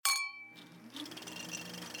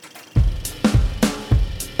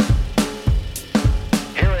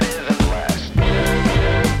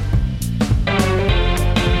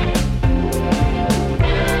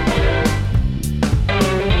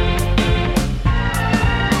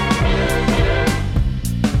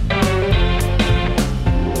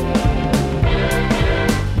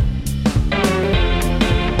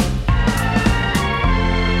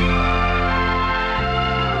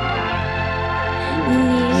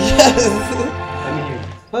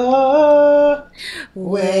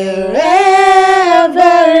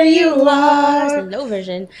Wherever you are. Low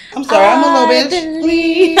version. I'm sorry, I'm a low bitch.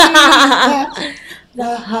 Believe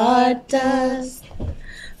the heart does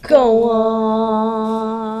go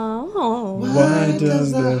on. Why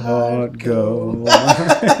does the heart go on?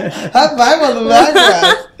 High five on the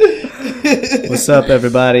background. What's up,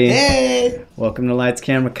 everybody? Hey. Welcome to Lights,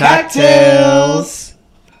 Camera, Cocktails.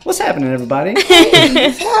 What's happening, everybody?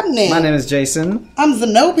 What's happening? My name is Jason, I'm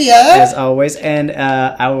Zenobia. as always, and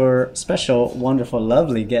our special, wonderful,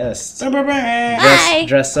 lovely guest. Hi.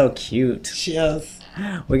 Dressed so cute. Cheers.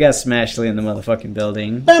 We got Smashley in the motherfucking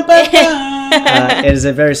building. Bum, bum, bum. It is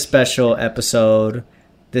a very special episode.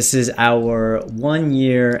 This is our 1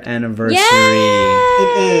 year anniversary.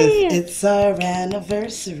 It is. It's our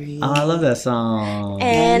anniversary. Oh, I love that song.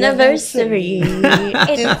 Anniversary.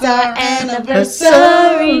 It's our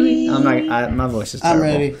anniversary. My voice is I'm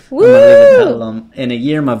terrible. ready. I'm gonna leave it that alone. In a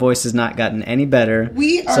year, my voice has not gotten any better.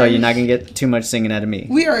 So you're not gonna get too much singing out of me.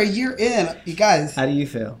 We are a year in, you guys. How do you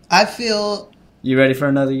feel? I feel You ready for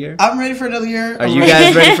another year? I'm ready for another year. Are you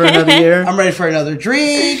guys ready for another year? I'm ready for another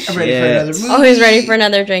drink. I'm ready for Shit. another movie. Always ready for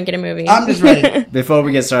another drink and a movie. I'm just ready. Before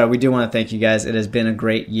we get started, we do want to thank you guys. It has been a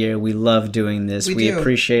great year. We love doing this. We do.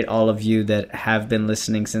 appreciate all of you that have been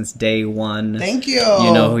listening since day one. Thank you.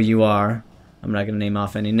 You know who you are. I'm not going to name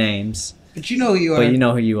off any names, But you know who you are. but you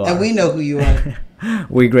know who you are. And we know who you are.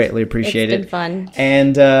 We greatly appreciate It's it. been fun.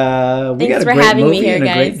 And we Thanks got a for great having movie me here, and a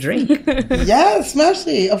guys. great drink. Yes,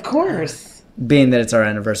 Smashley, of course. Being that it's our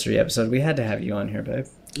anniversary episode, we had to have you on here, babe.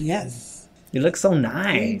 Yes. You look so We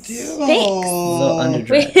nice. do. Thanks. A little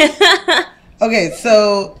underdressed. Okay,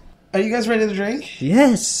 so are you guys ready to drink?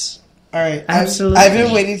 Yes. All right. Absolutely. I've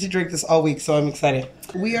been waiting to drink this all week, so I'm excited.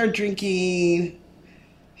 We are drinking,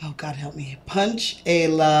 oh, God help me, Punch a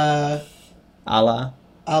la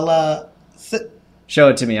Show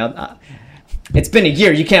it to me. It's been a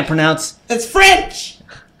year. You can't pronounce. It's French.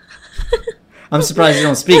 I'm surprised you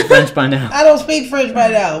don't speak French by now. I don't speak French by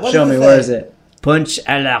now. What Show does me, it where say? is it? Punch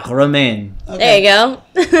à la romaine. There you go.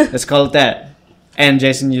 Let's call it that. And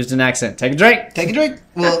Jason used an accent. Take a drink. Take a drink.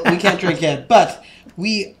 Well, we can't drink yet, but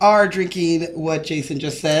we are drinking what Jason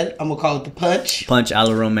just said. I'm going to call it the Punch. Punch à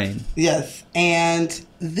la romaine. Yes. And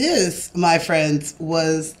this, my friends,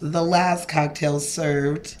 was the last cocktail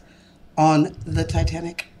served on the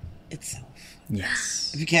Titanic itself.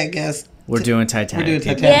 Yes. If you can't guess, We're doing Titanic. we're doing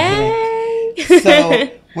Titanic today. Yay. So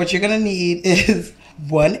what you're going to need is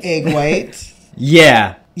one egg white.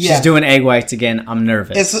 Yeah. Yeah. She's doing egg whites again. I'm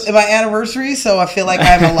nervous. It's my anniversary, so I feel like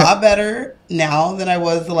I'm a lot better now than I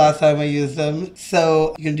was the last time I used them.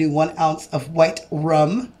 So you're going to do 1 ounce of white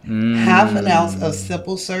rum, half an ounce of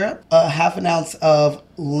simple syrup, half an ounce of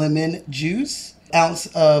lemon juice, ounce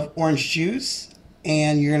of orange juice,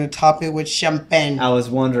 and you're going to top it with champagne. I was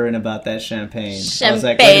wondering about that champagne. I was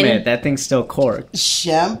like, wait a Champagne. minute, that thing's still corked.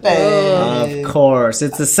 Champagne. Of course.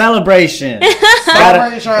 It's a celebration.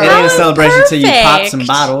 Celebration. It ain't a celebration till you pop Perfect. some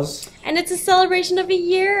bottles. And it's a celebration of a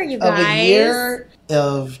year, you Of guys. a year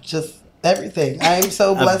of just everything. I am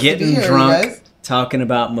so Of blessed to be getting here, you drunk, guys. talking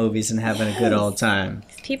about movies, and having a good old time.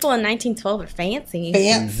 People in 1912 are fancy.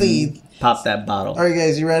 Fancy. Pop that bottle. All right,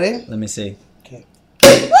 guys, you ready? Let me see. Okay.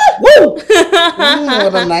 Woo! Ooh,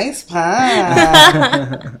 what a nice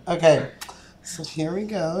pie. Okay, so here we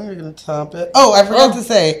go. You're going to top it. Oh, I forgot to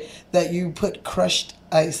say that you put crushed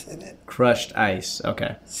ice in it. Crushed ice.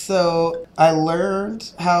 Okay. So I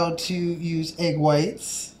learned how to use egg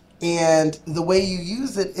whites. And the way you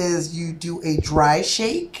use it is you do a dry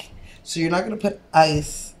shake. So you're not going to put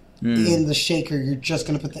ice in the shaker. You're just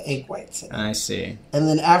going to put the egg whites in it. I see. And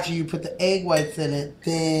then after you put the egg whites in it,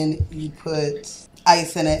 then you put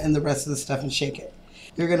ice in it and the rest of the stuff and shake it.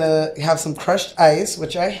 You're going to have some crushed ice,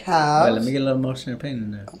 which I have. Wait, let me get a little more champagne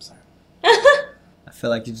in there. I'm sorry. I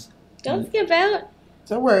feel like you just... Don't skip out.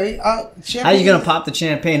 Don't worry. How are you going to pop the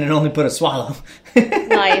champagne and only put a swallow?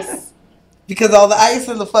 Nice. Because all the ice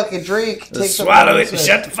in the fucking drink takes Swallow it up and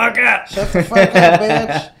shut the fuck up. Shut the fuck up,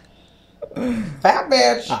 bitch. Fat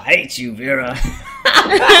bitch. I hate you, Vera.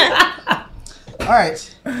 All right.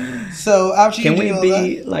 So after Can you we do all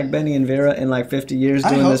be like Benny and Vera in like 50 years that,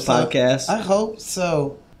 I doing hope this so. podcast? I hope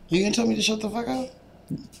so. You gonna tell me to shut the fuck up?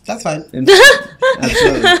 That's fine.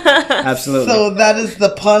 Absolutely. Absolutely. So that is the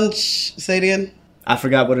punch. Say it again. I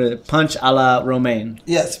forgot what it is. Punch a la romaine.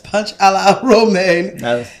 Yes, punch a la romaine.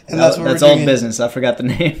 That's what we're old drinking. business. I forgot the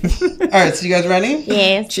name. All right, so you guys ready?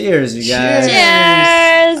 Yes. Cheers, you guys.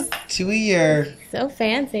 Cheers. To a year. So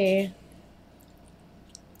fancy.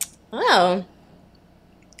 Oh.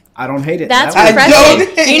 I don't hate it. That's I refreshing.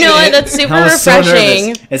 don't hate You know what? it. That's super I was so refreshing.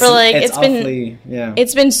 nervous. For like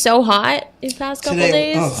It's been so hot these past couple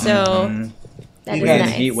Today- days, oh. so that You is guys-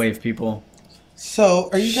 nice. heat wave, people. So,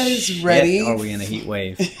 are you guys ready? Yeah, are we in a heat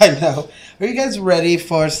wave? I know. Are you guys ready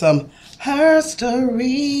for some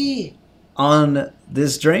herstory On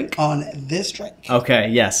this drink? on this drink? Okay,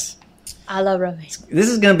 yes. I love romance. This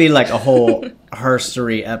is gonna be like a whole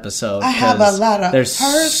herstory episode. I have a 'cause lot of There's so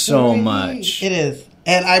herstory. much. It is.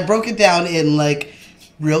 And I broke it down in like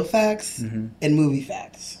real facts and movie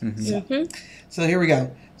facts. So here we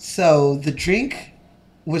go. So the drink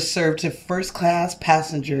was served to first class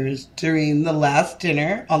passengers during the last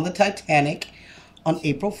dinner on the Titanic on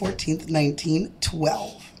April 14th,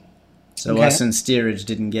 1912. So Okay. us in steerage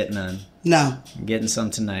didn't get none. No. I'm getting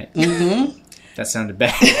some tonight. Mm-hmm. That sounded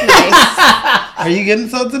bad. Are you getting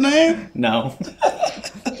some tonight? No.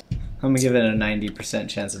 I'm gonna give it a 90%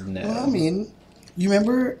 chance of no. Well, I mean, you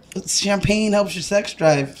remember champagne helps your sex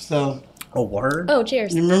drive, so A word? Oh,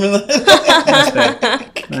 cheers. you remember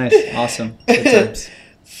that? Nice. Awesome. Good times.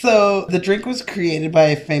 So the drink was created by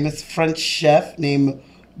a famous French chef named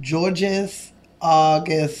Georges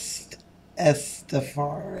Auguste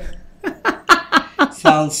Estefar.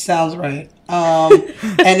 sounds right.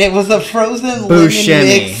 And it was a frozen lemon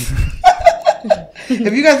Buscemi. mix.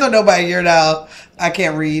 If you guys don't know by here now, I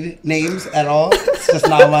can't read names at all. It's just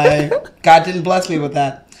not my. God didn't bless me with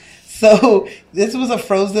that. So this was a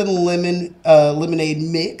frozen lemonade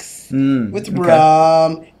mix with okay.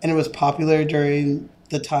 rum, and it was popular during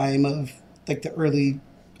the time of like the early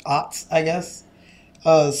aughts, I guess.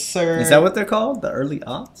 Sir, Is that what they're called? The early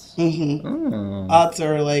aughts? Mm-hmm. Oh. Aughts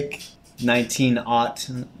are like 19-aught.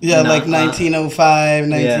 yeah, not like aught. 1905,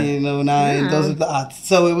 1909. Yeah. Those are the aughts.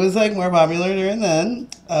 So it was like more popular during then,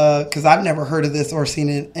 because I've never heard of this or seen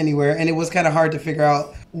it anywhere, and it was kind of hard to figure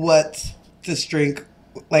out what this drink,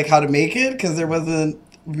 like how to make it, because there wasn't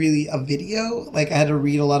really a video. Like I had to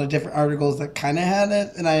read a lot of different articles that kind of had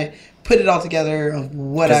it, and I put it all together of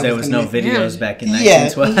what I Because there was was gonna no make. videos back in Yeah,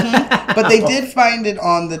 1912. but they did find it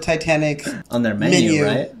on the Titanic On their menu,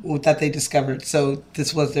 right? that they discovered. So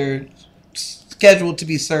this was their scheduled to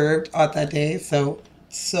be served on that day. So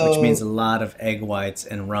Which means a lot of egg whites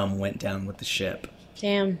and rum went down with the ship.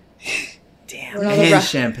 Damn. Damn. We're on the And rough.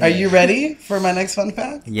 champagne. are you ready for my next fun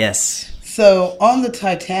fact? Yes. So on the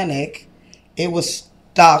Titanic, it was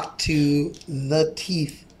stocked to the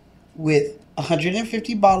teeth with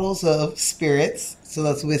 150 bottles of spirits. So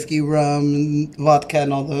that's whiskey, rum, vodka,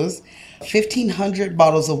 and all those. 1,500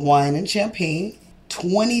 bottles of wine and champagne.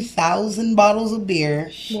 20,000 bottles of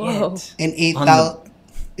beer. Whoa. And On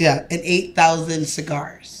 8,000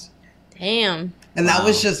 cigars. Damn. And that Wow.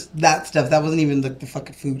 was just that stuff. That wasn't even the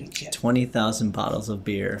fucking food and shit. 20,000 bottles of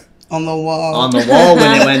beer. On the wall. On the wall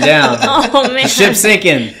when it went down. Oh, man. The ship's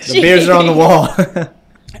sinking. The beers are on the wall.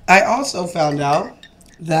 I also found out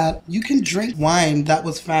that you can drink wine that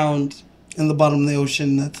was found in the bottom of the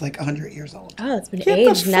ocean that's like 100 years old. Oh, it's been Get the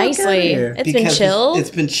aged fuck outta nicely. here. It's been chilled. It's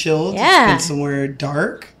been chilled. Yeah. It's been somewhere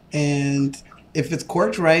dark. And if it's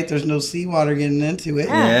corked right, there's no seawater getting into it.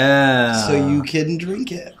 Yeah. So you can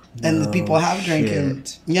drink it. And the No people have drinking.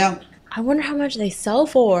 shit. Yeah. I wonder how much they sell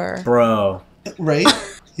for. Bro. Right?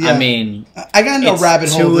 Yeah. I mean, I got into a it's rabbit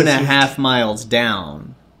hole. 2.5 miles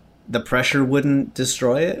down. The pressure wouldn't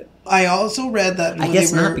destroy it? I also read that I when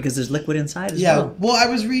guess they were, not, because there's liquid inside as yeah. well. Well, I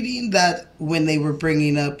was reading that when they were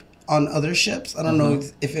bringing up on other ships. I don't know Uh-huh.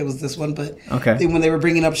 if it was this one, but Okay. when they were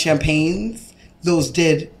bringing up champagnes, those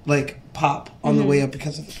did like pop on the way up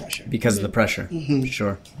because of the pressure. Because of the pressure.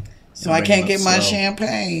 Sure. So And I bring can't them get up my slow.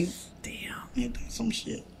 champagne. Damn. Ain't that some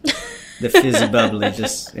shit? The fizzy bubbly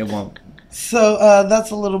just, it won't. So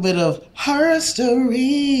that's a little bit of her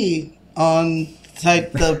story on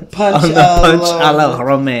the punch. On the punch a la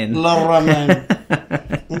romaine. La Romaine.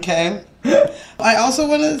 Okay. I also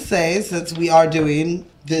wanted to say, since we are doing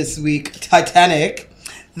this week Titanic,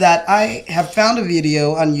 that I have found a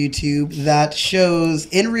video on YouTube that shows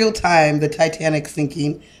in real time the Titanic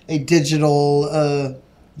sinking, a digital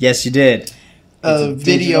Yes, you did. video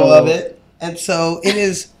digital- of it. And so it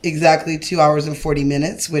is exactly 2 hours and 40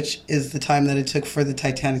 minutes, which is the time that it took for the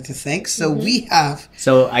Titanic to sink. So we have,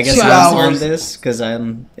 So I guess 2 I'm on hours. this because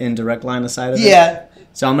I'm in direct line of sight of it. yeah.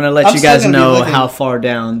 So I'm going to let I'm you still guys gonna be know looking. how far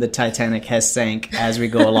down the Titanic has sank as we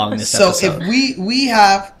go along this So episode. if we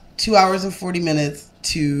have 2 hours and 40 minutes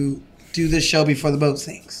to do this show before the boat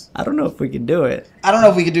sinks. I don't know if we can do it. I don't know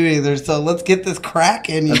if we can do it either. So let's get this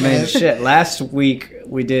cracking, you I mean, guys. shit. Last week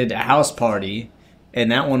we did a house party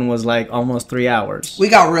and that one was like almost 3 hours. We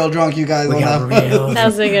got real drunk, you guys. That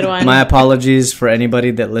was a good one. My apologies for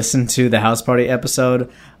anybody that listened to the house party episode.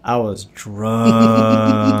 I was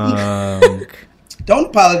drunk. Don't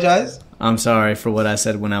apologize. I'm sorry for what I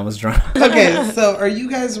said when I was drunk. Okay, so are you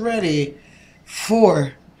guys ready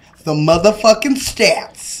for the motherfucking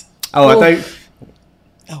stats? I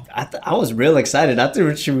was real excited. I thought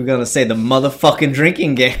you were going to say the motherfucking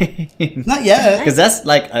drinking game. Not yet. Because that's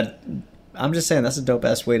like I'm just saying that's a dope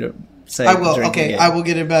ass way to say I will. drinking Okay, game. I will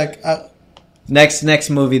get it back. Next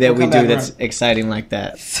movie that we do that's around. Exciting like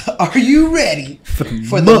that. So are you ready for the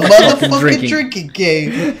motherfucking drinking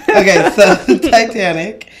game? Okay, so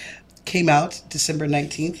Titanic came out December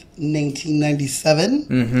 19th, 1997.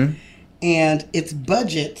 Mm-hmm. And its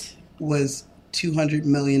budget was $200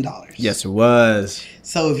 million. Yes, it was.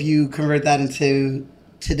 So if you convert that into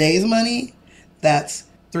today's money, that's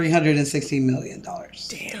 $360 million.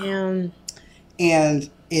 Damn. And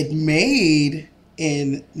it made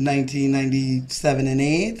in 1997 and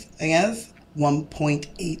 8, I guess,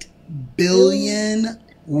 1.8 billion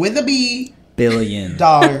with a B billion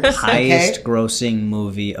dollars. highest grossing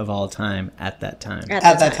movie of all time at that time.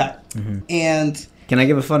 At that time. Mm-hmm. And can I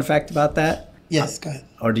give a fun fact about that? yes, go ahead.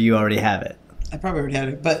 Or do you already have it? I probably already had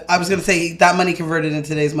it, but I was going to say that money converted in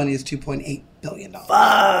today's money is $2.8 billion. Fuck.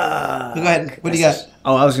 Go ahead. What do you got?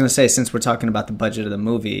 Oh, I was going to say, since we're talking about the budget of the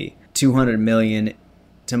movie, $200 million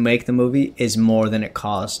to make the movie is more than it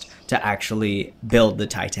cost to actually build the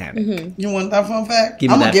Titanic. Mm-hmm. You want that fun fact? Give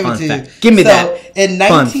me I'm that gonna fun give it to fact. you. Give me So, that in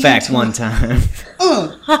fun fact one time.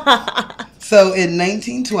 So in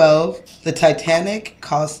 1912, the Titanic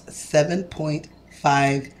cost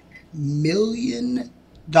 $7.5 million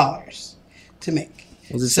to make.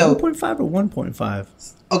 Was it So- 7.5 or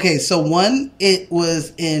 1.5? Okay, so one, it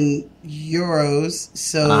was in euros,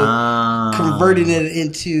 so Ah. converting it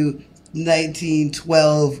into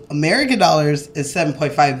 1912 American dollars is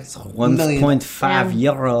 7.5 million 1.5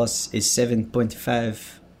 euros is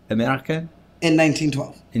 7.5 American in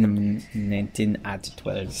 1912. in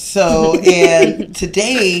 1912. So, and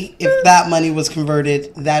today, if that money was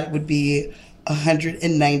converted, that would be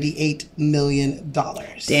 $198 million.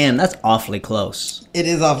 Damn, that's awfully close. It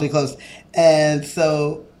is awfully close. And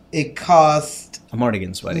so it cost I'm already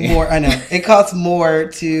getting sweaty. more, I know, it cost more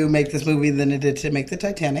to make this movie than it did to make the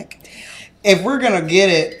Titanic. If we're going to get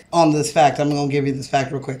it on this fact, I'm going to give you this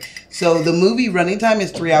fact real quick. So the movie running time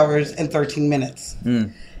is 3 hours and 13 minutes.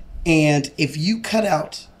 Mm. And if you cut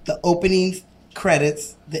out the opening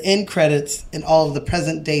credits, the end credits, and all of the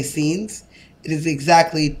present day scenes, it is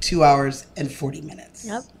exactly 2 hours and 40 minutes.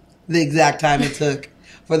 Yep. The exact time it took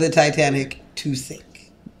for the Titanic to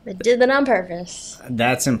sink. They did that on purpose.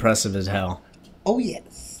 That's impressive as hell. Oh,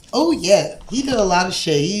 yes. Oh, yeah. He did a lot of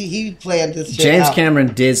shit. He planned this shit James out.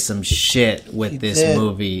 Cameron did some shit with this did.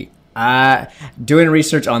 movie. Doing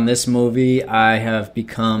research on this movie, I have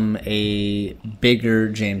become a bigger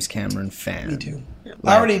James Cameron fan. Me too.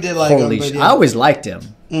 I already did like him, but yeah. I always liked him,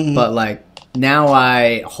 Mm-hmm. but like now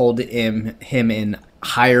I hold him in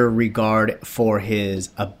higher regard for his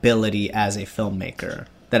ability as a filmmaker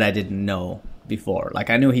that I didn't know before. Like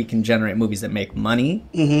I knew he can generate movies that make money,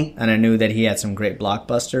 Mm-hmm. and I knew that he had some great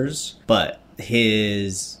blockbusters, but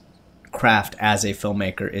his craft as a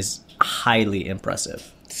filmmaker is highly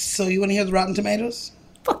impressive. So you want to hear the Rotten Tomatoes?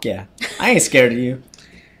 Fuck yeah. I ain't scared of you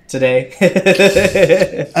today.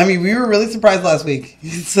 I mean, we were really surprised last week.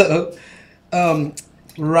 So,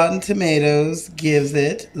 Rotten Tomatoes gives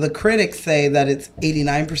it, the critics say that it's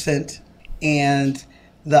 89%, and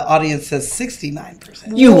the audience says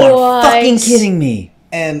 69%. You are What? fucking kidding me.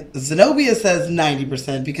 And Zenobia says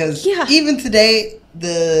 90% because Yeah. even today,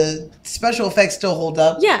 the special effects still hold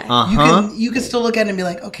up. Yeah. You can still look at it and be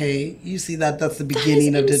like, okay, you see that's the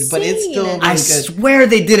beginning of it, but it's still really insane. I good. swear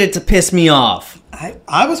they did it to piss me off.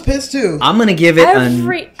 I was pissed too. I'm gonna give it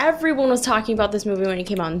Everyone was talking about this movie when it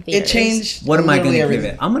came out in theaters. It changed. What am I gonna literally give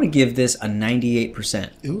it? I'm gonna give this a 98%.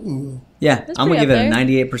 Ooh. Yeah, I'm gonna pretty give it up a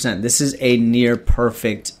 98%. This is a near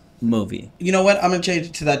perfect movie. You know what? I'm gonna change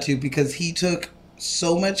it to that too because he took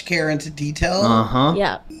so much care into detail Uh-huh.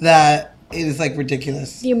 Yeah. that it is like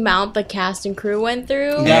ridiculous. The amount the cast and crew went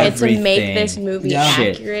through Yeah. to make Everything. this movie Yeah.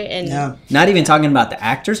 Shit. accurate and Yeah. Not even talking about the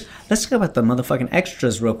actors. Let's talk about the motherfucking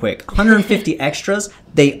extras real quick. 150 extras.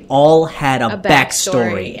 They all had a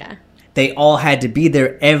backstory. Yeah. They all had to be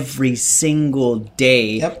there every single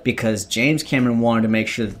day Yep. because James Cameron wanted to make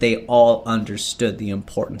sure that they all understood the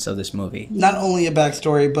importance of this movie. Not only a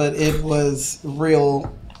backstory, but it was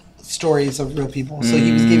real stories of real people. So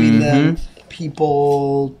he was giving them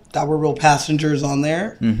people that were real passengers on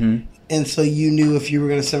there. Mm-hmm. And so you knew if you were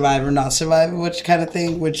going to survive or not survive, which kind of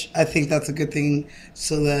thing, which I think that's a good thing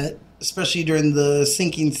so that, especially during the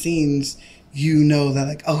sinking scenes, you know that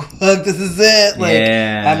like, oh, fuck, this is it. Like,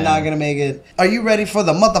 I'm not going to make it. Are you ready for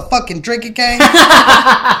the motherfucking drinking game?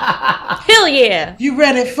 Hell yeah. You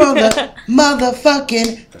ready for the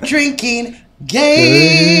motherfucking drinking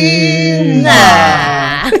game? Nah.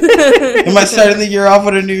 Am I starting the year off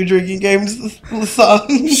with a new drinking games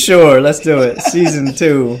song? Sure, let's do it. Season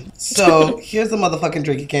 2. So here's the motherfucking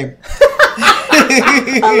drinking game.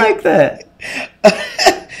 I like that.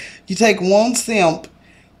 You take one simp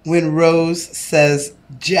when Rose says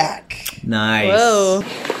Jack. Nice. Whoa.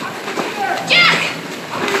 Jack!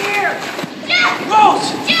 Come here! Jack!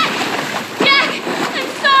 Rose! Jack! Jack!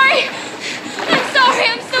 I'm sorry!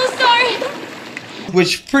 I'm so sorry!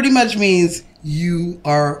 Which pretty much means you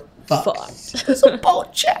are fucked. It's a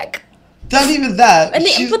boat check. Not even that.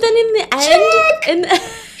 But then in the end,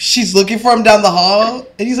 She's looking for him down the hall,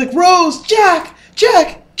 and he's like, Rose, Jack,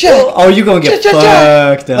 Jack, Jack. Oh, you gonna get Jack,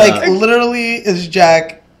 fucked up. Like, literally, is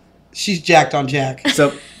Jack. She's jacked on Jack.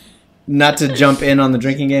 So, not to jump in on the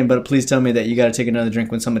drinking game, but please tell me that you gotta take another drink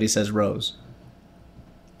when somebody says Rose.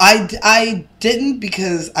 I didn't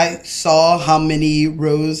because I saw how many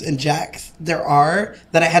Rose and Jacks there are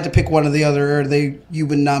that I had to pick one or the other, or you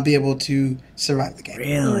would not be able to survive the game.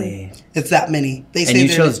 Really? It's that many. They say And you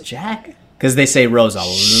there- chose Jack? Because they say Rose a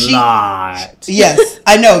lot. Yes,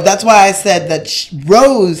 I know. That's why I said that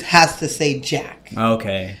Rose has to say Jack.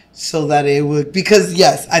 Okay. So that it would, because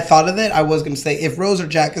yes, I thought of it. I was going to say if Rose or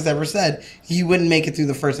Jack has ever said, you wouldn't make it through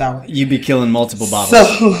the first hour. You'd be killing multiple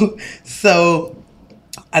bottles. So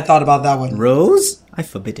I thought about that one. Rose? I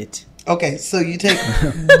forbid it. Okay, so you take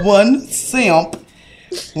one simp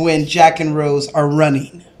when Jack and Rose are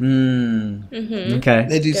running. Okay.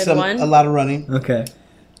 They do Good a one. lot of running. Okay.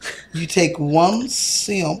 You take one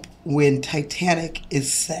simp when Titanic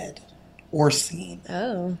is said or seen.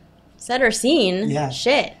 oh. Said or seen? Yeah.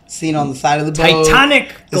 Shit. Seen on the side of the boat.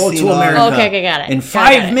 Titanic, go It's to seen on- America. Okay, got it. In Got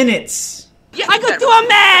 5 it. minutes. I go to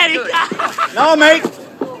America! No,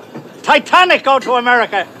 mate. Titanic go to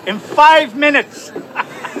America in 5 minutes.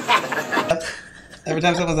 Every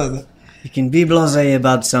time someone says it. You can be blasé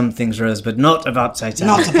about some things, Rose, but not about Titanic.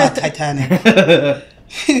 Not about Titanic.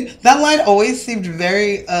 That line always seemed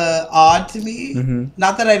very odd to me.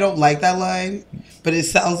 Not that I don't like that line, but it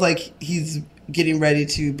sounds like he's getting ready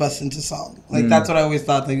to bust into song. Like, that's what I always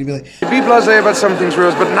thought. Like, he'd be like, Be blasé about some things,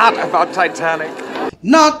 Rose, but not about Titanic.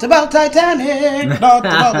 not about Titanic. Not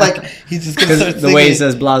about, like, he's just going to start Because singing. the way he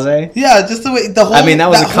says blasé. Yeah, just the way, the whole. I mean, that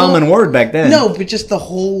was a whole- common word back then. No, but just the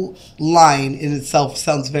whole line in itself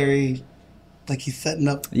sounds very, like he's setting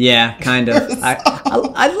up. Yeah, kind of.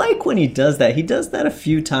 I like when he does that. He does that a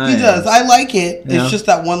few times. He does. I like it. Yeah. It's just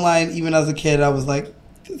that one line, even as a kid, I was like,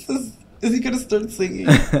 is he going to start singing?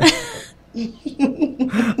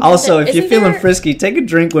 Also, if you're Isn't feeling there- frisky, take a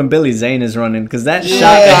drink when Billy Zane is running, because that Yeah.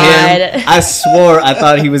 shot at God. him, I swore I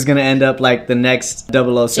thought he was going to end up like the next 007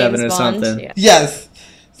 James or Bond, something. yeah. Yes.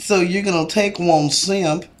 So you're going to take one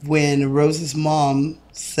simp when Rose's mom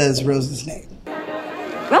says Rose's name.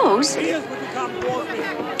 Rose?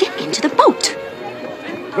 Get into the boat.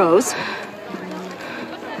 Rose?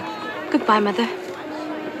 Goodbye, Mother.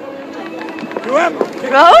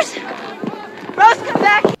 Rose? Rose, come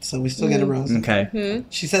back! So we still get a Rose. Okay.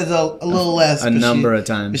 She says a little less. A but number she, of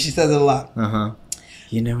times. But she says it a lot. Uh-huh.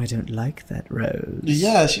 You know I don't like that, Rose.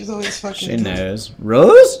 Yeah, she's always fucking. She knows.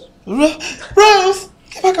 Rose? Rose,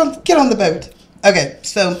 get on the boat. Okay,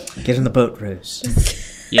 so Get in the boat, Rose.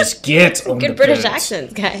 Yes, get on the Good British boat.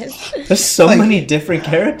 accents, guys. There's so Like, many different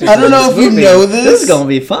characters. I don't in know this if you movie. know This this, is gonna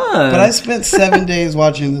be fun. but I spent 7 days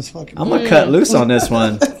watching this fucking. I'm gonna cut loose on this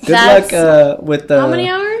one. Good That's- luck with the How many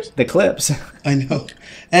hours? the clips. I know,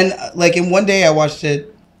 and like in one day I watched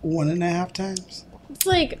it 1.5 times. It's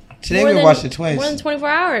like Today more we than- watched it twice. More than 24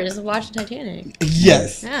 hours of watching Titanic.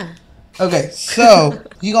 Yes. Yeah. Okay, so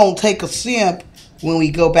you gonna take a simp when we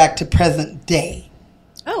go back to present day.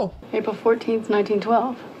 Oh. April 14th,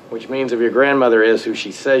 1912. Which means if your grandmother is who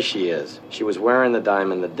she says she is, she was wearing the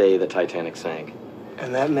diamond the day the Titanic sank.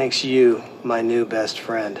 And that makes you my new best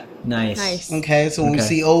friend. Nice. Nice. Okay, so when we Okay.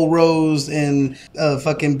 see old Rose and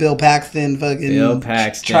fucking Bill Paxton Bill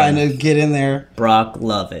Paxton. trying to get in there, Brock,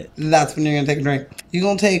 love it. that's when you're gonna take a drink. You're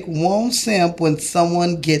gonna take one simp when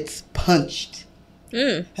someone gets punched.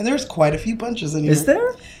 And there's quite a few punches in here. Is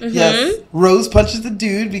there? Yes. Rose punches the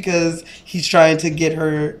dude because he's trying to get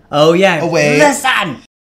her Oh yeah. away. Listen.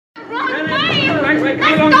 Ron, where are you?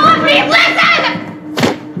 Let go of me!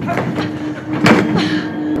 Listen!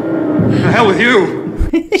 The hell with you?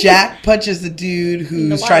 Jack punches the dude who's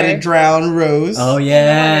The trying to water. drown Rose. Oh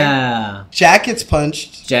yeah. Jack gets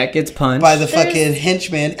punched Jack gets punched by the fucking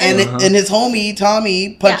henchman, and and his homie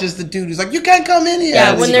Tommy punches the dude who's like, "You can't come in here."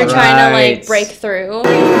 Yeah, when they're trying to like Right. break through.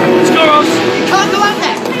 Let's go, Rose. You can't go out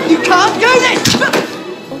there. You can't do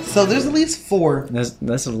this. So there's at least 4.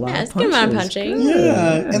 That's a lot Yeah, of it's a good amount of punches. punching.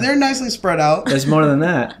 Yeah, and they're nicely spread out. There's more than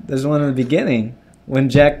that. There's one in the beginning when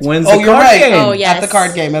Jack wins Oh, the you're card right. game. Oh, yes. At the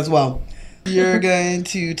card game as well. You're going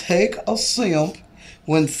to take a simp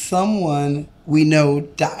when someone we know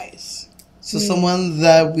dies. So someone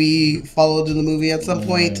that we followed in the movie at some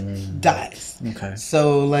point dies. Okay.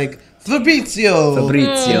 So like Fabrizio,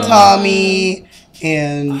 Fabrizio. Tommy,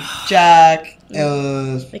 and Jack,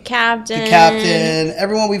 the The captain. captain,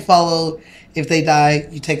 everyone we follow. If they die,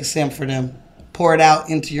 you take a simp for them. Pour it out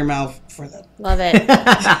into your mouth for them. Love it.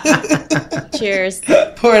 Cheers.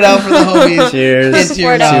 Pour it out for the homies. Cheers Into your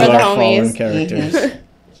Pour it out mouth. for to the our fallen homies. characters.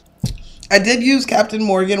 I did use Captain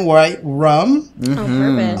Morgan White rum On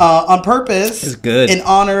purpose. on purpose. It's good. In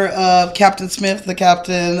honor of Captain Smith, the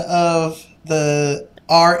captain of the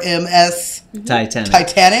RMS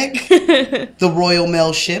Titanic, the Royal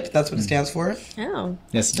Mail Ship. That's what it stands for. Oh.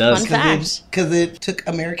 Yes, it does. Fun fact. Because it took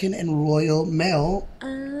American and Royal Mail.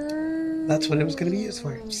 That's what it was going to be used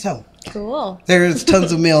for. So Cool. there's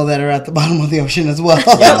tons of mail that are at the bottom of the ocean as well.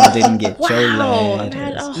 Y'all didn't get your Wow.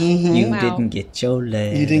 letters. You You didn't get your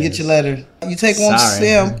letters. You didn't get your letter. You take one Sorry.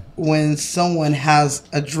 simp when someone has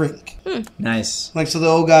a drink. Nice. Like, so the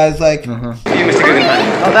old guy's like, You, Mr.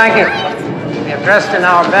 Guggenheim. Oh, thank you. We have dressed in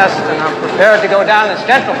our best and are prepared to go down as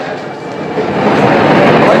gentlemen.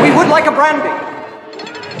 But we would like a brandy.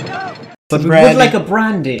 But we brandy. would like a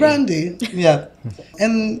brandy. brandy. Yeah.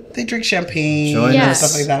 And they drink champagne Join and Yes.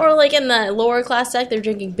 stuff like that. Or like in the lower class deck, they're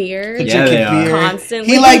drinking beer. They Yeah, drink they are. beer.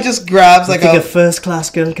 Constantly. He like just grabs like Think a a. first class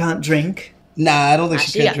girl can't drink? Nah, I don't think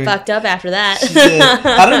She she got can drink. fucked up after that. She did.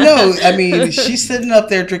 I don't know. I mean, she's sitting up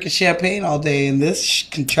there drinking champagne all day in this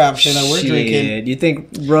contraption that we're drinking. Shit. You think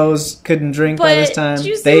Rose couldn't drink by But this time? did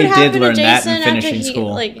you see They what did happened to learn that Jason in after finishing he,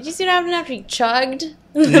 school. Like, did you see what happened after he chugged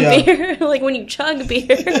the Yeah. beer? Like when you chug beer.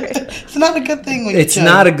 It's not a good thing when It's you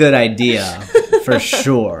not a good idea, for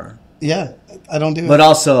sure. Yeah, I don't do it. But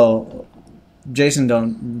also, Jason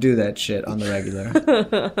don't do that shit on the regular.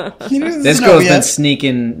 This girl's been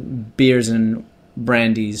sneaking beers and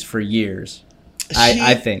brandies for years.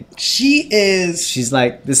 I think. She is. She's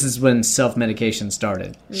like, this is when self-medication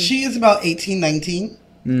started. She is about 18, 19.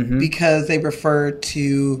 Because they refer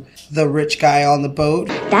to the rich guy on the boat.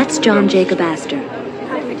 That's John Jacob Astor,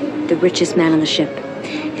 the richest man on the ship.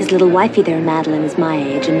 His little wifey there, Madeline, is my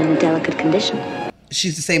age and in a delicate condition.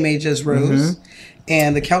 She's the same age as Rose.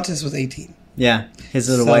 And the Countess was 18. Yeah, his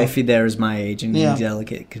little So- wifey there is my age and Yeah. in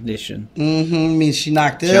delicate condition. Means she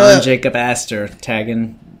knocked it John up. Jacob Astor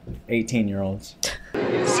tagging 18-year-olds.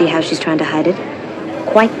 See how she's trying to hide it?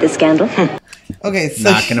 Quite the scandal. Okay,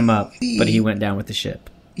 so Knocking him up, but he went down with the ship.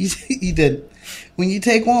 You did. When you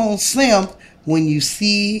take one simp, when you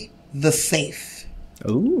see the safe.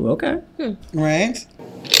 Ooh, okay. Right?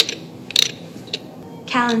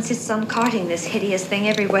 Cal insists on carting this hideous thing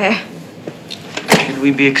everywhere. Should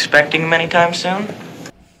we be expecting him anytime soon?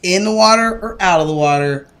 In the water or out of the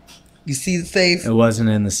water, you see the safe. It wasn't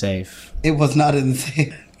in the safe. It was not in the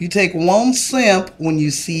safe. You take one simp when you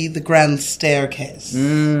see the grand staircase.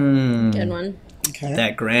 Good one. Okay.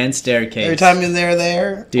 That grand staircase. Every time they're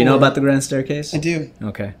there. Do you know about the grand staircase? I do.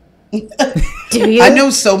 Okay. Do you? I know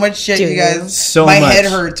so much shit, Do you guys. So my much. head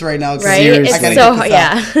hurts right now. 'cause Right? Seriously. I gotta It's get so this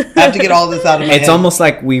yeah. out. I have to get all this out of my head. It's almost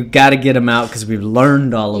like we've got to get them out because we've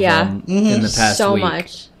learned all of Yeah. them in the past So week.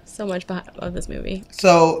 much of this movie.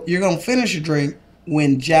 So you're gonna finish your drink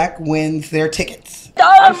when Jack wins their tickets.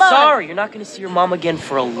 I'm sorry, you're not going to see your mom again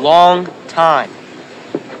for a long time.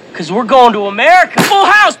 Because we're going to America. Full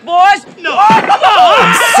house, boys! No!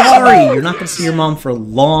 I'm sorry, you're not going to see your mom for a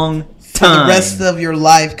long For time. the rest of your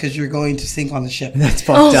life, because you're going to sink on the ship. That's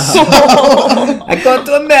fucked up. I go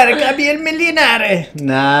to America, be a millionaire.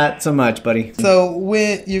 Not so much, buddy. So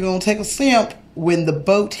when you're gonna take a simp when the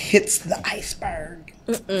boat hits the iceberg.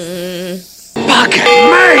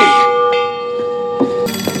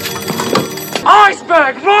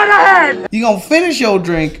 Iceberg, right ahead! You're gonna finish your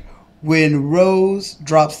drink when Rose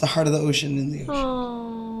drops the heart of the ocean in the ocean.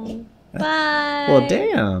 Oh. Bye. Well,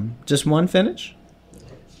 damn. Just one finish?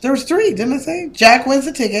 There was 3, didn't I say? Jack wins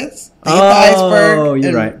the tickets. They hit Oh, the iceberg. you're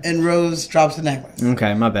and, right. And Rose drops the necklace.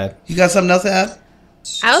 Okay, my bad. You got something else to add?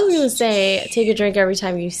 I was gonna say take a drink every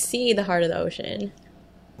time you see the heart of the ocean.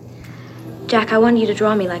 Jack, I want you to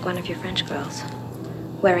draw me like one of your French girls.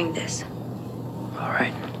 Wearing this. All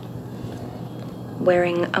right.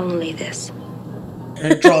 Wearing only this.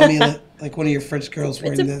 Or draw me like one of your French girls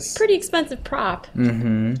wearing It's a this. pretty expensive prop.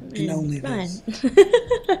 Mm-hmm. And only Fun. this.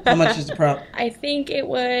 How much is the prop? I think it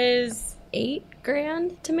was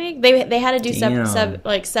 $8,000 to make. They had to do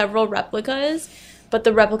several replicas, but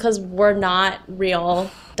the replicas were not real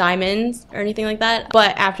diamonds or anything like that.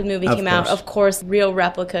 But after the movie came out, of course, real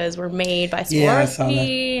replicas were made by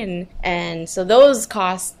Swarovski, and so those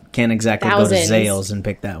cost Can't exactly thousands. go to Zales and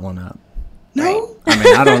pick that one up. No? I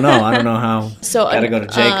mean, I don't know. I don't know how. So Gotta go to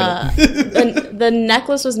Jacob. the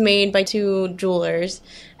necklace was made by two jewelers,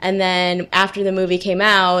 and then after the movie came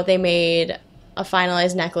out, they made a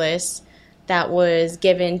finalized necklace that was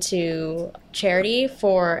given to charity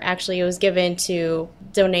it was given to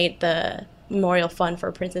donate the memorial fund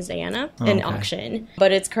for Princess Diana in auction.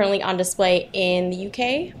 But it's currently on display in the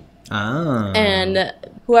UK. Ah. And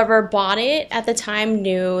whoever bought it at the time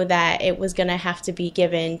knew that it was going to have to be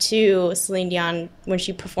given to Celine Dion when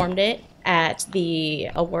she performed it at the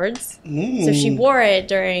awards. So she wore it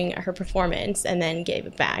during her performance and then gave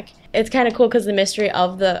it back. It's kind of cool because the mystery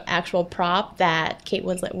of the actual prop that Kate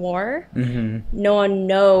Winslet wore, no one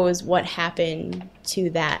knows what happened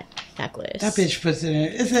to that necklace. That bitch puts it in.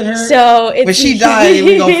 It's in her. So it's, when she died,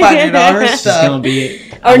 we gonna find it all her She's stuff. gonna be.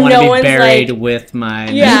 Or I want to no be one's buried like- with my.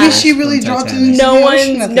 Yeah. Maybe she really dropped it into no the one's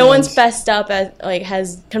ocean at the no one's end. fessed up as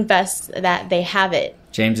has confessed that they have it.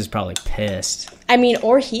 James is probably pissed. I mean,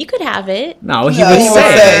 or he could have it. No, he No, would he would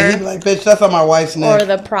say. say, he'd be like, bitch, that's on my wife's neck. Or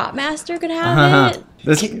the prop master could have it.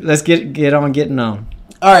 Let's get on getting on.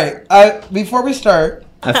 All right, before we start,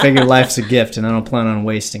 I figure life's a gift, and I don't plan on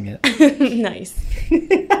wasting it. Nice. yeah.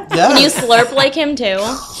 Can you slurp like him too?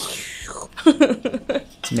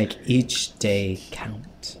 To make each day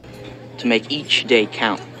count. To make each day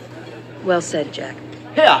count. Well said, Jack.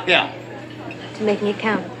 Yeah. To making it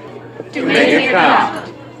count.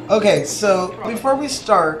 Okay, so before we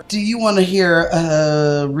start, do you want to hear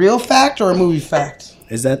a real fact or a movie fact?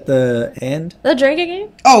 Is that the end? The drinking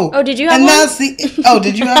game? Oh, did you have and one? that's the. Oh,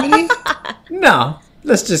 did you have any? No.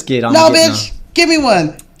 Let's just get on. No, getting bitch. on. Give me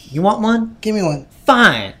one. You want one? Give me one.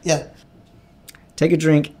 Fine. Yeah. Take a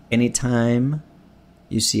drink anytime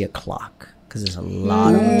you see a clock, because there's a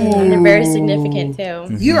lot of And they're very significant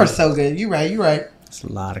too. You are so good. You're right. There's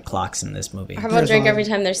a lot of clocks in this movie. How about drink every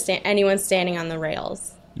time there's anyone's standing on the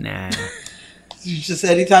rails? Nah. You just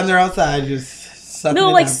anytime they're outside, just suck No,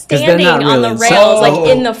 it like down. standing not on the really- rails, So- like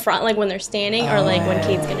in the front, like when they're standing, or like when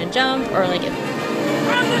Kate's gonna jump, or like if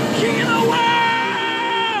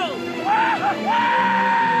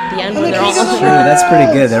the end when they're all True, that's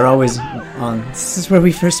pretty good. They're always on. This is where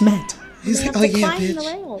we first met. He's like, oh have to yeah, climb the bitch.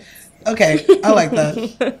 rails. Okay, I like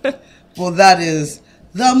that. Well, that is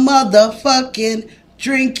the motherfucking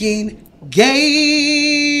drinking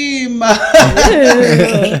game.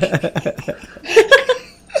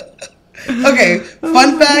 Okay,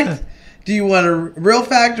 fun fact. Do you want a real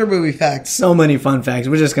fact or movie fact? So many fun facts.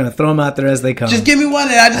 We're just gonna throw them out there as they come. Just give me one,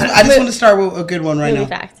 and I just want to start with a good one right Movie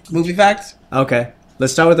now. fact. Movie facts. Okay.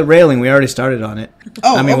 Let's start with the railing. We already started on it.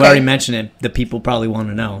 Oh, I mean, we okay. already mentioned it. The people probably want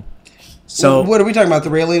to know. So, what are we talking about? The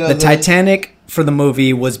railing? Of the Titanic for the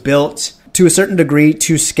movie was built to a certain degree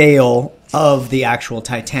to scale of the actual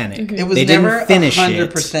Titanic. It was they never didn't finish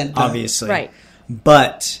 100% it, done. obviously. Right.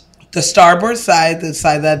 But The starboard side, the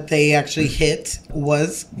side that they actually hit,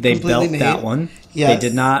 was they completely built made. that one. Yes. They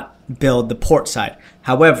did not build the port side.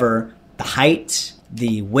 However, the height,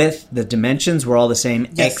 the width, the dimensions were all the same,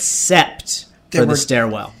 Yes. except They for were- the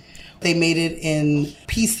stairwell. They made it in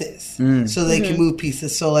pieces, Mm. so they can move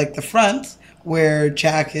pieces. So, like the front, where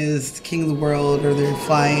Jack is the king of the world, or they're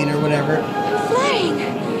flying, or whatever, Flying.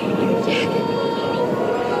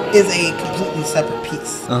 is a completely separate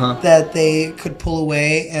piece Uh-huh. that they could pull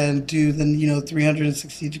away and do the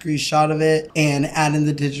 360-degree shot of it and add in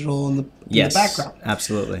the digital in the Yes, background.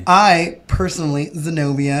 absolutely. I personally,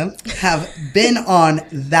 Zenobia, have been on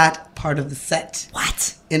that part of the set.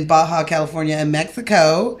 What? In Baja, California, and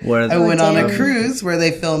Mexico. Where I went on a damn. cruise where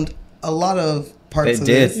they filmed a lot of parts They of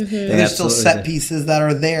did. this. Mhm. They And there's still absolutely set did. pieces that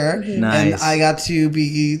are there. Nice. And I got to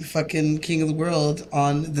be fucking king of the world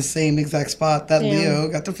on the same exact spot that Damn. Leo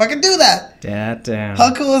got to fucking do that. Damn.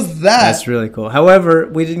 How cool is that? That's really cool. However,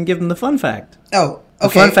 we didn't give them the fun fact. Oh, The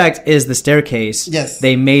okay. fun fact is the staircase. Yes.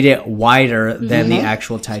 They made it wider than the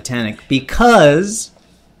actual Titanic because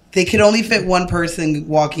They could only fit one person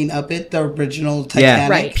walking up it, the original Titanic.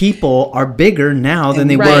 Right. people are bigger now than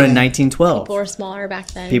they were Right. in 1912. People were smaller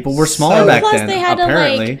back then. People were smaller back Plus, then, they had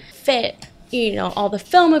apparently. to like fit all the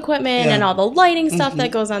film equipment Yeah. and all the lighting stuff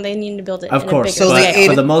that goes on. They need to build it Of in course, a bigger but scale.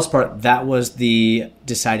 for the most part, that was the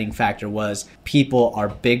deciding factor. Was people are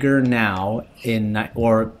bigger now in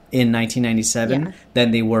 1997 Yeah.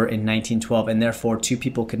 than they were in 1912, and therefore two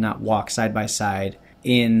people could not walk side by side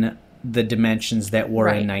in the dimensions that were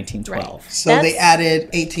in 1912. So That's- they added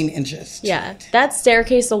 18 inches. Yeah, that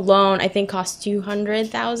staircase alone, I think, cost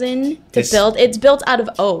 $200,000 to It's- build. It's built out of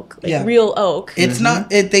oak, like Yeah. real oak. It's not.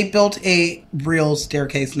 They built a real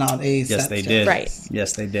staircase, not a. Yes, set they staircase. did. Right.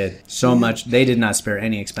 Yes, they did. So much. They did not spare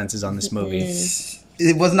any expenses on this movie.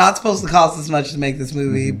 It was not supposed to cost as much to make this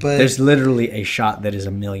movie, but There's literally a shot that is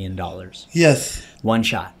 $1 million. yes, One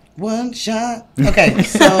shot. one shot. Okay,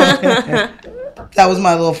 so that was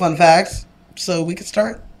my little fun facts. So we could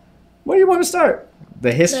start. Where do you want to start?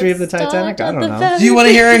 The history of the Let's Titanic? start I don't at the know. very Do you want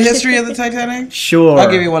to hear a history of the Titanic? Sure. I'll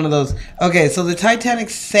give you one of those. Okay, so the Titanic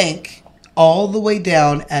sank all the way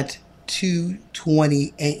down at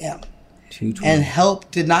 2:20 a.m. 220. and help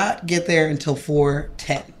did not get there until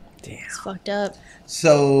 4:10. It's fucked up.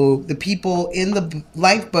 So the people in the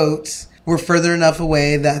lifeboats were further enough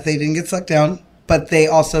away that they didn't get sucked down, but they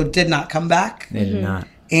also did not come back. They did not.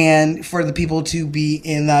 And for the people to be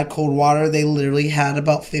in that cold water, they literally had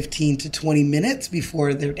about 15 to 20 minutes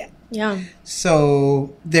before they're dead. Yeah.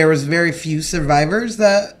 So there was very few survivors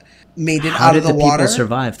that made it How out did of the the water. people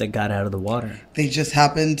survive that got out of the water? They just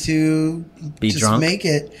happened to Be just drunk? make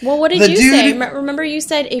it. Well, what did The you dude- say? Remember, you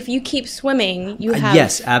said if you keep swimming, you have.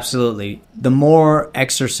 Yes, absolutely. The more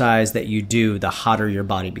exercise that you do, the hotter your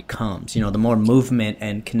body becomes. The more movement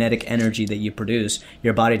and kinetic energy that you produce,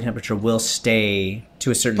 your body temperature will stay to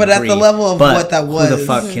a certain But at degree. the level of But what that who the was-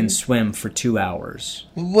 fuck can swim for 2 hours?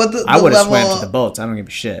 What the I would have level swam to the boats. I don't give a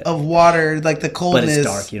shit. of water, like the coldness,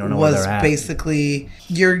 dark. You don't know where was they're at. basically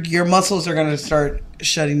your muscles are going to start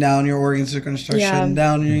shutting down, your organs are going to start Yeah. shutting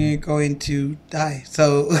down, and you're going to die.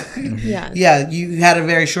 So, Yeah. yeah, you had a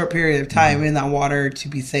very short period of time in that water to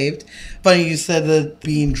be saved. Funny you said the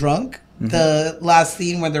being drunk. The last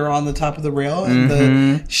scene where they're on the top of the rail and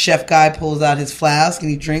the chef guy pulls out his flask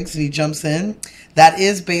and he drinks and he jumps in. That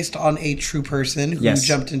is based on a true person who Yes.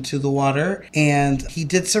 jumped into the water, and he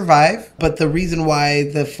did survive. But the reason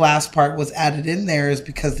why the flask part was added in there is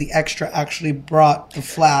because the extra actually brought the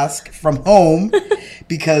flask from home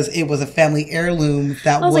because it was a family heirloom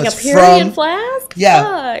that I was was like a period from flask?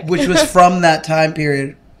 yeah, Fuck. which was from that time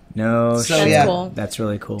period. No So, shit. yeah. cool. That's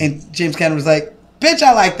really cool. And James Cameron was like, "Bitch,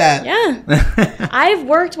 I like that." Yeah. I've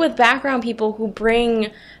worked with background people who bring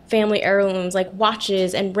family heirlooms like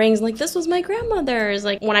watches and rings. Like, this was my grandmother's.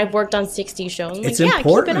 Like, when I've worked on 60s shows, I'm like, It's yeah,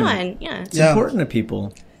 important. keep it on. Yeah. It's Yeah. important to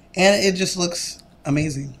people. And it just looks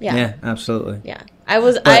amazing. Yeah. Yeah, absolutely. Yeah.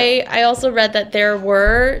 I also read that there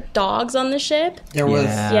were dogs on the ship. There was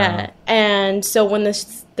Yeah. And so when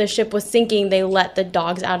the ship was sinking, they let the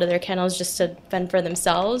dogs out of their kennels just to fend for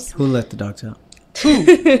themselves. Who let the dogs out?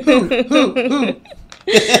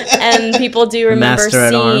 And people do remember Master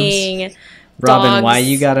at arms. seeing Robin, dogs. why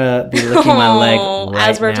you gotta be licking my leg right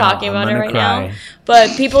as we're now? talking about I'm it gonna right cry. now.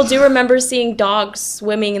 But people do remember seeing dogs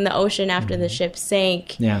swimming in the ocean after the ship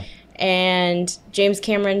sank. Yeah. And James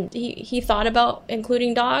Cameron, he thought about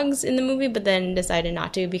including dogs in the movie, but then decided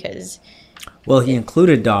not to because... Well, he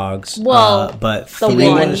included dogs, Well, but the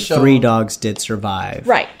one. three dogs did survive.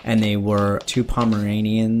 Right. And they were 2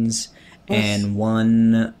 Pomeranians and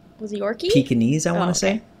 1 Was he Yorkie? Pekingese, I want to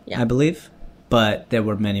okay. say, Yeah. I believe. But there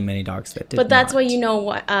were many, many dogs that did But that's not.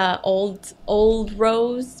 why what old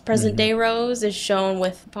Rose, present day Rose, is shown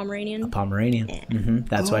with Pomeranian. Pomeranian.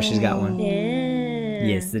 That's why she's got one. Yeah.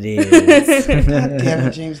 Yes, it is. damn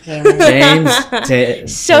it, James Cameron.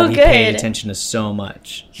 James, So he paid good. attention to so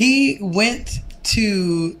much. He went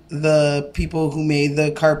to the people who made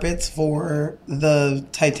the carpets for the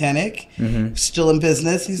Titanic, still in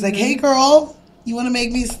business. He's like, "Hey, girl, you want to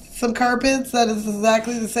make me some carpets that is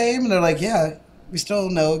exactly the same?" And they're like, "Yeah, we still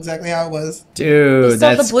know exactly how it was." Dude, still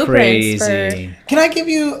have the that's blueprints crazy. Can I give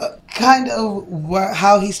you kind of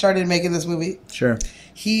how he started making this movie? Sure.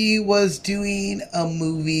 He was doing a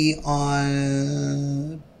movie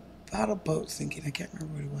on about a boat sinking. I can't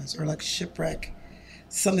remember what it was, or like shipwreck,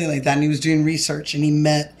 something like that. And he was doing research, and he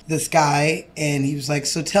met this guy, and he was like,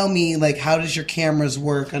 "So tell me, like, how does your cameras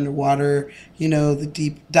work underwater? You know, the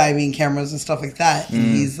deep diving cameras and stuff like that."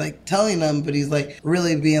 And he's like telling them, but he's like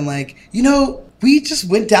really being like, "You know, we just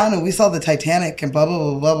went down and we saw the Titanic and blah, blah,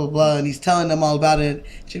 blah, blah, blah, blah." And he's telling them all about it.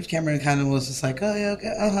 James Cameron kind of was just like, "Oh, yeah,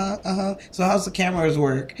 okay, So how's the cameras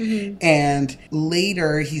work?" And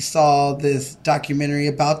later he saw this documentary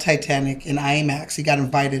about Titanic in IMAX. He got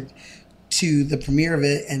invited to the premiere of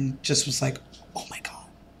it and just was like, "Oh my God,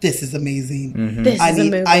 this is amazing. Mm-hmm. This is a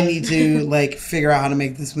movie. I need to like figure out how to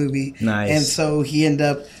make this movie. Nice. And so he ended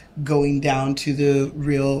up going down to the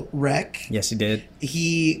real wreck. Yes, he did.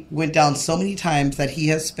 He went down so many times that he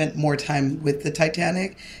has spent more time with the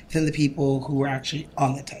Titanic than the people who were actually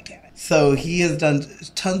on the Titanic. So he has done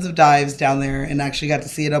tons of dives down there and actually got to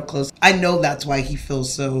see it up close. I know that's why he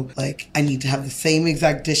feels so like, I need to have the same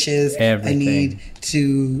exact dishes. Everything. I need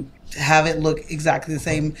to have it look exactly the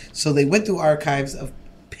same. So they went through archives of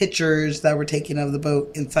pictures that were taken of the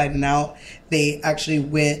boat inside and out. They actually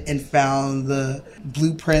went and found the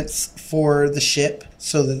blueprints for the ship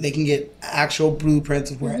so that they can get actual blueprints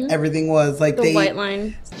of where everything was. Like The white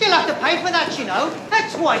line. You'll have to pay for that, you know.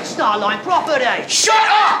 That's White Star Line property. Shut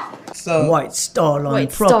up! So White Star Line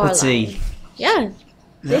White Star property. Line. Yeah.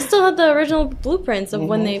 They still had the original blueprints of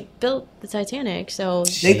when they built the Titanic, so...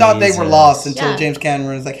 They thought they were lost until Yeah. James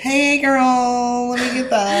Cameron was like, hey girl, let me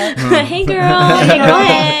get that. Hey girl, hey girl,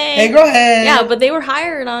 hey. Hey girl, hey. Yeah, but they were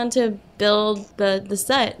hired on to build the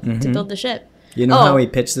set, to build the ship. You know how he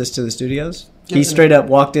pitched this to the studios? He straight up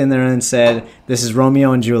walked in there and said, "This is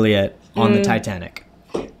Romeo and Juliet on the Titanic."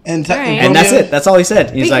 And, Right. And that's it. That's all he said.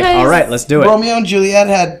 He's like, Because all right, let's do it. Romeo and Juliet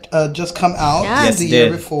had just come out Yes, the it year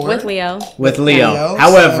did. before. With Leo. With Leo. Leo,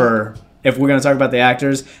 However, if we're going to talk about the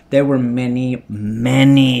actors, there were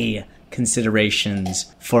many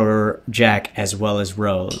considerations for Jack as well as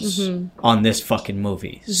Rose on this fucking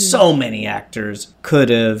movie. So many actors could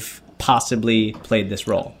have possibly played this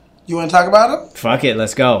role. You want to talk about them? Fuck it,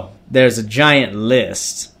 let's go. There's a giant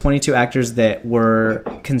list. 22 actors that were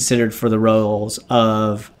considered for the roles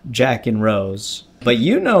of Jack and Rose. But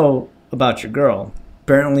you know about your girl.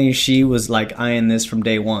 Apparently she was like eyeing this from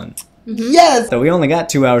day one. Yes. So we only got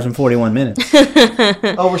 2 hours and 41 minutes.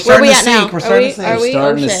 Oh, we're starting to sink. We're starting to sink. Are we?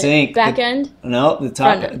 Starting Oh, to shit. sink. Back end? No, the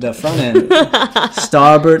top, Front end. the front end.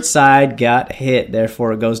 Starboard side got hit,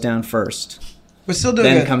 therefore it goes down first. We're still doing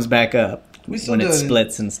Then it. it comes back up We still when it doing it.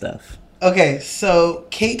 splits and stuff. Okay, so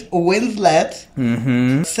Kate Winslet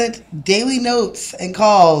Mm-hmm. sent daily notes and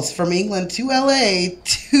calls from England to LA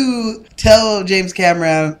to tell James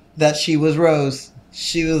Cameron that she was Rose.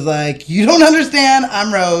 She was like, you don't understand,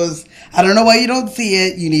 I'm Rose. I don't know why you don't see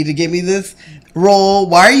it. You need to give me this role.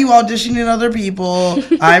 Why are you auditioning other people?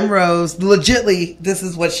 I'm Rose. Legitly, this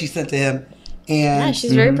is what she sent to him. And Yeah,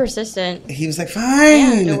 she's very persistent. he was like,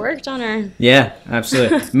 fine. Yeah, it worked on her. Yeah,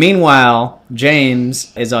 absolutely. Meanwhile,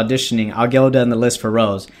 James is auditioning. I'll go down the list for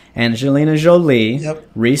Rose. Angelina Jolie, Yep.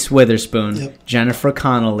 Reese Witherspoon, Yep. Jennifer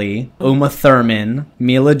Connelly, Uma Thurman,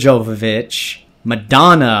 Mila Jovovich,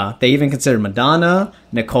 Madonna. They even considered Madonna,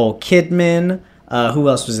 Nicole Kidman. Who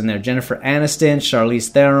else was in there? Jennifer Aniston, Charlize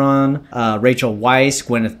Theron, Rachel Weisz,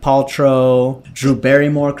 Gwyneth Paltrow, Drew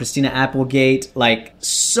Barrymore, Christina Applegate. Like,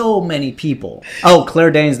 so many people. Oh,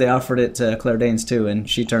 Claire Danes. They offered it to Claire Danes, too, and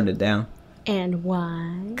she turned it down. And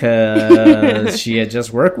why? Because she had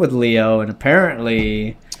just worked with Leo, and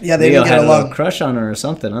apparently Yeah, they Leo didn't get had a little along. crush on her or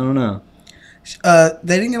something. I don't know.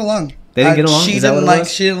 They didn't get along. They didn't get along? She Is that didn't what it like.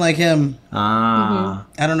 was? She didn't like him. Ah.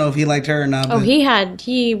 I don't know if he liked her or not. Oh, but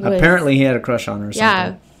he was... Apparently he had a crush on her or Yeah,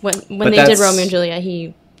 something. when But they did that's- Romeo and Juliet,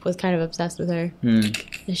 he was kind of obsessed with her.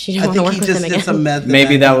 She I didn't want to think work he with just him did again. some meth. in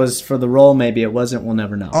Maybe that was for the role, maybe it wasn't. We'll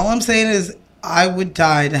never know. All I'm saying is, I would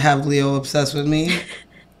die to have Leo obsessed with me.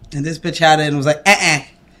 And this bitch had it and was like,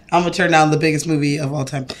 I'm going to turn down the biggest movie of all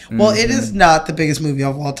time. Well, it is not the biggest movie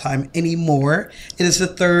of all time anymore. It is the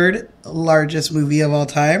third largest movie of all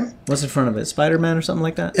time. What's in front of it? Spider-Man or something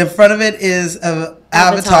like that? In front of it is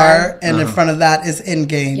Avatar, and in front of that is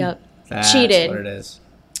Endgame. Yep. That's Cheated. what it is.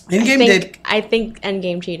 Endgame I think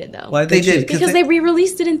Endgame cheated, though. Why They did, Because they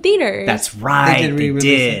re-released it in theaters. That's right. did They re-release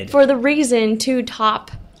did. For the reason to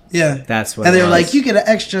top... Yeah. That's what And it they were was. like, you get an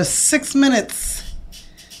extra 6 minutes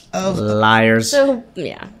of... Liars. So,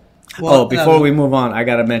 yeah. Oh, before we move on, I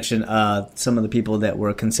gotta mention some of the people that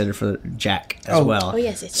were considered for Jack as well. Oh,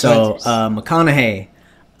 yes, yes. So McConaughey,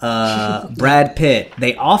 Brad Pitt,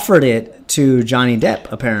 they offered it to Johnny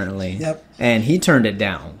Depp apparently, Yep. and he turned it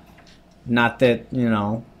down. Not that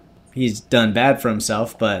he's done bad for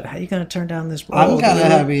himself, but how you gonna turn down this role? I'm kind of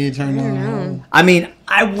dude? happy he turned down. I mean,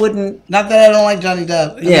 I wouldn't. Not that I don't like Johnny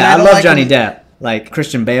Depp. I mean, I don't love like Johnny him. Depp. Like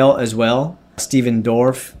Christian Bale as well. Stephen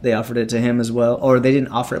Dorff, they offered it to him as well. Or they didn't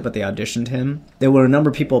offer it, but they auditioned him. There were a number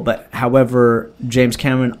of people, but however, James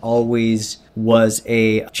Cameron always was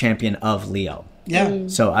a champion of Leo. Yeah.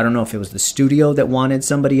 So I don't know if it was the studio that wanted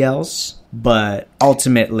somebody else, but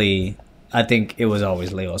ultimately, I think it was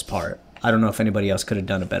always Leo's part. I don't know if anybody else could have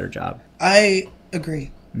done a better job. I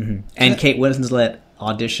agree. And Kate Winslet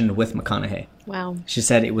auditioned with McConaughey. Wow. She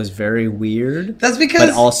said it was very weird. That's because... But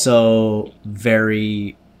also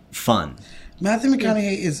very fun. Matthew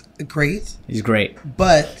McConaughey is great. He's great.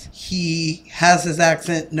 But he has his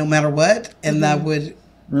accent no matter what, and that would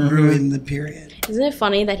ruin the period. Isn't it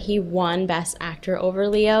funny that he won Best Actor over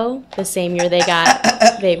Leo the same year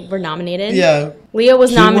they were nominated? Yeah. Leo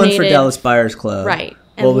was nominated. He won for Dallas Buyers Club. Right.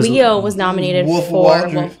 And Leo was nominated Wolf for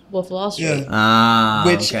of Wolf of Wall Street. Ah,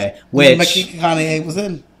 Which okay. Matthew McConaughey was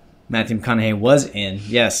in. Matthew McConaughey was in,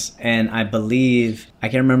 yes. And I believe, I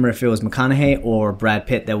can't remember if it was McConaughey or Brad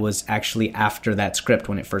Pitt that was actually after that script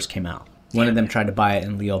when it first came out. One of them tried to buy it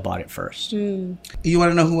and Leo bought it first. You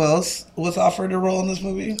want to know who else was offered a role in this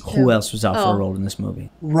movie? Who else was offered a role in this movie?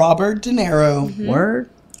 Robert De Niro. Word?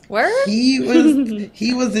 He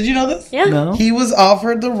was, did you know this? Yeah. No. He was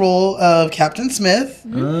offered the role of Captain Smith,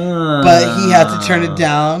 but he had to turn it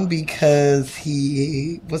down because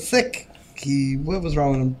he was sick. What was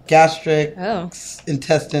wrong with him? Gastric,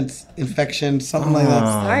 intestines infection, something like that.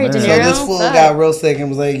 Sorry, De So Niro. this fool got real sick and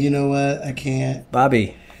was like, you know what? I can't.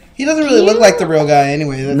 Bobby. He doesn't really look like the real guy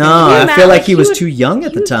anyway. No, I feel like he was too young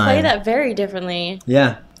at the Play time. that very differently.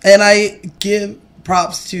 Yeah. And I give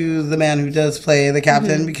props to the man who does play the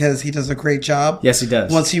captain because he does a great job. Yes, he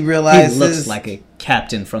does. Once he realizes... He looks like a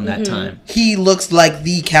captain from that time. He looks like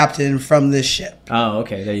the captain from this ship. Oh,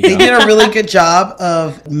 okay. There you They go. did a really good job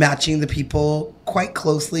of matching the people quite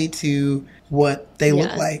closely to what they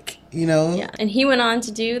look like, you know? Yeah, and he went on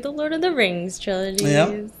to do the Lord of the Rings trilogy.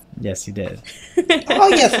 Yeah. Yes, he did. Oh,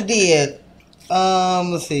 yes, he did.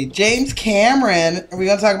 Let's see. James Cameron. Are we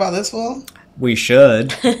going to talk about this fool? We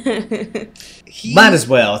should. Might as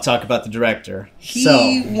well talk about the director.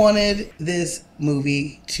 He wanted this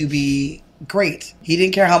movie to be great. He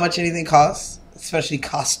didn't care how much anything costs, especially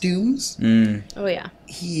costumes. Oh, yeah.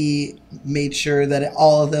 He made sure that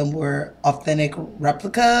all of them were authentic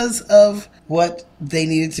replicas of what they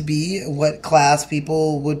needed to be, what class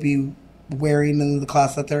people would be wearing in the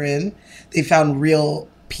class that they're in. They found real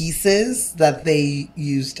pieces that they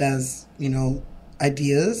used as, you know,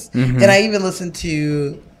 ideas. And I even listened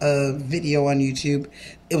to a video on YouTube.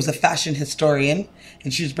 It was a fashion historian,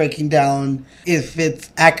 and she was breaking down if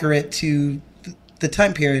it's accurate to the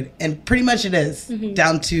time period. And pretty much it is,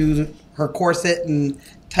 down to her corset and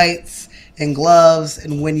tights and gloves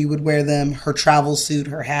and when you would wear them, her travel suit,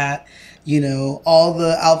 her hat, you know, all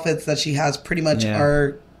the outfits that she has pretty much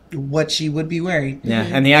are what she would be wearing. Yeah,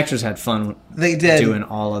 and the actors had fun doing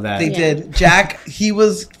all of that. They did. Jack, he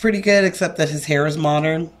was pretty good, except that his hair is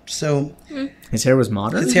modern. So his hair was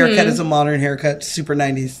modern? His haircut is a modern haircut, super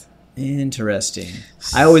 90s. Interesting.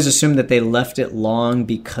 I always assumed that they left it long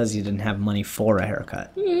because he didn't have money for a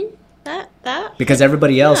haircut. That Because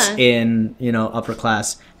everybody else in, you know, upper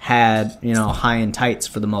class had, you know, high and tights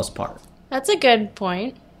for the most part. That's a good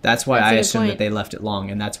point. That's why That's a I good assumed point. that they left it long,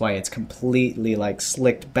 and that's why it's completely like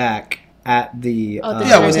slicked back at the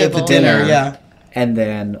at the dinner, yeah. And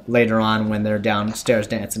then later on, when they're downstairs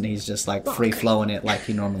dancing, he's just like free flowing it like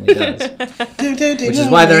he normally does. Which is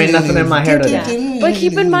why there ain't nothing in my hair today. But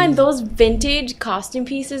keep in mind, those vintage costume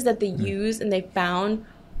pieces that they used and they found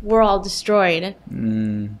were all destroyed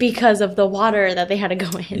because of the water that they had to go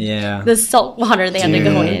in. Yeah. The salt water they had to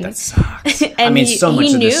go in. That sucks. And I mean, so much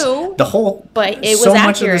he of knew, this, the whole, but it was so accurate.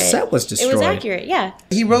 much of the set was destroyed. It was accurate, yeah.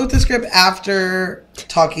 He wrote the script after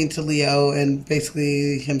talking to Leo and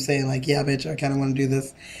basically him saying like, yeah, bitch, I kind of want to do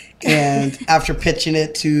this. And after pitching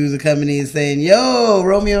it to the company saying, yo,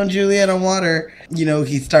 Romeo and Juliet on water, you know,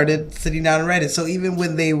 he started sitting down and write it. So even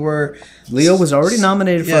when they were... Leo was already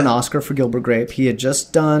nominated for an Oscar for Gilbert Grape. He had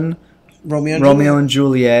just done Romeo and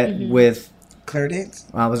Juliet with... Claire Danes?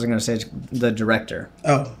 I wasn't going to say the director.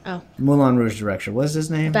 Oh. Moulin Rouge director. What's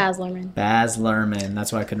his name? Baz Luhrmann. Baz Luhrmann.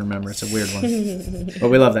 That's why I couldn't remember. It's a weird one.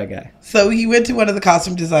 But we love that guy. So he went to one of the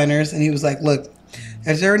costume designers and he was like, look,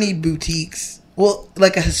 is there any boutiques? Well,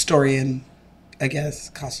 like a historian, I guess,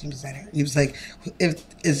 costume designer. He was like,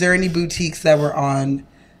 is there any boutiques that were on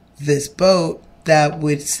this boat that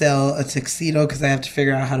would sell a tuxedo? Because I have to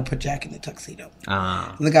figure out how to put Jack in the tuxedo.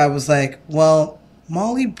 And the guy was like, well,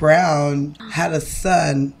 Molly Brown had a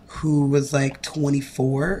son who was like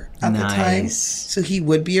 24 at the time. So he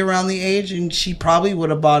would be around the age, and she probably would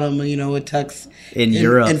have bought him, you know, a tux in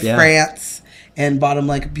Europe, in France. And bought him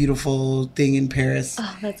like a beautiful thing in Paris.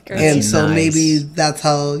 Oh, that's great. And so maybe that's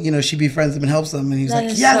how, you know, she befriends him and helps him. And he's That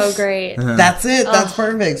like, is yes, so great. That's it. That's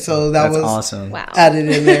perfect. So that That's was awesome. Wow. added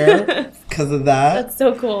in there because of that. That's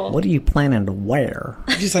so cool. What are you planning to wear?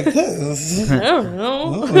 She's like, this. I don't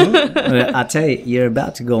know. I tell you, you're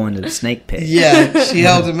about to go into the snake pit. Yeah, she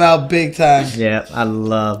held him out big time. Yeah, I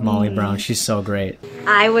love Molly Brown. She's so great.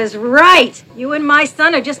 I was right. You and my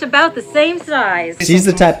son are just about the same size. She's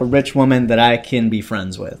the type of rich woman that I can be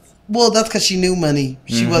friends with. Well, that's because she knew money.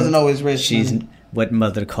 She wasn't always rich. She's what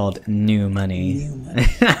mother called new money.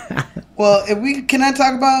 Well, can I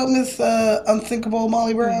talk about Miss Unthinkable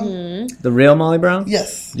Molly Brown? The real Molly Brown?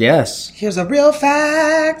 Yes. Yes. Here's a real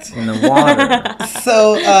fact. In the water.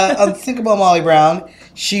 So, Unthinkable Molly Brown,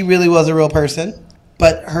 she really was a real person,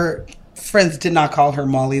 but her friends did not call her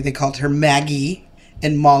Molly. They called her Maggie,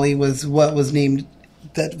 and Molly was what was named,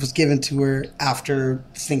 that was given to her after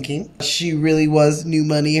sinking. She really was new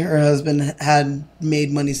money. Her husband had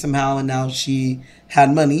made money somehow, and now she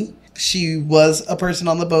had money. She was a person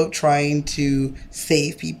on the boat trying to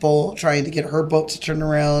save people, trying to get her boat to turn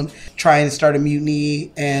around, trying to start a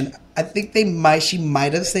mutiny, and I think she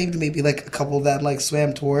might have saved maybe like a couple that like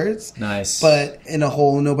swam towards. Nice. But in a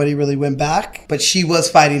hole, nobody really went back. But she was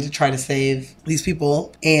fighting to try to save these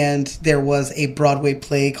people. And there was a Broadway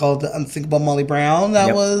play called The Unthinkable Molly Brown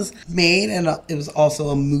that was made. And it was also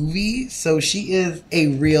a movie. So she is a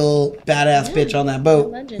real badass bitch on that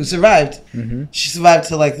boat who survived. Mm-hmm. She survived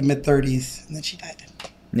to like the mid-30s and then she died.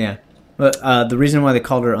 Yeah. But the reason why they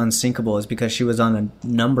called her unsinkable is because she was on a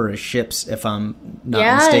number of ships, if I'm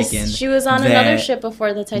not mistaken. She was on another ship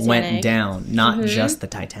before the Titanic. Went down, not just the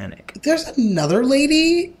Titanic. There's another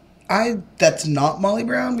lady that's not Molly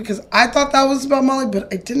Brown, because I thought that was about Molly,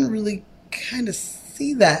 but I didn't really kind of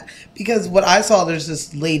see that, because what I saw, there's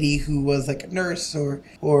this lady who was like a nurse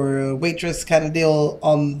or a waitress kind of deal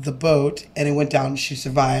on the boat, and it went down and she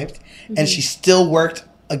survived. And she still worked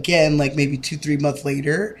again like maybe 2-3 months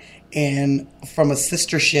later, and from a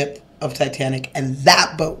sister ship of Titanic, and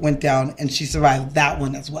that boat went down and she survived that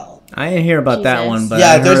one as well. I didn't hear about that one, but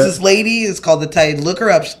yeah, there's this lady, it's called the Titan. Look her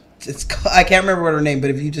up. I can't remember what her name, but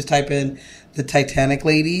if you just type in the Titanic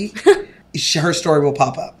lady, her story will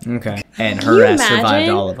pop up. Okay. And her ass survived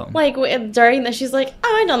all of them. Like during that, she's like,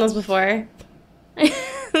 "Oh, I've done this before."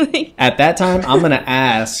 At that time, I'm gonna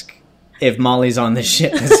ask if Molly's on the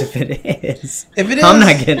ship, because if it is, I'm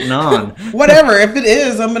not getting on. Whatever. If it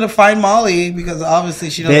is, I'm going to find Molly, because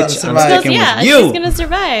obviously she knows how to survive. She's going to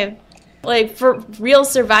survive. Like, for real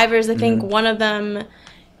survivors, I think one of them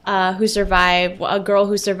who survived, a girl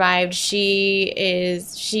who survived,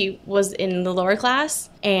 she was in the lower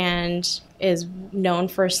class and is known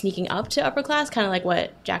for sneaking up to upper class, kind of like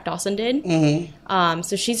what Jack Dawson did. Mm-hmm.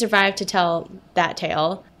 So she survived to tell that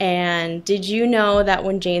tale. And did you know that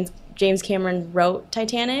when James Cameron wrote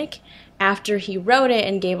Titanic, after he wrote it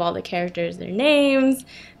and gave all the characters their names,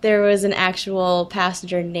 there was an actual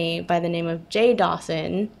passenger named by the name of Jay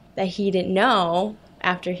Dawson that he didn't know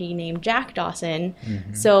after he named Jack Dawson.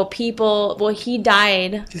 Mm-hmm. So he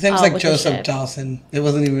died. His name's like Joseph Dawson. It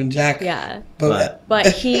wasn't even Jack. Yeah. But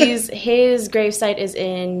his gravesite is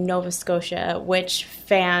in Nova Scotia, which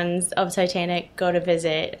fans of Titanic go to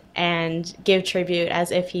visit and give tribute as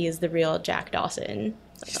if he is the real Jack Dawson.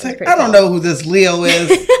 She's like, I don't know who this Leo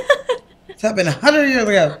is. It's happened 100 years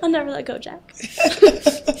ago. I'll never let go, Jack.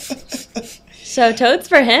 So totes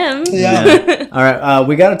for him. Yeah. All right,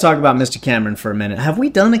 we got to talk about Mr. Cameron for a minute. Have we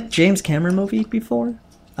done a James Cameron movie before?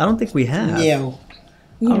 I don't think we have. No.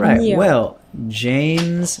 All right. Well,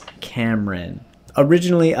 James Cameron.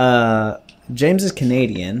 Originally, James is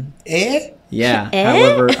Canadian. Yeah.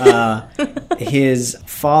 However, his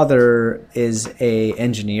father is a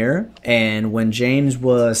engineer, and when James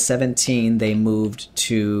was 17, they moved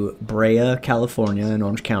to Brea, California, in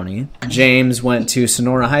Orange County. James went to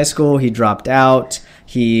Sonora High School. He dropped out.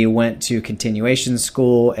 He went to continuation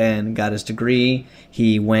school and got his degree.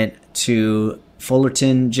 He went to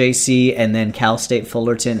Fullerton JC and then Cal State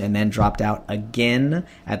Fullerton, and then dropped out again.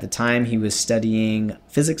 At the time, he was studying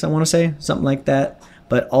physics, I want to say, something like that.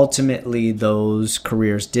 But ultimately, those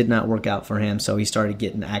careers did not work out for him, so he started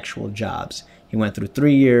getting actual jobs. He went through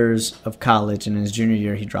 3 years of college, and in his junior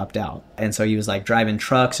year, he dropped out. And so he was like driving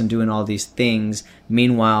trucks and doing all these things.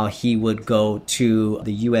 Meanwhile, he would go to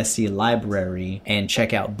the USC library and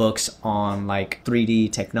check out books on like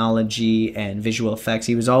 3D technology and visual effects.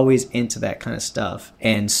 He was always into that kind of stuff.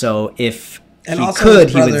 And so if he could,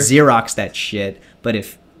 he would Xerox that shit. But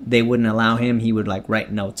if they wouldn't allow him, he would like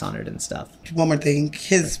write notes on it and stuff. One more thing,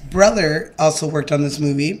 his brother also worked on this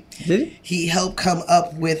movie. Did he? He helped come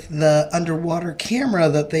up with the underwater camera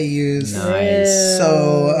that they use. Nice.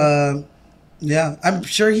 So yeah, I'm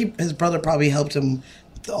sure his brother probably helped him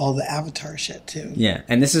with all the Avatar shit too. Yeah,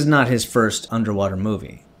 and this is not his first underwater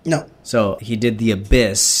movie. No. So he did The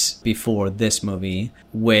Abyss before this movie,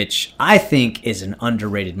 which I think is an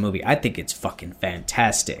underrated movie. I think it's fucking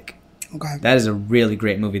fantastic. Okay. That is a really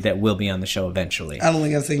great movie that will be on the show eventually. I don't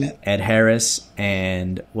think I've seen it. Ed Harris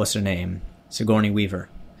and what's her name? Sigourney Weaver.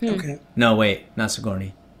 Okay. No, wait, not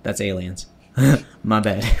Sigourney. That's Aliens. My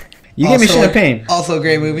bad. You gave me Champagne. Also a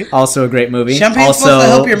great movie. Also a great movie. Champagne's supposed to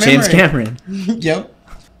help your memory. James Cameron. Yep.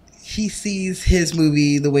 He sees his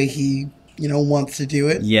movie the way he, wants to do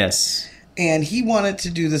it. Yes. And he wanted to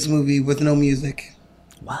do this movie with no music.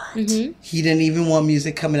 What? Mm-hmm. He didn't even want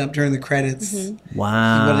music coming up during the credits. Mm-hmm.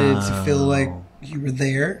 Wow. He wanted it to feel like you were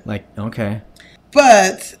there. Like, okay.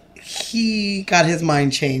 But he got his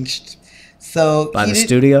mind changed. So by the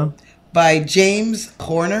studio? By James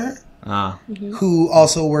Horner, who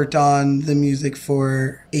also worked on the music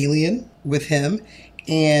for Alien with him.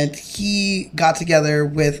 And he got together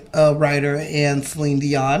with a writer and Celine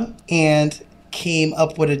Dion and came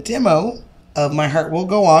up with a demo of My Heart Will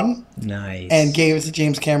Go On. Nice. And gave it to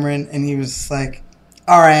James Cameron, and he was like,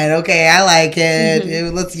 all right, okay, I like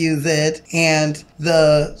it. Let's use it. And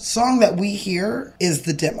the song that we hear is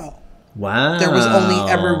the demo. Wow. There was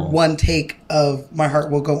only ever one take of My Heart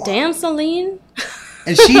Will Go On. Damn, Celine.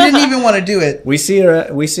 And she didn't even want to do it. We seen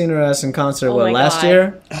her as in concert last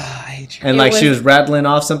year. Oh, I hate you. And she was rattling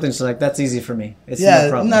off something. She's like, "That's easy for me. It's no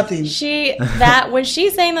problem." Nothing. When she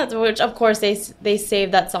sang that, which of course they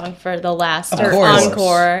saved that song for the last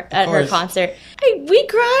encore at her concert. We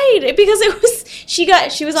cried because it was she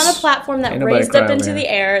was on a platform that raised up into the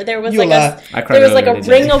air. There was a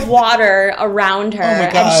ring of water around her,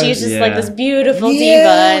 and she's just like this beautiful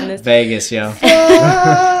diva in this Vegas, yo.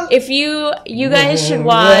 If you guys should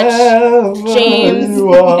watch James.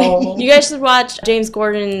 You guys should watch James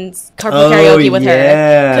Gordon's Carpool Karaoke with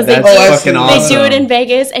her, because they do it in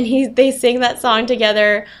Vegas, and they sing that song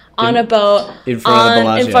together on a boat in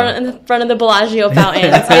front of the Bellagio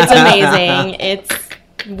fountains. It's amazing. It's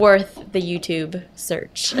worth the YouTube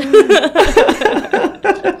search.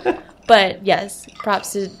 But yes,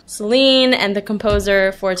 props to Celine and the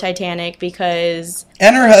composer for Titanic, because...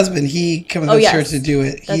 And her husband, he convinced her to do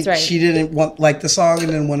it. That's right. She didn't like the song and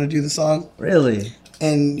didn't want to do the song. Really?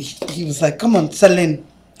 And he was like, come on, Celine.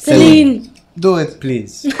 Do it.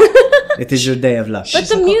 Please. It is your day of luck. But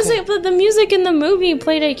the music in the movie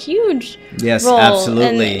played a huge role.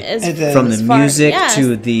 Absolutely. From the music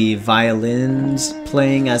to the violins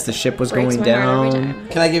playing as the ship was going down.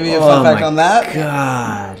 Can I give you a fun fact on that?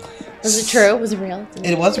 God. Was it true? Was it real?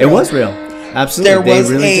 It was real. It was real. Absolutely. There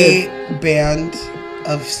was a band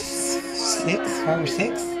of 5 or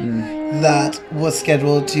 6 that was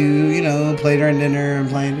scheduled to, play during dinner and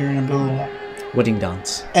play during blah, blah, blah. Wedding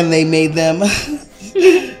dance. And they made them...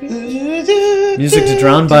 Music to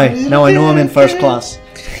drown by. Now I know I'm in first class.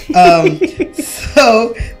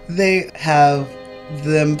 So they have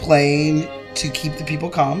them playing to keep the people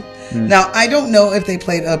calm. Now, I don't know if they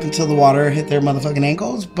played up until the water hit their motherfucking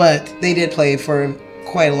ankles, but they did play for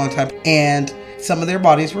quite a long time. And some of their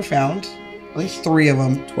bodies were found. At least 3 of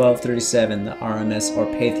them. 12:37, the RMS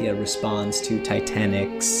Orpathia responds to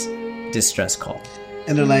Titanic's distress call.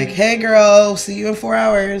 And they're like, hey girl, see you in 4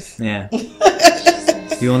 hours. Yeah.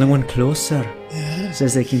 The only one closer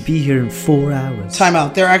says they can be here in 4 hours. Time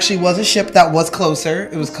out. There actually was a ship that was closer.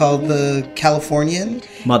 It was called the Californian.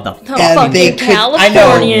 And they could,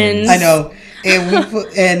 Californians. I know.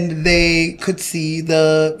 And they could see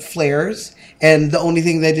the flares. And the only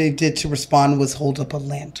thing that they did to respond was hold up a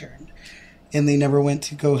lantern. And they never went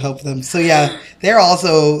to go help them. So yeah, they're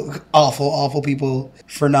also awful, awful people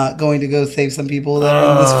for not going to go save some people that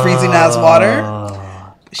are in this freezing ass water.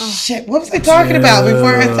 Shit, what was I talking about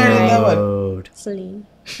before I started that one? Celine.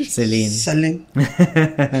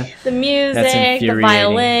 The music, the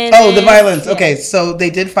violin. Oh, the violins. Yeah. Okay, so they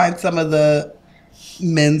did find some of the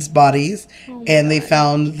men's bodies, and they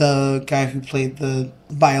found the guy who played the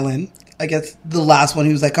violin. I guess the last one,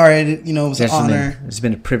 he was like, all right, it was an honor. It's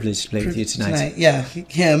been a privilege to play with you tonight. Yeah,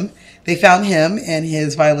 him. They found him, and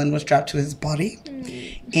his violin was strapped to his body.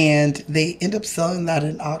 And they end up selling that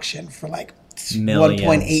in auction for like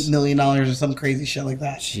 $1.8 million or some crazy shit like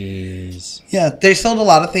that. Jeez. Yeah, they sold a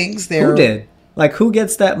lot of things. Who did? Like, who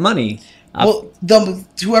gets that money? Well,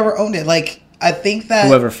 whoever owned it. Like, I think that...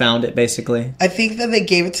 Whoever found it, basically? I think that they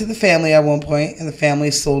gave it to the family at one point, and the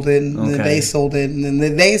family sold it, and then they sold it, and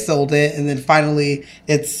then they sold it, and then finally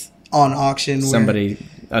it's on auction.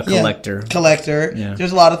 A collector. Yeah, collector. Yeah.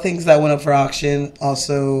 There's a lot of things that went up for auction.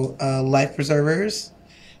 Also, life preservers.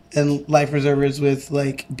 And life preservers with,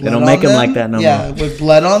 like, blood on them. They don't make them like that no more. Yeah, with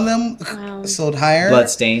blood on them, sold higher. Blood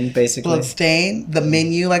stained, basically. Blood stained. The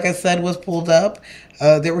menu, like I said, was pulled up.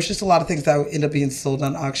 There was just a lot of things that would end up being sold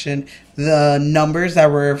on auction. The numbers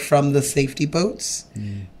that were from the safety boats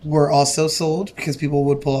were also sold because people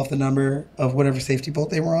would pull off the number of whatever safety boat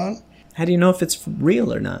they were on. How do you know if it's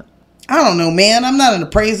real or not? I don't know, man. I'm not an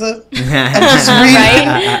appraiser. I'm just reading.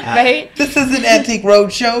 Right? This is an Antique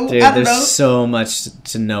Roadshow. Dude, I don't there's know. so much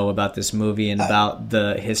to know about this movie and about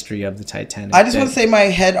the history of the Titanic. I just want to say my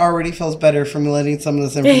head already feels better from letting some of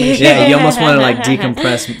this information Yeah, out. you almost want to like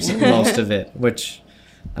decompress most of it, which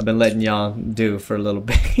I've been letting y'all do for a little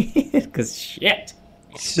bit. Because shit.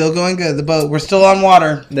 Still going good. The boat. We're still on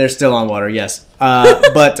water. They're still on water, yes.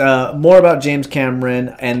 But more about James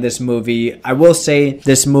Cameron and this movie. I will say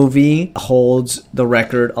this movie holds the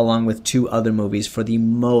record along with 2 other movies for the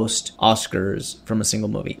most Oscars from a single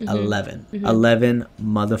movie. 11. 11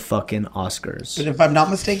 motherfucking Oscars. But if I'm not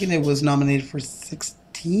mistaken, it was nominated for 16?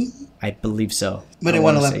 I believe so. But I it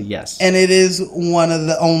won wanna 11. say yes. And it is one of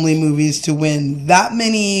the only movies to win that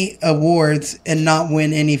many awards and not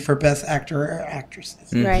win any for Best Actor or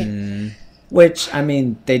Actresses. Right. Which, I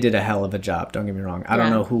mean, they did a hell of a job. Don't get me wrong. I don't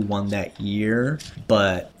Yeah. know who won that year,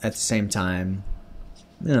 but at the same time,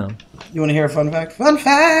 you know. You want to hear a fun fact? Fun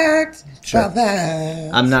fact Sure. about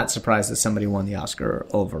that. I'm not surprised that somebody won the Oscar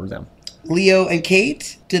over them. Leo and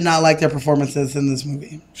Kate did not like their performances in this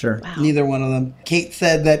movie. Sure. Neither one of them. Kate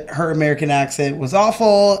said that her American accent was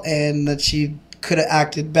awful and that she could have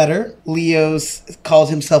acted better. Leo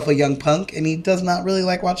called himself a young punk, and he does not really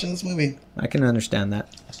like watching this movie. I can understand that.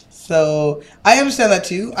 So I understand that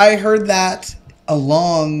too. I heard that a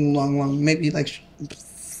long, maybe like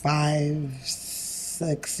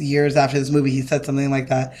 5-6 years after this movie, he said something like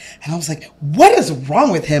that. And I was like, what is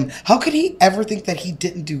wrong with him? How could he ever think that he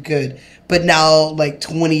didn't do good? But now, like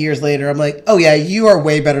 20 years later, I'm like, oh yeah, you are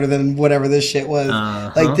way better than whatever this shit was.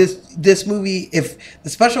 Like this movie, if the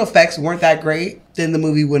special effects weren't that great, then the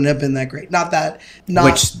movie wouldn't have been that great.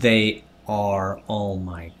 Which they are. Oh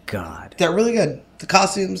my God. They're really good. The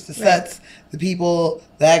costumes, the sets, the people,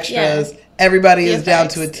 the extras, everybody is down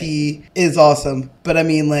to a T, is awesome. But I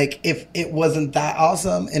mean, like, if it wasn't that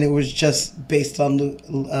awesome and it was just based on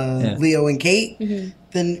Leo and Kate,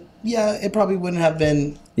 then yeah, it probably wouldn't have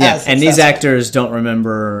been as and these successful. actors don't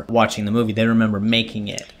remember watching the movie. They remember making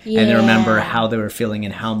it. And they remember how they were feeling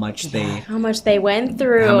and how much they went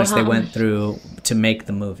through. How much they went through to make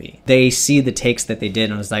the movie. They see the takes that they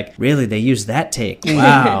did and was like, really? They used that take?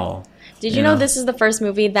 Wow. Did you know this is the first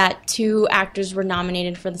movie that 2 actors were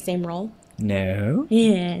nominated for the same role? No.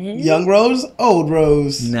 Yeah. Young Rose, Old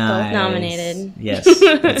Rose. Nice. Both nominated. Yes,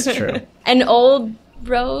 that's true. And Old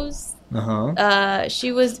Rose, Uh-huh.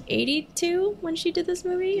 she was 82 when she did this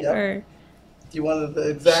movie? Or Do you want the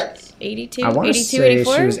exact? 82, I want to 82, say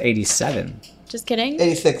 84? she was 87. Just kidding?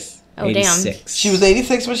 86. Oh, 86. damn. She was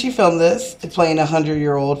 86 when she filmed this, playing a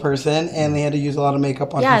 100-year-old person, and they had to use a lot of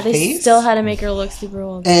makeup on her Yeah, face. they still had to make her look super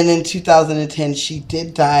old. And in 2010, she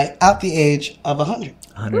did die at the age of 100.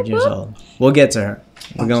 100 years old. We'll get to her.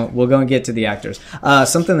 We're going to get to the actors.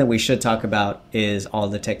 Something that we should talk about is all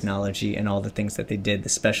the technology and all the things that they did, the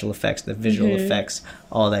special effects, the visual effects,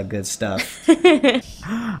 all that good stuff.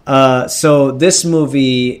 So this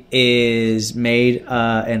movie is made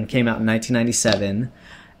and came out in 1997.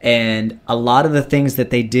 And a lot of the things that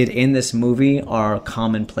they did in this movie are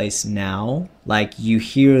commonplace now. Like, you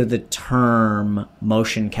hear the term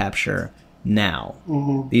motion capture now.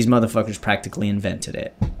 These motherfuckers practically invented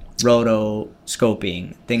it.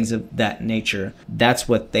 Rotoscoping, things of that nature. That's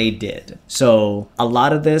what they did. So a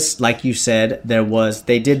lot of this, like you said,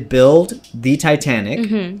 they did build the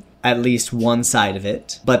Titanic. At least one side of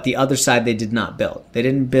it, but the other side they did not build. They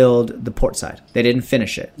didn't build the port side. They didn't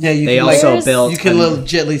finish it. Yeah, they also built. You can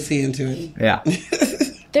legitly see into it. Yeah.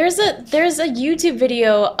 There's a YouTube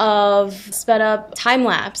video of sped up time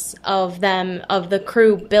lapse of the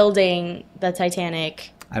crew building the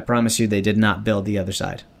Titanic. I promise you, they did not build the other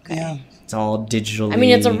side. Yeah. It's all digitally. I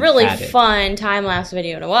mean, it's a really added. fun time lapse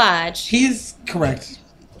video to watch. He's correct.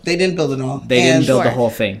 They didn't build it all. They didn't build the whole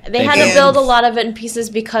thing. They had to build a lot of it in pieces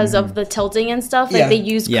because of the tilting and stuff. Like, they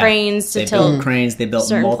used cranes to tilt. They built cranes. They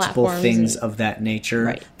built multiple things of that nature.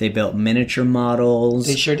 Right. They built miniature models.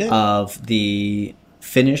 They sure did. Of the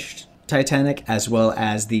finished Titanic as well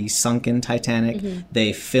as the sunken Titanic.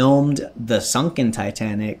 They filmed the sunken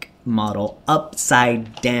Titanic model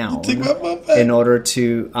upside down in order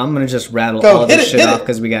to... I'm going to just rattle all this shit off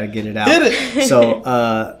because we got to get it out.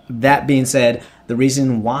 So, that being said... The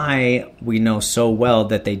reason why we know so well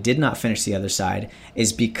that they did not finish the other side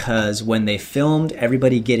is because when they filmed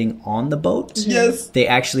everybody getting on the boat, they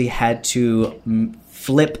actually had to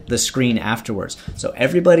flip the screen afterwards. So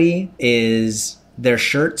everybody is... Their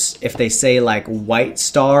shirts, if they say like White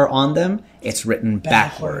Star on them, it's written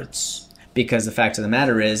backwards. Because the fact of the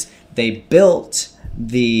matter is they built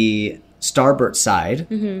the starboard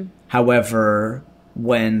side. However,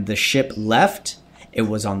 when the ship left... it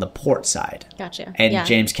was on the port side. Gotcha. And Yeah.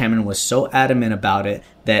 James Cameron was so adamant about it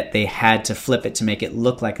that they had to flip it to make it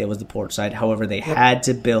look like it was the port side. However, they had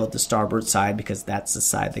to build the starboard side because that's the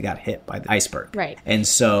side that got hit by the iceberg. Right. And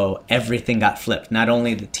so everything got flipped. Not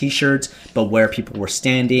only the t-shirts, but where people were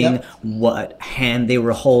standing, what hand they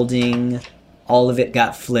were holding, all of it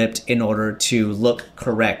got flipped in order to look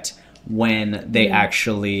correct when they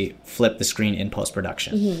actually flip the screen in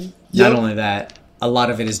post-production. Not only that, a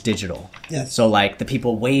lot of it is digital. Yes. So like the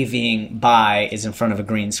people waving by is in front of a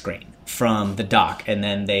green screen from the dock, and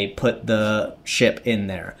then they put the ship in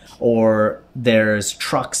there. Or there's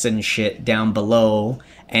trucks and shit down below,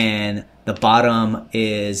 and the bottom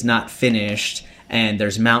is not finished, and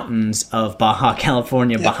there's mountains of Baja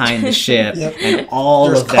California behind the ship, and all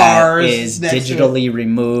There's of that cars is next to digitally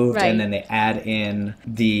removed, Right. and then they add in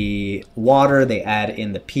the water, they add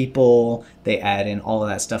in the people, they add in all of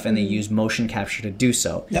that stuff, and they use motion capture to do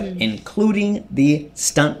so, including the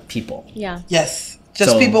stunt people. Yeah. Yes.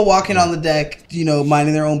 Just So- people walking on the deck,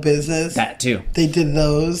 minding their own business. That too. They did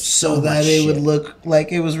those so that much it would shit. look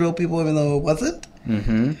like it was real people, even though it wasn't.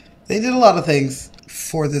 Mm-hmm. They did a lot of things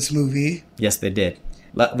for this movie. Yes, they did.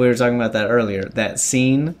 We were talking about that earlier. That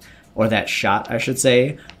scene, or that shot, I should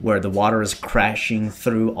say, where the water is crashing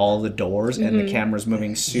through all the doors and the camera's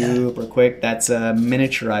moving super quick. That's a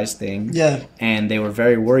miniaturized thing. Yeah. And they were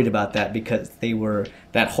very worried about that because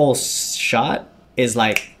that whole shot is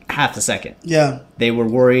like half a second. Yeah. They were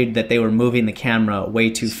worried that they were moving the camera way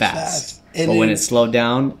too fast. And But when it- it slowed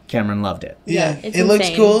down, Cameron loved it. Yeah, it's it looks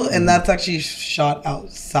insane. cool, and that's actually shot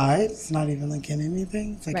outside. It's not even like in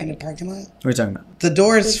anything. It's like in a Right. parking lot. What are you talking about? The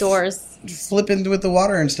doors, The doors. flipping with the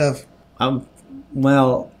water and stuff.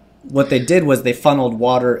 Well, what they did was they funneled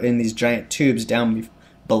water in these giant tubes down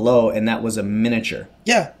below, and that was a miniature.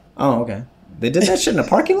 Yeah. Oh, okay. They did that shit in a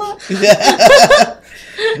parking lot?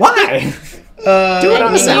 Why? Do it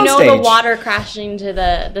on a And you know the soundstage. water crashing to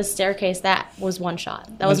the staircase, that was one shot.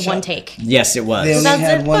 That was one take. Yes, it was. They only That's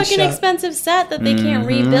had a one fucking shot. expensive set that they can't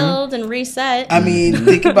rebuild and reset. I mean,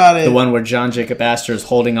 think about it. The one where John Jacob Astor is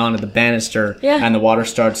holding on to the banister, Yeah. and the water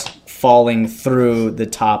starts falling through the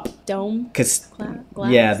top. Dome? Cause,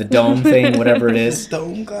 glass? yeah, the dome thing, whatever it is.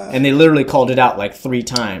 Dome glass. And they literally called it out like 3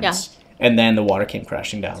 times. Yeah. And then the water came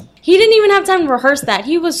crashing down. He didn't even have time to rehearse that.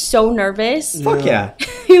 He was so nervous. Fuck yeah.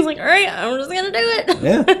 He was like, all right, I'm just going to do it.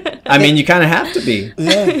 Yeah. I mean, you kind of have to be.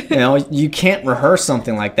 Yeah. You know, you can't rehearse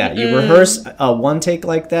something like that. You rehearse a one take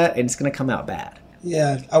like that, and it's going to come out bad.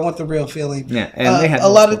 Yeah, I want the real feeling. Yeah, and they had a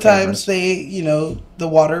lot of multiple times cameras. the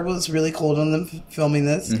water was really cold on them filming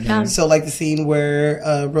this. Mm-hmm. So like the scene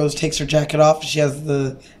where Rose takes her jacket off, she has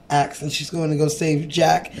the axe and she's going to go save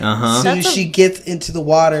Jack. Uh-huh. As soon as That's she gets into the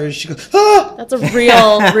water, she goes, ah! That's a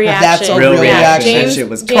real reaction. That's a Real reaction. James, That shit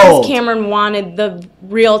was James cold. Cameron wanted the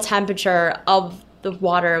real temperature of the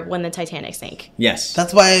water when the Titanic sank. Yes.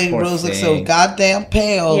 That's why Poor Rose looks so thing. goddamn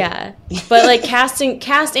pale. Yeah, but like cast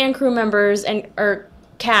and crew members or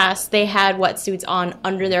cast, they had wetsuits on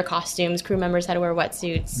under their costumes. Crew members had to wear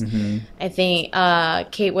wetsuits. Mm-hmm. I think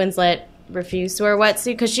Kate Winslet refused to wear a wetsuit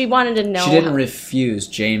because she wanted to know. She didn't refuse.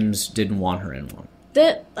 James didn't want her in one.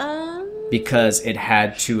 Because it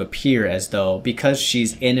had to appear as though, because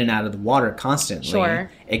she's in and out of the water constantly, Sure.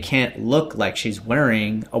 it can't look like she's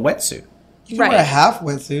wearing a wetsuit. You can wear a half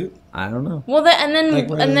wetsuit. I don't know. Well, and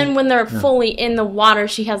then when they're Yeah. fully in the water,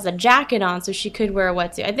 she has a jacket on, so she could wear a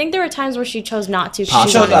wetsuit. I think there were times where she chose not to. 'Cause She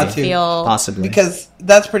she chose wanted not to to. feel Possibly. Because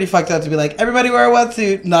that's pretty fucked up to be like, everybody wear a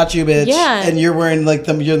wetsuit, not you, bitch. Yeah. And you're wearing like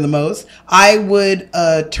you're the most. I would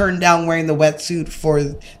turn down wearing the wetsuit for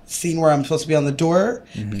the scene where I'm supposed to be on the door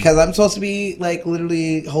because I'm supposed to be like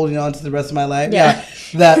literally holding on to the rest of my life. Yeah.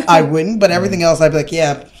 That I wouldn't, but everything else I'd be like,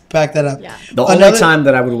 yeah, back that up. Yeah. The only time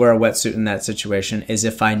that I would wear a wetsuit in that situation is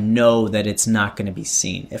if I know that it's not going to be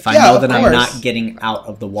seen. If I know of that I'm course. not getting out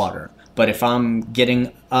of the water. But if I'm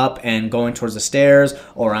getting up and going towards the stairs,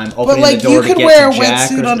 or I'm But opening like the door you to could get wear a to Jack,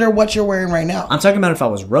 wetsuit or, under what you're wearing right now. I'm talking about if I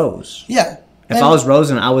was Rose. Yeah. If And I was Rose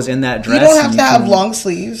and I was in that dress, you don't have and to have can- long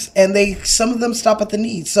sleeves, and some of them stop at the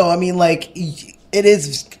knees. So I mean, like, it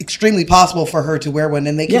is extremely possible for her to wear one,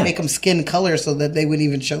 and they can make them skin color so that they wouldn't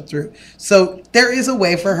even show through. So there is a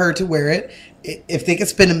way for her to wear it. If they could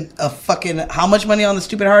spend a fucking how much money on the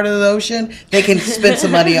stupid heart of the ocean, they can spend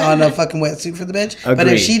some money on a fucking wetsuit for the bitch. But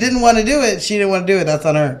Agreed. if she didn't want to do it, she didn't want to do it. That's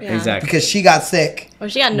on her. Yeah. Exactly. Because she got sick. Or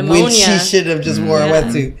she got pneumonia. When she should have just wore a Yeah.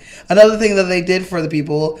 wetsuit. Another thing that they did for the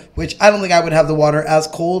people, which I don't think I would have the water as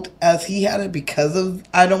cold as he had it because of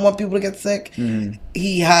I don't want people to get sick.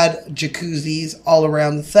 He had jacuzzis all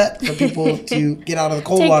around the set for people to get out of the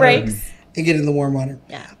cold Take water breaks. and get in the warm water.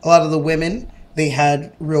 Yeah. A lot of the women, they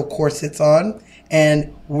had real corsets on.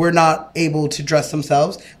 and were not able to dress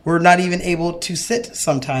themselves. We're not even able to sit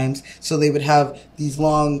sometimes. So they would have these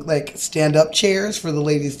long, like, stand-up chairs for the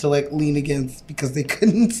ladies to, like, lean against because they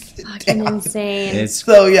couldn't sit Fucking down. insane. It's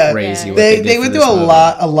So yeah, crazy. they would do a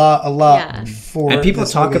lot Yeah. for. And people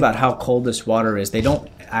this talk movie. about how cold this water is. They don't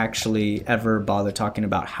actually ever bother talking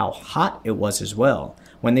about how hot it was as well.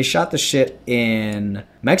 When they shot the shit in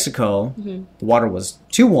Mexico, the water was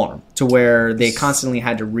too warm to where they constantly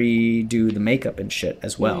had to redo the makeup and shit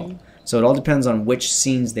as well. So it all depends on which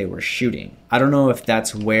scenes they were shooting. I don't know if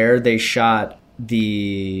that's where they shot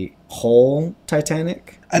the whole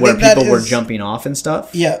Titanic, where think that people were is- jumping off and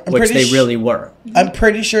stuff. Yeah, I'm which pretty they really were. I'm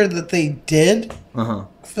pretty sure that they did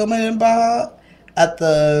film it in Baja at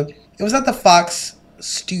the. It was at the Fox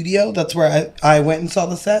studio. That's where I went and saw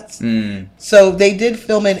the sets. So they did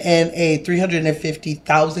film it in a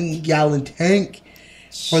 350,000 gallon tank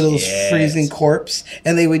for those freezing corpse,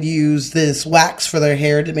 and they would use this wax for their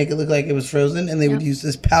hair to make it look like it was frozen, and they would use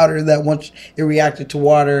this powder that once it reacted to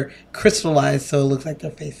water crystallized, so it looks like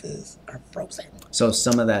their faces are frozen. So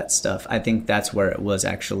some of that stuff, I think that's where it was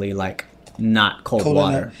actually like not cold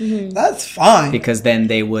water. That's fine. Because then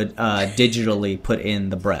they would digitally put in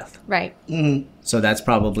the breath. Right. So that's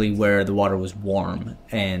probably where the water was warm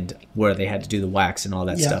and where they had to do the wax and all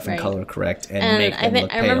that stuff and Right. color correct and And make them look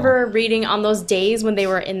pale. I remember reading on those days when they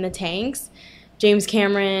were in the tanks, James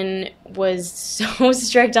Cameron was so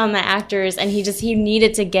strict on the actors, and he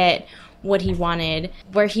needed to get what he wanted,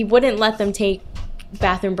 where he wouldn't let them take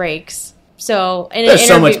bathroom breaks. So in There's an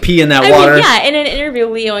so interview- much pee in that I mean, water. yeah, in an interview,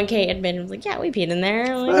 Leo and Kate admitted, like, yeah, we peed in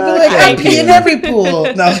there. Like, I'd be like, I pee in every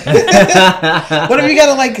pool. No. What if you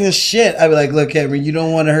gotta like this shit? I'd be like, look, Cameron, you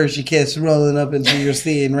don't want a Hershey Kiss rolling up into your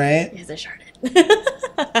scene, right? Yes, I sure did.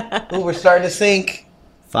 Oh, we're starting to sink.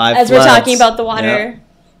 5 As floods. we're talking about the water,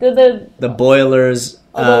 The boilers,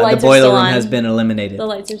 the the lights are boiler still room on. has been eliminated. the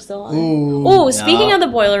lights are still on. Ooh. Oh, speaking No. of the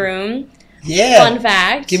boiler room, Yeah. fun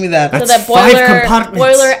fact. Give me that. So That's that 5 boiler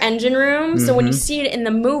compartments. engine room. So when you see it in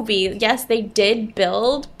the movie, yes, they did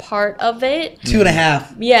build part of it.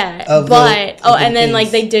 2.5. Yeah, Of but the and then like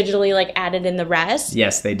things. they digitally like added in the rest.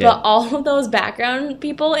 Yes, they did. But all of those background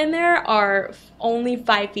people in there are only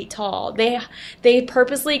 5 feet tall. They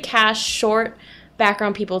purposely cast short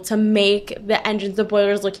background people to make the engines, the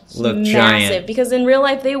boilers look massive, giant. because in real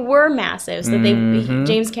life they were massive. So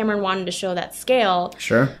James Cameron wanted to show that scale.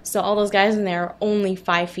 Sure. So all those guys in there are only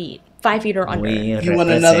 5 feet. 5 feet or under. You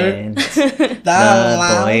want another? The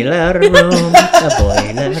boiler room. The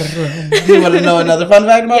boiler room. You want to know another fun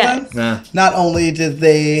fact about Yeah. them? Nah. Not only did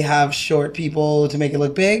they have short people to make it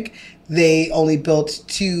look big, they only built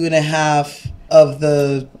 2.5 of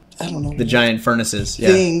the, I don't know, The giant furnaces. Yeah.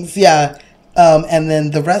 things. Yeah. And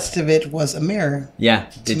then the rest of it was a mirror. Yeah,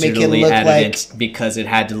 To make it digitally look added like- it because it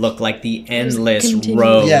had to look like the endless continuous.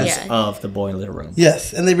 rows Yes. of the boiler room.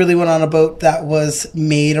 Yes, and they really went on a boat that was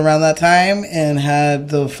made around that time and had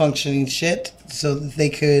the functioning shit so that they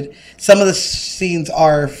could. Some of the scenes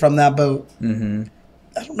are from that boat. Mm-hmm.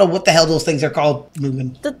 I don't know what the hell those things are called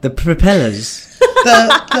moving. The propellers.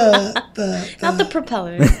 Not the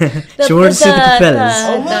propeller. Towards the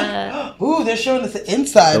propellers. Ooh, they're showing us the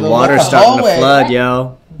inside. The of water's the starting hallway. to flood,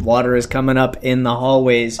 yo. Water is coming up in the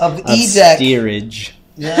hallways Of of the E-deck. steerage.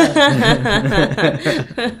 Yeah.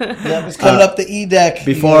 Yep, it's coming up the E deck.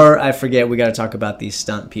 Before I forget, we got to talk about these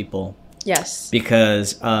stunt people. Yes.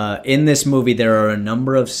 Because in this movie, there are a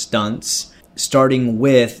number of stunts, starting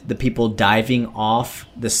with the people diving off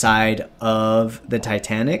the side of the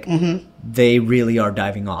Titanic. Mm-hmm. They really are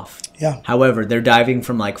diving off. Yeah. However, they're diving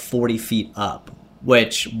from like 40 feet up,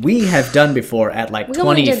 which we have done before at like We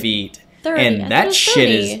only 20 did feet. 30. I And thought it that was shit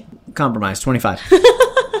 30. is compromised, 25.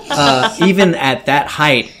 Even at that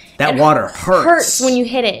height, that water hurts. Hurts when you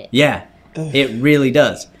hit it. Yeah, it really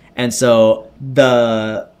does. And so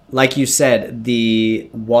like you said, the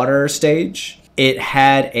water stage, it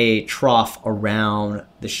had a trough around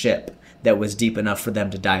the ship that was deep enough for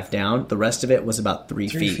them to dive down. The rest of it was about 3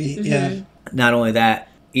 feet. Yeah. Not only that,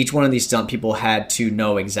 each one of these stunt people had to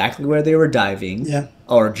know exactly where they were diving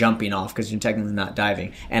or jumping off, because you're technically not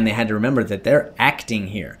diving. And they had to remember that they're acting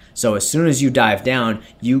here. So as soon as you dive down,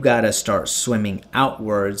 you got to start swimming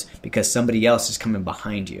outwards because somebody else is coming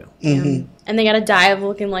behind you. Mm-hmm. And they gotta dive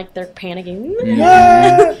looking like they're panicking.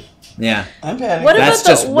 Yeah. I'm panicking. What That's about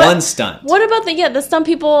just one stunt. What about the stunt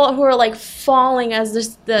people who are like falling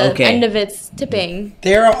as the Okay. end of it's tipping?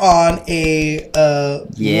 They're on a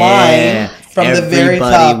Yeah. line from the very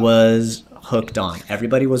top. Everybody was hooked on.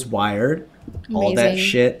 Everybody was wired. All that Amazing.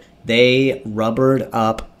 shit. They rubbered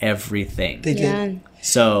up everything. They did. Yeah.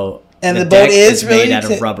 So And the deck boat is really made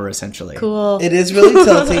out of rubber, essentially. Cool. It is really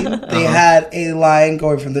tilting. They had a line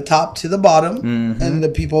going from the top to the bottom, and the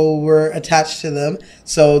people were attached to them.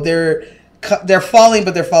 So they're falling,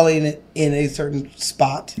 but they're falling in a certain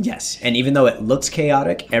spot. Yes, and even though it looks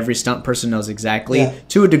chaotic, every stunt person knows exactly,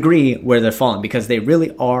 to a degree, where they're falling, because they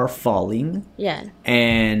really are falling. Yeah.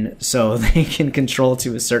 And so they can control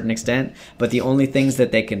to a certain extent, but the only things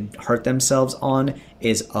that they can hurt themselves on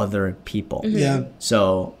is other people. Yeah.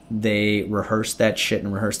 So they rehearsed that shit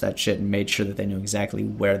and made sure that they knew exactly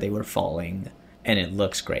where they were falling, and it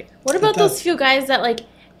looks great. What about those few guys that like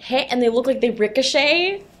hit and they look like they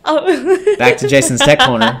ricochet? Oh. Back to Jason's Tech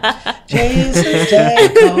Corner. Jason's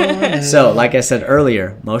Tech Corner. So, like I said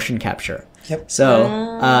earlier, motion capture. Yep.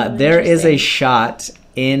 So, there is a shot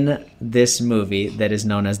in this movie that is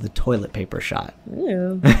known as the toilet paper shot.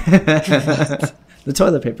 Ew. The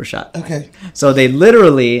toilet paper shot. Okay. So they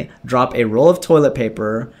literally drop a roll of toilet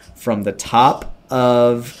paper from the top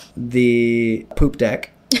of the poop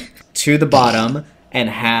deck to the bottom and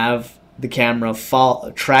have the camera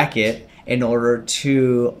track it in order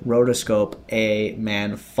to rotoscope a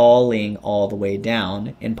man falling all the way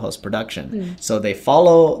down in post-production. So they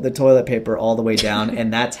follow the toilet paper all the way down,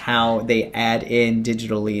 and that's how they add in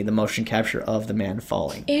digitally the motion capture of the man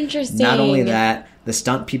falling. Interesting. Not only that, the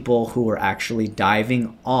stunt people who were actually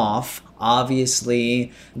diving off,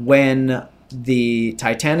 obviously, when the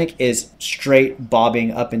Titanic is straight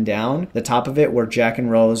bobbing up and down, the top of it where Jack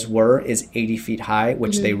and Rose were is 80 feet high,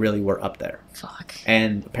 which they really were up there. Fuck.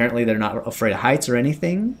 And apparently they're not afraid of heights or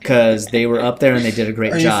anything, because they were up there and they did a great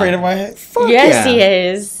job. Are you afraid of my height? Yes, he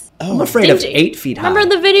is. I'm afraid of 8 feet high.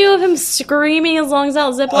 Remember the video of him screaming his lungs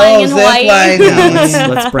out ziplining in Hawaii? Yeah,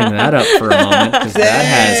 let's bring that up for a moment, because that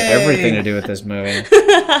has everything to do with this movie.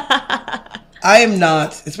 I am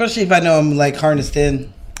not, especially if I know I'm like harnessed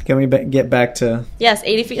in. Can we get back to... Yes,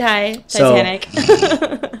 80 feet high, Titanic.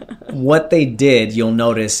 So, what they did, you'll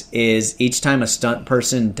notice, is each time a stunt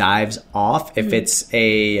person dives off, if it's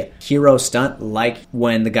a hero stunt, like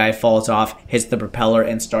when the guy falls off, hits the propeller,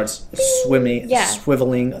 and starts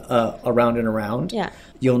swiveling around and around,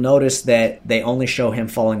 you'll notice that they only show him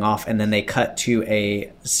falling off, and then they cut to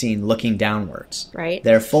a scene looking downwards. Right.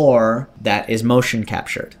 Therefore, that is motion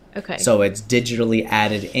captured. Okay. So it's digitally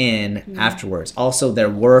added in afterwards. Also, there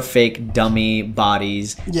were fake dummy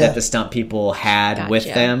bodies that the stunt people had with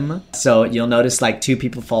them. So you'll notice like 2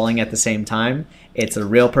 people falling at the same time. It's a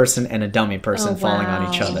real person and a dummy person falling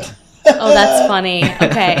on each other. Oh, that's funny.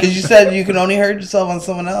 Okay. Because you said you can only hurt yourself on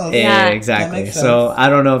someone else. Yeah, exactly. So I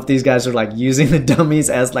don't know if these guys are like using the dummies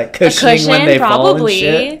as like cushioning when they fall and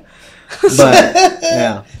shit. But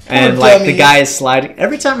yeah, and like the guy is sliding.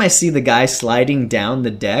 Every time I see the guy sliding down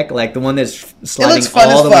the deck, like the one that's sliding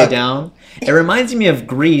all the way down, it reminds me of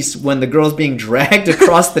Grease when the girl's being dragged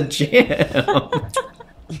across the gym.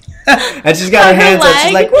 And she's got her hands up.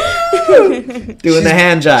 She's like, woo! Doing the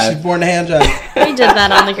hand jive. She's born a hand jive. We did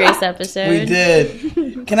that on the Grace episode. We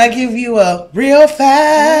did. Can I give you a real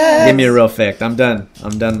fact? Give me a real fact. I'm done.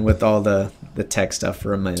 I'm done with all the tech stuff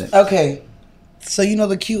for a minute. Okay. So you know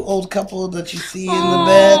the cute old couple that you see in the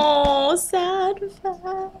bed? Oh, sad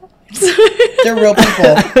facts. They're real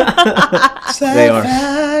people. Sad They are.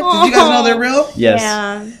 fact. Did you guys know they're real? Yes.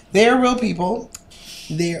 Yeah. They are real people.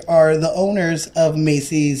 They are the owners of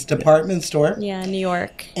Macy's department store. Yeah, New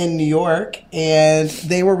York. In New York. And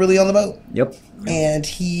they were really on the boat. Yep. And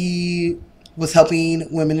he was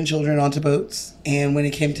helping women and children onto boats. And when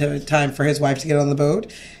it came to time for his wife to get on the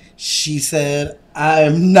boat, she said,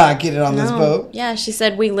 I'm not getting on this boat. Yeah, she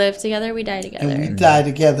said, we live together, we die together. And we die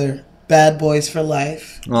together. Bad boys for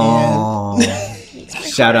life.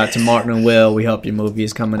 Shout out to Martin and Will. We hope your movie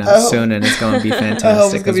is coming out soon, and it's going to be fantastic. I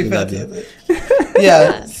hope it's going to be fantastic.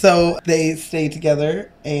 Yeah, so they stayed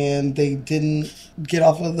together, and they didn't get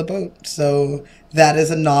off of the boat. So that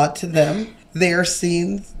is a nod to them. Their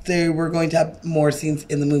scenes, they were going to have more scenes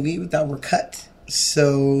in the movie that were cut.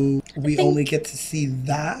 So we only get to see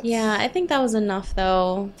that. Yeah, I think that was enough,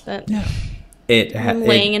 though. But It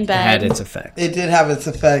laying in bed had its effect. It did have its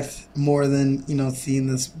effect more than, seeing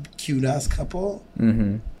this cute ass couple.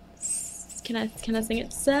 Mm-hmm. Can I sing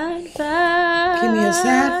it? Sad fact. Give me a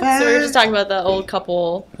sad fact. So we were just talking about the old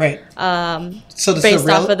couple. Right. So this based is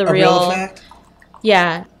off of the real fact?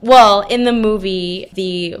 Yeah. Well, in the movie,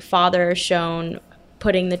 the father is shown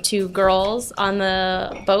putting the 2 girls on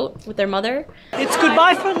the boat with their mother. It's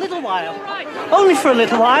goodbye for a little while. Only for a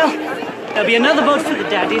little while. There'll be another boat for the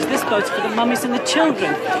daddies. This boat's for the mummies and the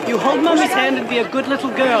children. You hold mummy's hand and be a good little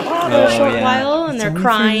girl. For a short while, and they're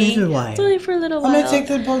crying. It's only for a little while. I'm going to take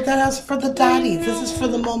the boat that has for the daddies. This is for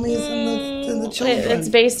the mummies and the and the children. It's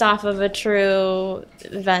based off of a true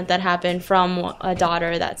event that happened from a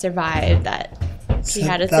daughter that survived that she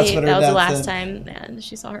had to see. That was the last time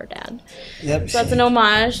she saw her dad. Yep. So that's an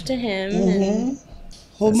homage to him. And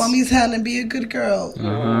hold mommy's hand and be a good girl.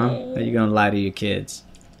 Are you gonna lie to your kids?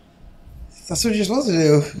 That's what you're supposed to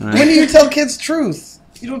do. Right. When do you tell kids truth?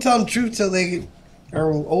 You don't tell them truth till they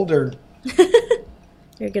are older.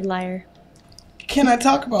 You're a good liar. Can I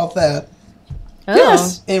talk about that? Oh.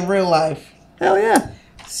 Yes. In real life. Hell yeah.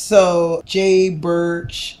 So, Jay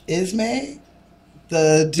Birch Ismay,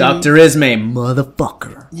 the dude, Dr. Ismay,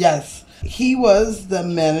 motherfucker. Yes. He was the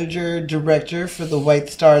manager director for the White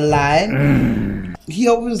Star Line. He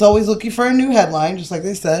was always looking for a new headline, just like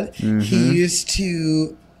they said. He used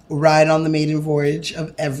to ride on the maiden voyage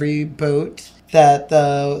of every boat that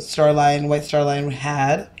the White Star Line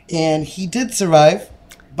had. And he did survive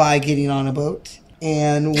by getting on a boat.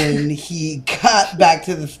 And when he got back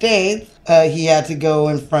to the States, he had to go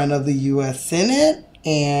in front of the U.S. Senate.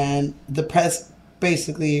 And the press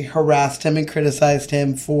basically harassed him and criticized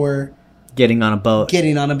him for getting on a boat.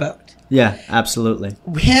 Yeah, absolutely.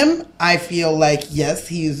 Him, I feel like, yes,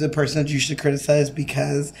 he's the person that you should criticize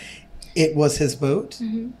because it was his boat.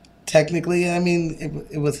 Technically, I mean,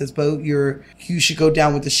 it was his boat. You should go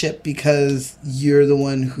down with the ship because you're the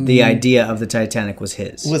one who... The idea of the Titanic was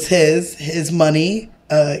his. His money.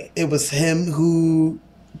 It was him who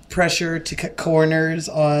pressured to cut corners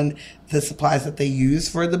on the supplies that they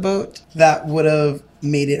used for the boat. That would have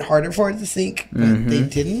made it harder for it to sink, but they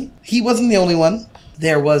didn't. He wasn't the only one.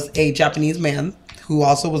 There was a Japanese man who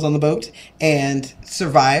also was on the boat and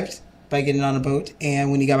survived by getting on a boat.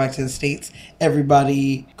 And when he got back to the States,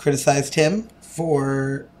 everybody criticized him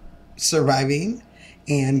for surviving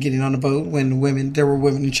and getting on a boat when there were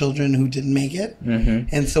women and children who didn't make it.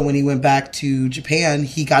 And so when he went back to Japan,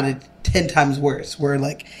 he got it 10 times worse, where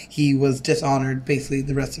like he was dishonored basically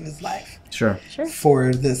the rest of his life. Sure.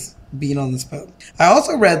 For this being on this boat. I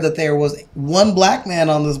also read that there was one black man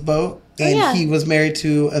on this boat, and he was married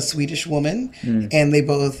to a Swedish woman, and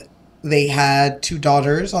they had 2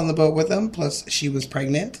 daughters on the boat with them, plus she was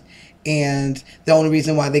pregnant. And the only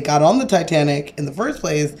reason why they got on the Titanic in the first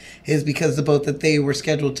place is because the boat that they were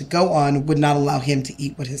scheduled to go on would not allow him to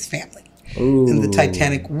eat with his family. Ooh. And the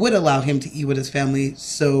Titanic would allow him to eat with his family,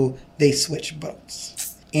 so they switched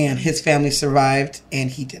boats. And his family survived, and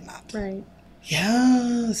he did not. Right.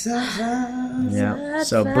 Yeah.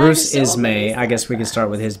 So Bruce Ismay, I guess we can start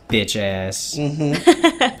with his bitch ass.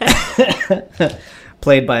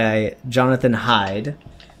 Played by Jonathan Hyde,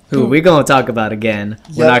 who we're going to talk about again.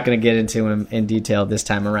 We're not going to get into him in detail this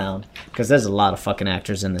time around, because there's a lot of fucking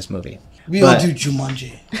actors in this movie. We all do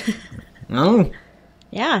Jumanji. Oh.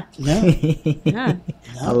 Yeah.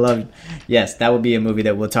 I love it. Yes, that would be a movie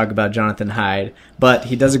that we'll talk about Jonathan Hyde. But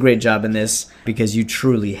he does a great job in this because you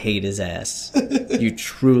truly hate his ass. You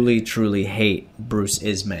truly, truly hate Bruce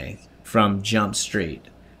Ismay from Jump Street.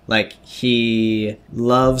 Like, he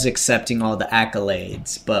loves accepting all the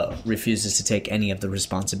accolades, but refuses to take any of the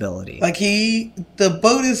responsibility. Like, the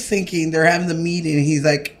boat is sinking, they're having the meeting, and he's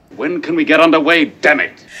like, when can we get underway, damn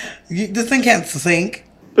it? This thing can't sink.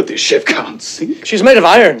 But this ship can't sink. She's made of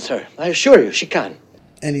iron, sir. I assure you, she can.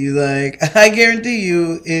 And he's like, I guarantee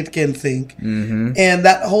you it can sink. And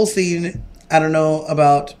that whole scene, I don't know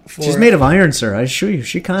about... She's made of iron, sir. I assure you,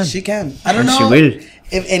 she can. She can. I don't know she will.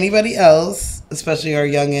 If anybody else, especially our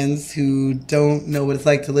youngins who don't know what it's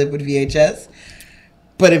like to live with VHS,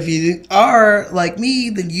 but if you are like me,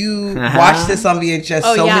 then you watch this on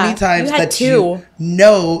VHS many times that you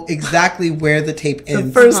know exactly where the tape ends.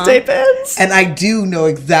 The first tape ends? And I do know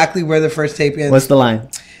exactly where the first tape ends. What's the line?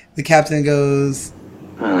 The captain goes...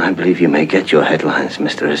 Well, I believe you may get your headlines,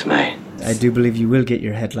 Mr. Ismay. I do believe you will get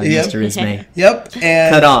your headline, Mr. Ismay.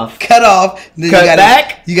 And cut off. Then cut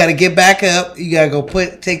back. You got to get back up. You got to go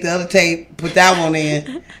take the other tape, put that one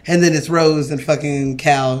in, and then it's Rose and fucking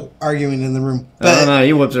Cal arguing in the room. I don't know.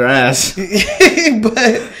 He whoops her ass.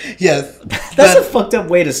 But yes, that's a fucked up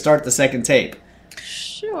way to start the second tape.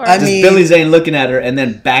 Sure. I mean, Billy Zane looking at her and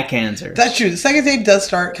then backhands her. That's true. The second tape does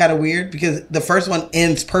start kind of weird because the first one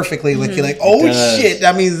ends perfectly. Like you're like, oh shit!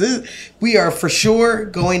 I mean, we are for sure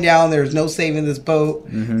going down. There's no saving this boat.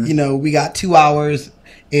 You know, we got 2 hours,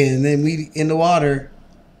 and then we in the water.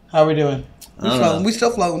 How are we doing? We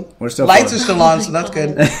still floating. We're still lights floating. are still on, so that's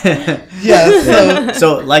good. Yeah.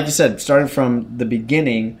 So like you said, starting from the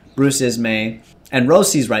beginning, Bruce Ismay, and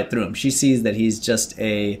Rose sees right through him. She sees that he's just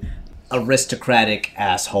a aristocratic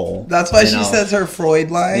asshole. That's why she says her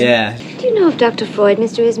Freud line. Yeah. Do you know of Dr. Freud,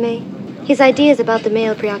 Mr. Ismay? His ideas about the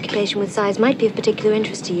male preoccupation with size might be of particular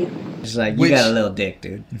interest to you. She's like, you got a little dick,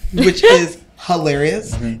 dude. Which is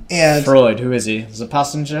hilarious. And Freud, who is he? Is it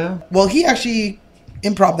passenger? Well, he actually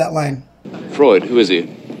improv that line. Freud, who is he?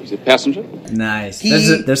 Is he a passenger? Nice.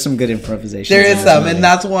 There's some good improvisation. There is some, and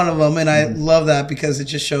that's one of them. And I love that because it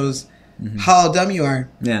just shows how dumb you are.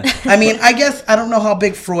 Yeah. I mean, I guess I don't know how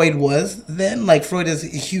big Freud was then. Like, Freud is a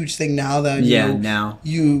huge thing now. That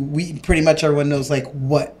we pretty much everyone knows like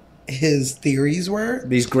what his theories were.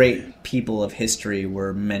 These great people of history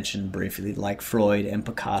were mentioned briefly, like Freud and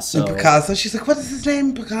Picasso. She's like, what is his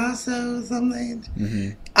name? Picasso or something?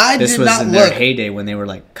 This was in their heyday when they were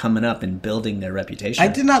like coming up and building their reputation. I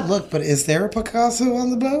did not look, but is there a Picasso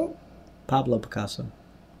on the boat? Pablo Picasso.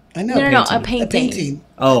 I know. No, a painting.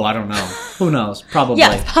 Oh, I don't know. Who knows? Probably.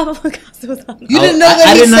 Yes, Pablo Picasso was on the boat. You didn't know that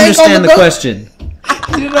I he didn't sang understand on the the boat? question.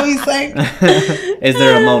 You didn't know he sang? Is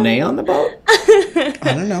there a Monet on the boat?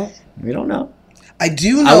 I don't know. We don't know. I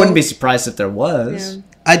do know. I wouldn't be surprised if there was. Yeah.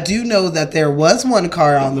 I do know that there was one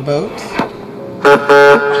car on the boat.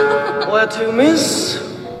 Where to, miss?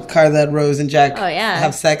 Car that Rose and Jack yeah.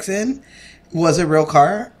 have sex in was a real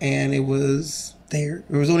car, and it was there.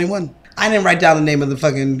 There was only one. I didn't write down the name of the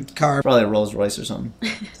fucking car. Probably a Rolls Royce or something.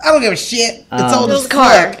 I don't give a shit. It's old as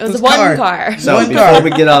car. fuck. It was one car. So before we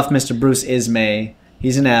get off Mr. Bruce Ismay,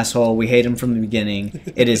 he's an asshole. We hate him from the beginning.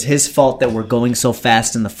 It is his fault that we're going so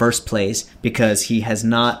fast in the first place because he has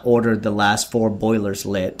not ordered the last 4 boilers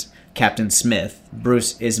lit. Captain Smith,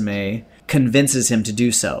 Bruce Ismay, convinces him to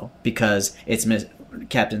do so because it's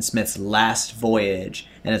Captain Smith's last voyage,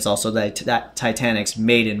 and it's also the Titanic's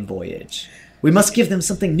maiden voyage. We must give them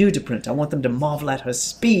something new to print. I want them to marvel at her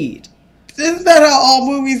speed. Isn't that how all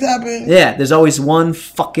movies happen? Yeah, there's always one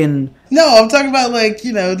fucking... No, I'm talking about like,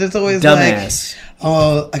 there's always dumbass. Like,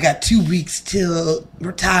 oh, I got 2 weeks till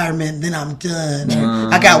retirement, then I'm done.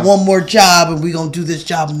 I got one more job and we're going to do this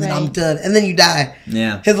job and then I'm done. And then you die.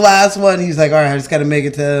 Yeah. His last one, he's like, all right, I just got to make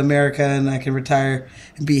it to America and I can retire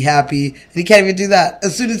and be happy. And he can't even do that.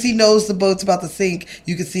 As soon as he knows the boat's about to sink,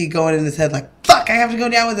 you can see it going in his head like, fuck, I have to go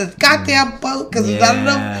down with this goddamn boat because there's not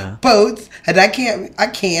enough boats and I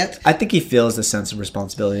can't. I think he feels a sense of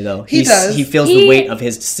responsibility though. He does. He feels the weight of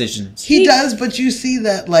his decisions. He does, but you see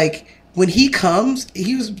that like when he comes,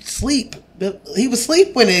 he was asleep. He was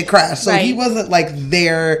asleep when it crashed, so he wasn't like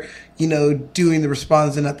there, doing the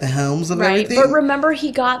response and at the helms of everything. But remember,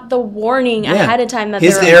 he got the warning ahead of time that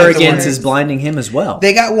his arrogance is blinding him as well.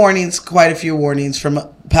 They got warnings, quite a few warnings from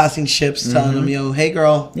passing ships telling him, hey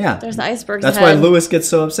girl. Yeah. There's icebergs That's ahead. why Lewis gets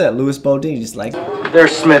so upset. Louis Bodine, he's like...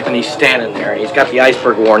 There's Smith and he's standing there and he's got the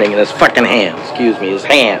iceberg warning in his fucking hand. Excuse me, his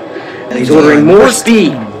hand. And he's ordering more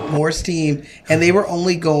speed. More steam. And they were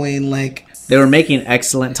only going like... They were making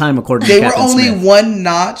excellent time according to They Captain were only Smith. one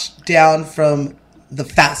notch down from the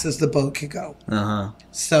fastest the boat could go.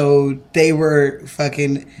 So they were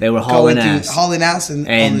fucking... They were hauling ass. Hauling ass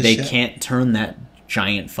and they can't turn that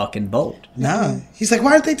giant fucking boat. No. He's like,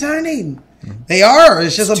 why aren't they turning? They are.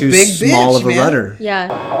 It's just a big bitch, small of a man. rudder.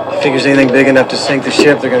 Yeah. He figures anything big enough to sink the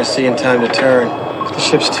ship, they're going to see in time to turn. If the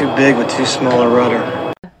ship's too big with too small a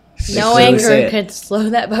rudder. No anchor could slow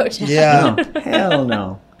that boat down. Yeah. No, hell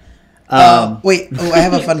no. Wait, I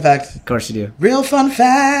have a fun fact. Of course you do. Real fun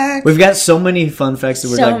fact. We've got so many fun facts that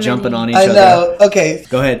we're jumping on each other. I know. Okay.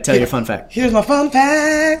 Go ahead, tell your fun fact. Here's my fun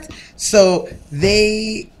fact. So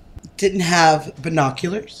they didn't have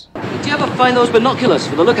binoculars. Did you ever find those binoculars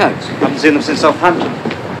for the lookouts? Haven't seen them since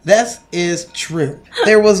Southampton. This is true.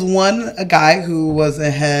 There was a guy who was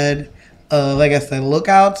ahead of, I guess, the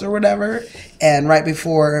lookouts or whatever. And right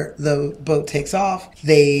before the boat takes off,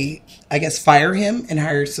 they, I guess, fire him and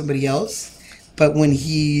hire somebody else. But when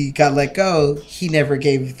he got let go, he never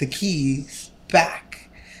gave the keys back.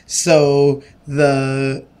 So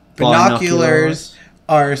the binoculars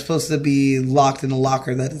are supposed to be locked in a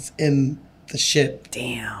locker that is in the ship.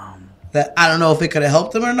 Damn. That I don't know if it could have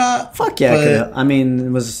helped him or not. Fuck yeah, it could have. I mean, it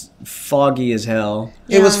was foggy as hell.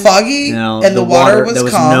 It was foggy, and the water was calm. There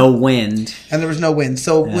was no wind. And there was no wind.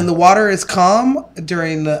 So when the water is calm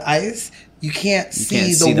during the ice, you can't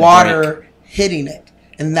see the water hitting it.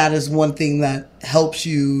 And that is one thing that helps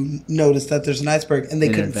you notice that there's an iceberg. And they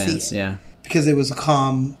couldn't see it. Because it was a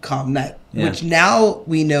calm night. Yeah. Which now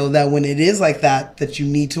we know that when it is like that you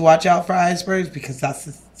need to watch out for icebergs because that's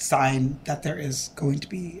the sign that there is going to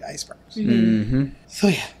be icebergs. Mm-hmm. So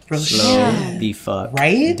yeah, really slow the fuck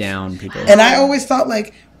down, people. And I always thought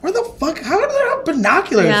like, where the fuck? How do they have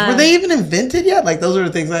binoculars? Yeah. Were they even invented yet? Like those are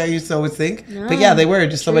the things I used to always think. No, but yeah, they were.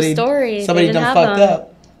 Just somebody done fucked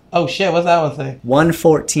up. Oh shit, what's that one say?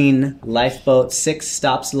 114 lifeboat 6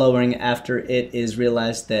 stops lowering after it is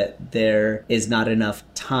realized that there is not enough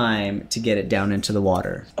time to get it down into the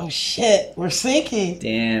water. Oh shit, we're sinking.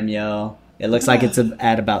 Damn, yo. It looks like it's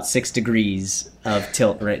at about 6 degrees of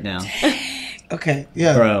tilt right now. Okay,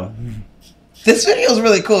 yeah. Bro. This video is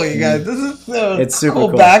really cool, you guys. This is It's super cool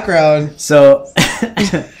cool. background. So...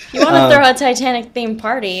 You want to throw a Titanic themed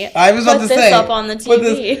party? I was about Put to this say, up on the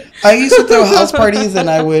TV. I used to throw house parties and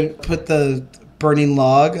I would put the burning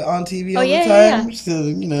log on TV all the time. Yeah. So,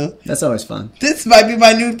 you know. That's always fun. This might be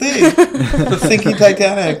my new thing. The sinking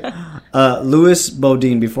Titanic. Louis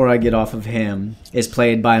Bodine, before I get off of him, is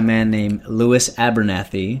played by a man named Louis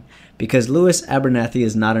Abernathy, because Louis Abernathy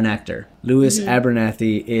is not an actor. Louis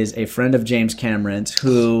Abernathy is a friend of James Cameron's,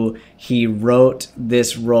 who he wrote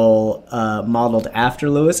this role modeled after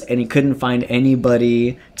Louis, and he couldn't find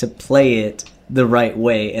anybody to play it the right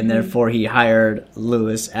way, and therefore he hired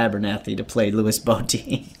Louis Abernathy to play Louis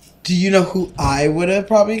Bodine. Do you know who I would have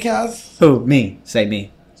probably cast? Who? Me. Say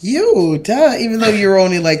me. You, duh. Even though you were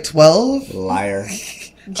only like 12. Liar.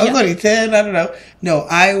 I was only 10. I don't know. No,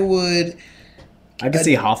 I would. I could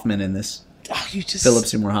see Hoffman in this. Oh, you just Philip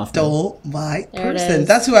Seymour Hoffman. stole my There it person. is.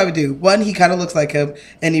 That's who I would do. One, he kind of looks like him,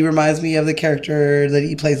 and he reminds me of the character that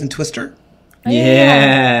he plays in Twister.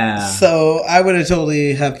 Yeah. So I would have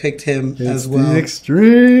totally have picked him as well. The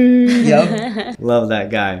extreme. Yep. Love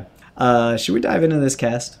that guy. Should we dive into this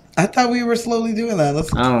cast? I thought we were slowly doing that.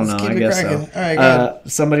 Let's keep I it guess cracking. so. All right, go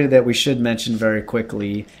ahead. Somebody that we should mention very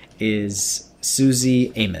quickly is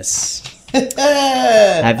Susie Amos.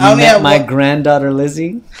 Have you met my granddaughter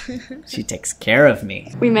Lizzie? She takes care of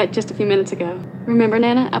me. We met just a few minutes ago. Remember,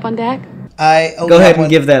 Nana, up on deck? Go ahead and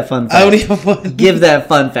give that fun fact. I only have one. Give that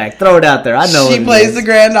fun fact. Throw it out there. I know She plays the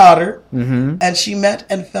granddaughter, Mm-hmm. and she met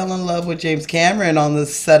and fell in love with James Cameron on the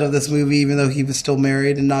set of this movie, even though he was still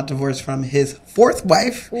married and not divorced from his fourth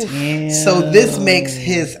wife. So this makes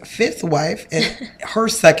his fifth wife and her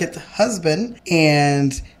second husband,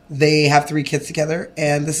 and they have 3 kids together,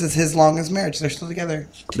 and this is his longest marriage. They're still together.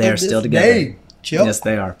 They are still together. Yep. Yes,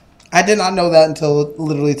 they are. I did not know that until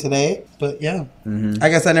literally today, but yeah. I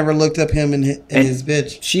guess I never looked up him and his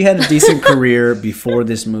bitch. She had a decent career before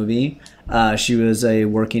this movie. She was a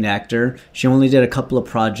working actor. She only did a couple of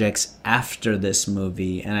projects after this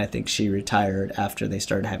movie, and I think she retired after they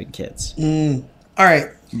started having kids. All right.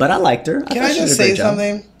 But I liked her. Can I just say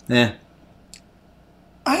something? Yeah.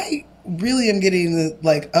 I really am getting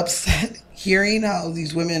upset hearing how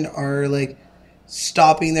these women are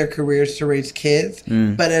stopping their careers to raise kids.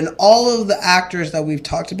 But in all of the actors that we've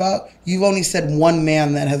talked about, you've only said one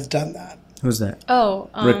man that has done that. Who's that? Oh,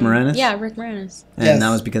 Rick Moranis? Yeah, Rick Moranis. And that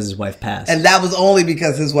was because his wife passed. And that was only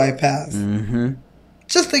because his wife passed. Mm-hmm.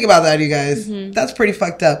 Just think about that, you guys. That's pretty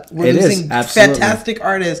fucked up. We're It is, losing absolutely. fantastic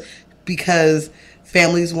artists because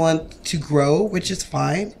families want to grow, which is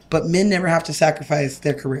fine, but men never have to sacrifice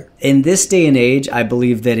their career. In this day and age, I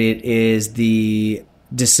believe that it is the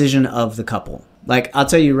decision of the couple. Like, I'll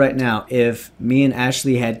tell you right now, if me and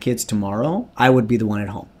Ashley had kids tomorrow, I would be the one at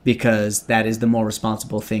home because that is the more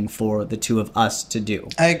responsible thing for the two of us to do.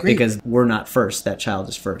 I agree. Because we're not first. That child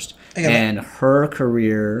is first. I get that. And her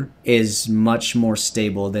career is much more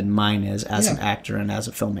stable than mine is as an actor and as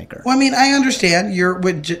a filmmaker. Well, I mean, I understand you're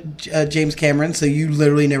with James Cameron, so you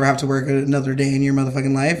literally never have to work another day in your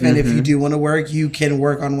motherfucking life. And if you do want to work, you can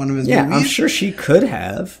work on one of his movies. I'm sure she could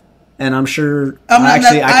have. And I'm sure... I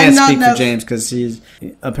can't speak for James because he's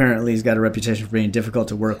got a reputation for being difficult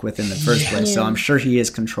to work with in the first place. So I'm sure he is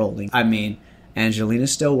controlling. I mean, Angelina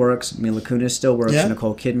still works. Mila Kunis still works. Yeah.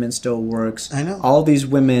 Nicole Kidman still works. I know. All these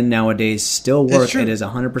women nowadays still work. true. It is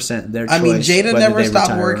 100% their choice. I mean, Jada whether never they stopped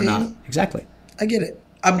retire or working. not. Exactly. I get it.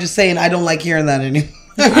 I'm just saying I don't like hearing that anymore.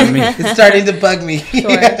 I mean- It's starting to bug me.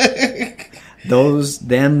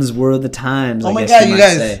 Thems were the times. Oh I my guess God, you you might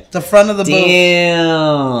guys. say. The front of the boat.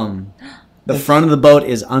 Damn. The front of the boat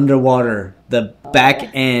is underwater. The back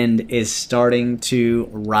end is starting to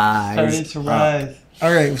rise. Starting to rise.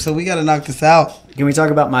 All right, so we got to knock this out. Can we talk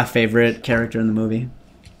about my favorite character in the movie?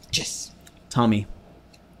 Yes. Tommy.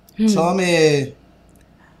 Tommy.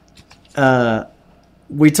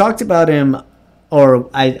 We talked about him, or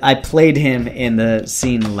I played him in the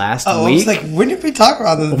scene last week. I was like, when did we talk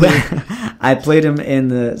about this? I played him in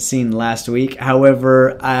the scene last week.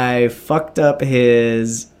 However, I fucked up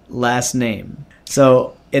his last name.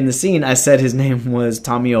 So in the scene, I said his name was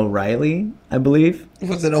Tommy O'Reilly, I believe.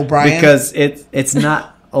 Was it O'Brien? Because it's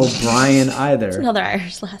not O'Brien either. It's another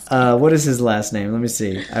Irish last name. What is his last name? Let me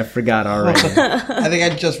see. I forgot already. I think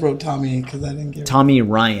I just wrote Tommy because I didn't get it. Tommy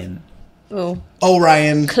Ryan. Ooh.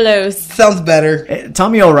 O'Ryan. Close. Sounds better.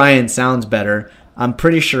 Tommy O'Ryan sounds better. I'm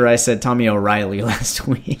pretty sure I said Tommy O'Reilly last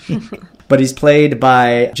week. But he's played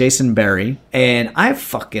by Jason Barry. And I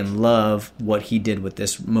fucking love what he did with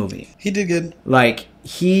this movie. He did good. Like,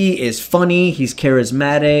 he is funny. He's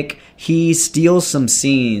charismatic. He steals some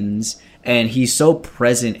scenes. And he's so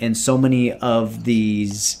present in so many of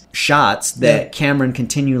these shots that Cameron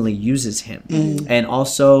continually uses him. And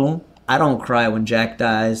also, I don't cry when Jack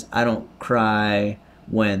dies. I don't cry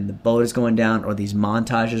when the boat is going down, or these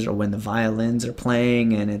montages, or when the violins are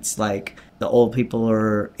playing and it's like the old people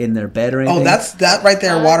are in their bed or anything. Oh, that right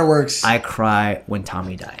there, Waterworks. I cry when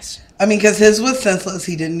Tommy dies. I mean, because his was senseless.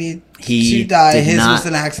 He didn't need to die. His was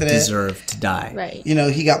an accident. Deserve to die. Right. You know,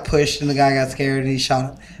 he got pushed and the guy got scared and he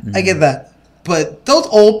shot him. I get that. But those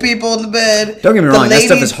old people in the bed. Don't get me wrong, that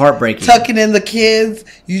stuff is heartbreaking. Tucking in the kids.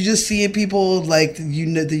 You just see people like, you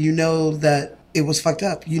know that it was fucked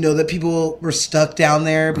up. You know that people were stuck down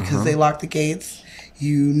there because they locked the gates.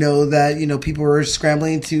 You know that, people were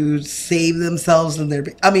scrambling to save themselves and their.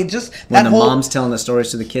 I mean, just when that the whole, mom's telling the stories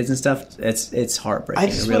to the kids and stuff, it's heartbreaking. I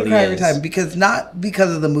just it want really to cry every is. time not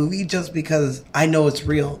because of the movie, just because I know it's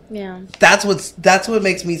real. Yeah, that's what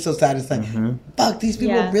makes me so sad. It's like, fuck, these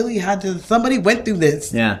people really had to. Somebody went through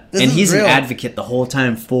this. Yeah, this and is he's real. an advocate the whole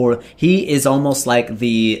time for. He is almost like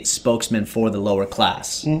the spokesman for the lower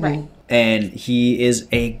class, right? And he is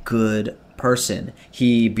a good person.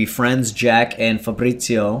 He befriends Jack and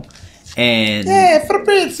Fabrizio. And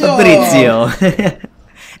Fabrizio.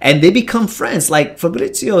 And they become friends. Like,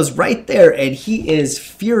 Fabrizio is right there, and he is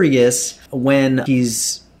furious when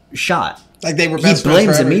he's shot. Like, they were He best friends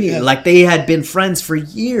blames forever. immediately. Yeah. Like, they had been friends for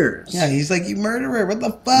years. Yeah, he's like, you murderer, what the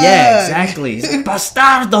fuck? Yeah, exactly. He's like,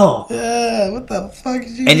 bastardo. Yeah, what the fuck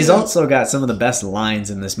did you And he's do? also got some of the best lines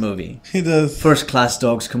in this movie. He does. First class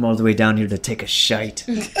dogs come all the way down here to take a shite.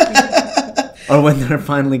 Or when they're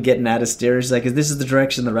finally getting out of stairs, like, if this is the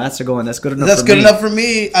direction the rats are going, that's good enough That's for good me. enough for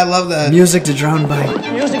me. I love that. Music to drown by.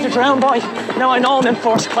 Music to drown by. Now I know I'm in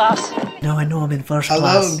first class. Now I know I'm in first I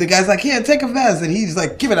class. love him. The guy's like, here, take a vest. And he's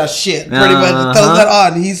like, give it a shit. Pretty much throws that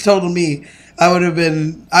on. He's told me I would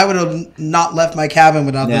have not left my cabin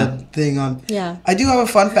without that thing on. Yeah. I do have a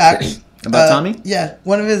fun fact. About Tommy? Yeah.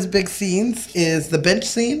 One of his big scenes is the bench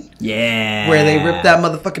scene. Yeah. Where they rip that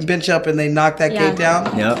motherfucking bench up and they knock that gate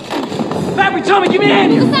down. Yep. Barry, Tommy, give me a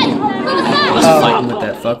hand here. I was fighting with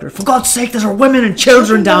that fucker. For God's sake, there are women and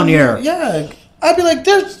children down here. Yeah. I'd be like,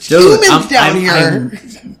 there's Dude, humans down here.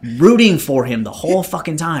 I'm rooting for him the whole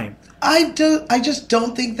fucking time. I just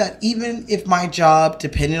don't think that even if my job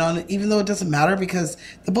depended on it, even though it doesn't matter because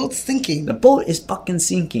the boat's sinking. The boat is fucking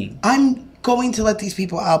sinking. I'm going to let these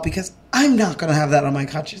people out because I'm not going to have that on my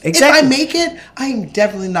conscience. Exactly. If I make it, I'm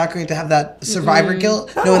definitely not going to have that survivor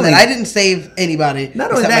guilt, knowing that I didn't save anybody. Not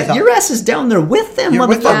only except that, myself. your ass is down there with them, You're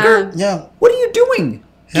with motherfucker. them. Yeah. What are you doing?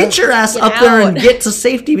 Yeah. Get your ass Get up there and out. get to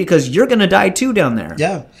safety because you're going to die too down there.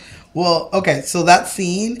 Yeah. Well, okay, so that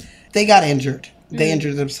scene, they got injured. They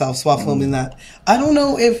injured themselves while filming that. I don't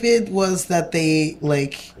know if it was that they,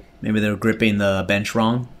 like... Maybe they were gripping the bench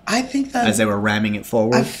wrong I think that... as they were ramming it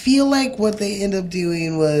forward. I feel like what they end up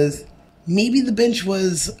doing was... Maybe the bench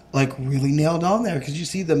was, like, really nailed on there. Because you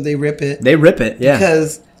see them, they rip it. They rip it, yeah.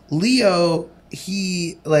 Because Leo,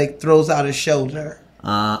 he, like, throws out his shoulder.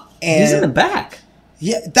 He's in the back.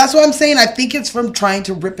 Yeah, that's what I'm saying. I think it's from trying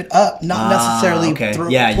to rip it up, not necessarily okay.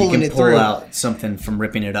 pulling you can it pull through. out something from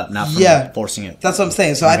ripping it up, not from forcing it. That's what I'm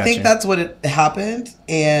saying. So I think that's what it happened.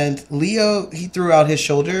 And Leo, he threw out his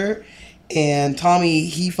shoulder. And Tommy,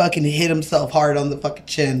 he fucking hit himself hard on the fucking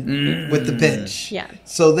chin with the bench. Yeah.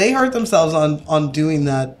 So they hurt themselves on doing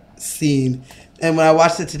that scene. And when I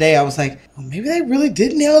watched it today, I was like, oh, maybe they really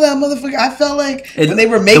did nail that motherfucker. I felt like when they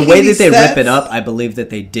were making the way that these they sets, rip it up, I believe that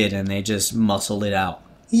they did, and they just muscled it out.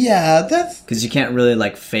 Yeah, that's because you can't really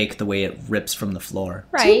like fake the way it rips from the floor.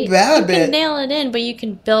 Right. Too bad, you can but- nail it in, but you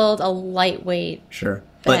can build a lightweight. Sure,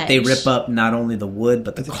 but they bench. rip up not only the wood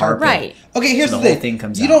but the carpet. Right. Okay, here's So the the thing. whole thing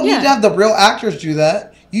comes you out. don't need Yeah. to have the real actors do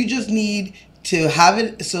that. You just need to have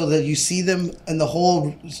it so that you see them in the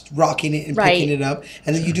hole rocking it and Right. picking it up.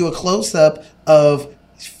 And then you do a close-up of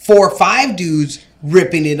 4 or 5 dudes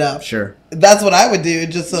ripping it up. Sure. That's what I would do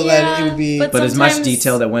just so that it would be... but But as much sometimes-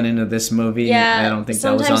 detail that went into this movie, Yeah, I don't think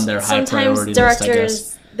that was on their high sometimes priority list, I guess.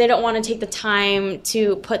 directors, they don't want to take the time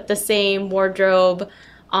to put the same wardrobe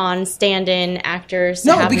on stand-in actors to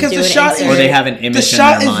No, have because them do the an shot insert. Or they have an image The in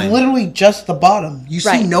shot their is mind. literally just the bottom. You see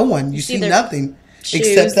Right. no one. You see see their nothing shoes,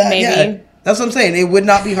 except that. maybe. Yeah, that's what I'm saying. It would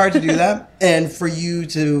not be hard to do that, and for you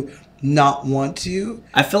to not want to.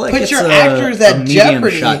 I feel like put it's your a, actors a at medium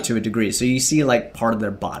jeopardy. shot to a degree. So you see like part of their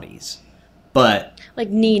bodies, but like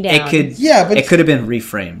knee down. it could Yeah, but it could have been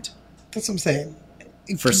reframed. That's what I'm saying.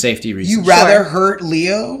 for safety reasons. You rather hurt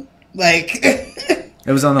Leo? Like...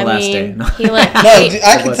 It was on the last day. He let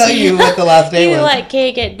I can tell you what the last day was. You let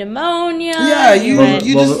Kate get pneumonia. Yeah,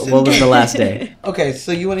 what was the last day? Okay,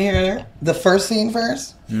 so you want to hear the first scene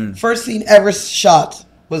first? First scene ever shot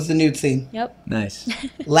was the nude scene. Yep. Nice.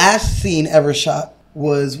 Last scene ever shot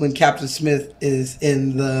was when Captain Smith is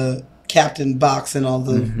in the captain box and all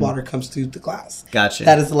the water comes through the glass. Gotcha.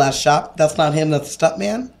 That is the last shot. That's not him, that's the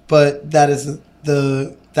stuntman. But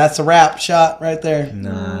that's a wrap shot right there.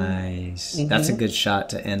 Nice. That's a good shot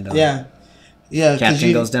to end on. Yeah. Yeah.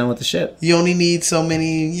 Captain goes down with the ship. You only need so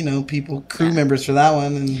many, people, crew members for that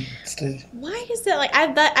one. And why is it like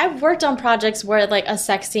I've worked on projects where like a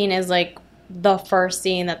sex scene is like the first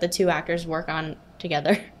scene that the two actors work on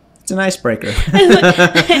together. It's an icebreaker.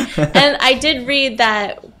 And I did read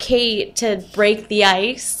that Kate, to break the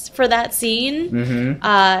ice for that scene,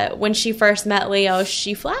 when she first met Leo,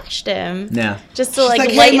 she flashed him. Yeah. Just to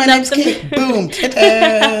lighten up the Kate. Boom,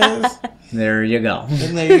 titties. There you go.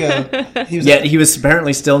 And there you go. Yet he was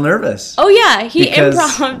apparently still nervous. Oh yeah, he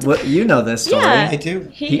improv'd. Well, you know this story. Yeah, I do.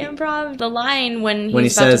 He improv'd the line when he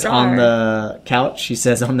about says to draw on her. the couch, he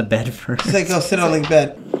says on the bed first. He's like, go sit on the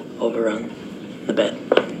bed. Over on the bed.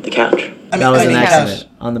 The couch. That was an accident.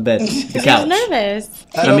 On the bed. The couch. I was nervous.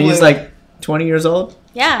 I mean, he's like 20 years old.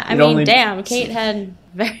 Yeah, I mean, damn, Kate had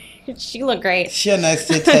she looked great. She had nice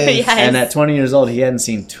titties. Yes. And at 20 years old, he hadn't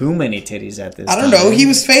seen too many titties at this time. I don't know. He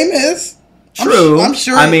was famous. True. I'm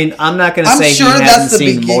sure. I mean, I'm not going to say sure he hasn't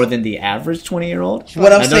seen more than the average 20-year-old.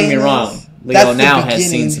 What I'm don't saying get me is, wrong. Leo that's the now has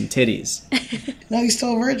beginning. seen some titties. No, he's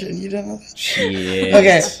still a virgin. You don't know that? Shit.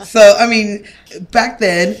 Okay, so, I mean, back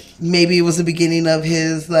then, maybe it was the beginning of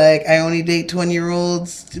his, like, I only date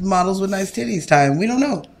 20-year-olds, models with nice titties time. We don't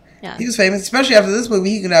know. Yeah. He was famous. Especially after this movie,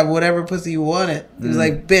 he could have whatever pussy you wanted. He was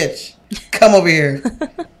like, bitch, come over here.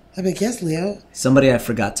 I'm like, yes, Leo. Somebody I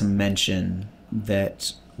forgot to mention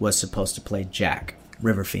that was supposed to play Jack,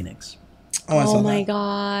 River Phoenix. Oh my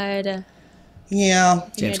god. Yeah.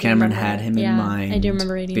 James Cameron had him in mind I do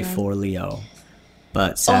remember reading before Leo.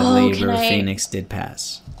 But sadly, can River I- Phoenix did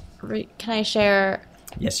pass. Can I share?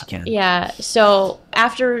 Yes, you can. Yeah. So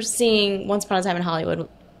after seeing Once Upon a Time in Hollywood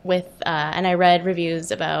and I read reviews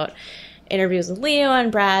about interviews with Leo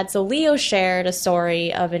and Brad. So Leo shared a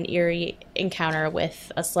story of an eerie encounter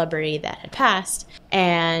with a celebrity that had passed.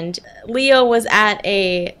 And Leo was at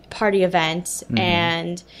a party event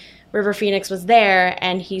and River Phoenix was there,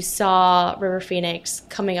 and he saw River Phoenix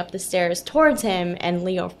coming up the stairs towards him, and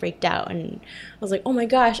Leo freaked out and was like, "Oh my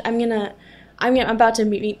gosh, I'm about to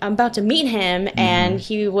meet him," and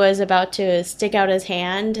he was about to stick out his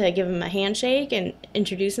hand to give him a handshake and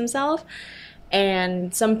introduce himself,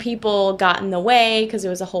 and some people got in the way because it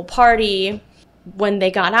was a whole party. When they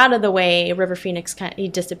got out of the way, River Phoenix he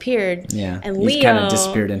disappeared. Yeah, and he Leo kind of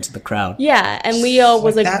disappeared into the crowd. Yeah, and Leo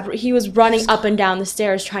was that? he was running up and down the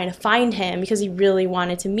stairs trying to find him because he really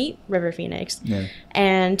wanted to meet River Phoenix. Yeah.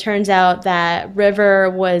 And turns out that River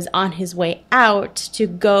was on his way out to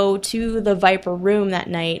go to the Viper room that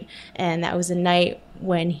night, and that was the night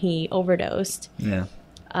when he overdosed. Yeah.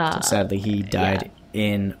 So sadly, he died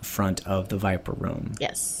in front of the Viper room.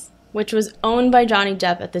 Yes. Which was owned by Johnny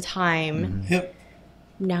Depp at the time. Yep.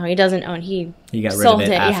 No, he doesn't own. He got rid sold of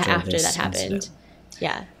it after this that happened. incident.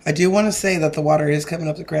 Yeah. I do want to say that the water is coming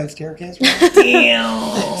up the grand staircase.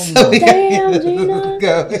 Damn. So Damn, Gina.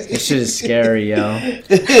 go. This shit is scary, yo.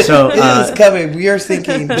 So It is coming. We are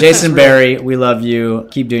sinking. Jason Barry, we love you.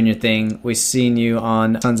 Keep doing your thing. We've seen you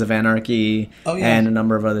on Sons of Anarchy and a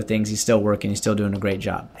number of other things. He's still working. He's still doing a great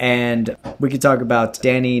job. And we could talk about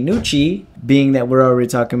Danny Nucci, being that we're already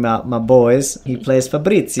talking about my boys. He plays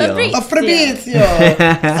Fabrizio. Fabrizio. I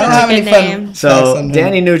don't have any fun. So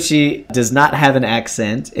Danny Nucci does not have an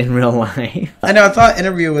accent in real life. I know. I saw an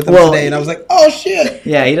interview with him today, and I was like, "Oh shit!"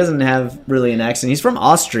 Yeah, he doesn't have really an accent. He's from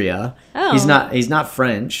Austria. Oh. He's not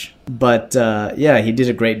French, but yeah, he did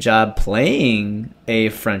a great job playing a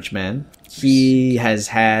Frenchman. He has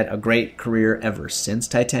had a great career ever since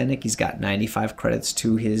Titanic. He's got 95 credits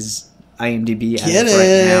to his IMDb as of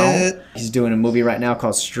right now. He's doing a movie right now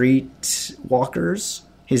called Street Walkers.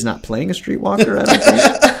 He's not playing a streetwalker, I don't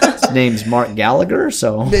think. His name's Mark Gallagher,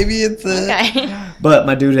 so maybe it's okay. But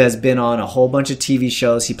my dude has been on a whole bunch of TV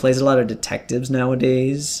shows. He plays a lot of detectives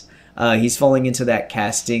nowadays. He's falling into that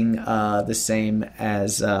casting the same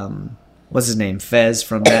as what's his name, Fez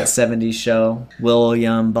from that 70s show,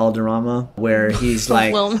 William Balderrama, where he's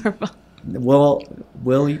like Wilmer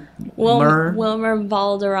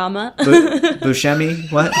Valderrama. Buscemi,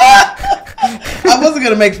 what? I wasn't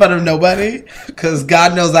gonna make fun of nobody because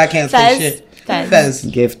God knows I can't say shit. Fez.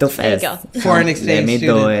 Gift to There you Fez. go. Foreign exchange Let me do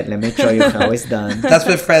student. it. Let me show you how it's done. That's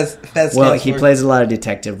what Fez Well, stands he for. plays a lot of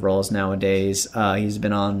detective roles nowadays. He's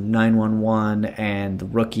been on 911 and The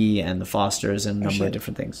Rookie and The Fosters and a number of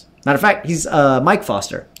different things. Matter of fact, he's Mike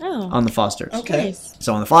Foster on The Fosters. Okay. Nice.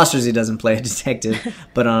 So on The Fosters, he doesn't play a detective,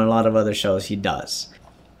 but on a lot of other shows, he does.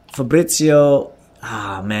 Fabrizio,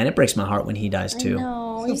 man, it breaks my heart when he dies too.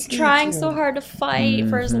 No, he's trying so hard to fight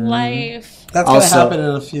for his life. That's going to Also- happen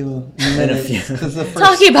in a few minutes. few- 'Cause the first,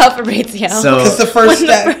 Talking about Fabrizio. So- Because the first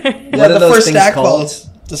stack, What are the those first things stack called? falls.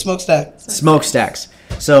 The smokestack. Smokestacks.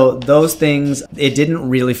 So those things, it didn't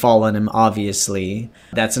really fall on him, obviously.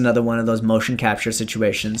 That's another one of those motion capture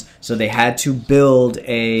situations. So they had to build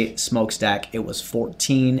a smokestack. It was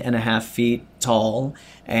 14 and a half feet tall.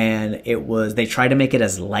 And they tried to make it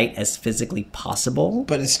as light as physically possible.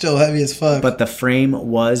 But it's still heavy as fuck. But the frame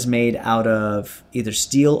was made out of either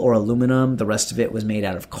steel or aluminum. The rest of it was made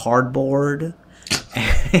out of cardboard.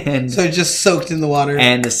 And so it just soaked in the water.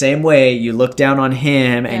 and the same way, you look down on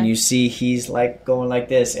him and you see he's like going like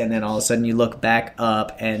this, and then all of a sudden you look back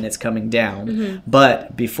up and it's coming down.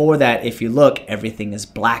 But before that, if you look, everything is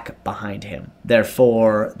black behind him.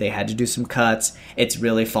 Therefore, they had to do some cuts. It's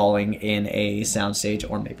really falling in a soundstage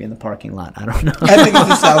or maybe in the parking lot. I don't know. I think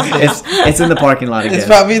it's a soundstage. It's in the parking lot again. It's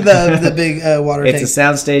probably the big water tank. It's a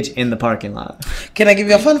soundstage in the parking lot. Can I give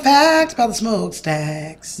you a fun fact about the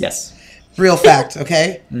smokestacks? Yes. Real fact,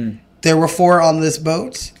 okay? There were 4 on this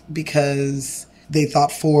boat because they thought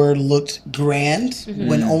 4 looked grand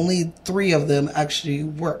when only 3 of them actually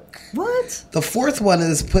work. What? The 4th one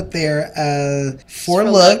is put there for For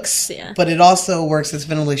looks, looks, yeah. but it also works as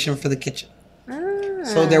ventilation for the kitchen.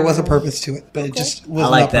 So there was a purpose to it, but it just was I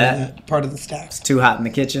like not part of the stacks. Too hot in the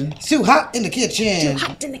kitchen. It's too hot in the kitchen. Too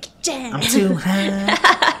hot in the kitchen. I'm too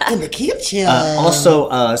hot. In the kitchen.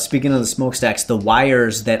 Also, speaking of the smokestacks, the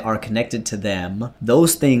wires that are connected to them,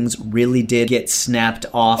 those things really did get snapped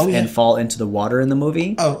off and fall into the water in the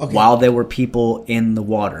movie. Oh, okay. While there were people in the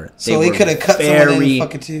water. So they could have cut someone in and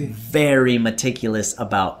fuck it too. Very meticulous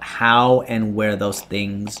about how and where those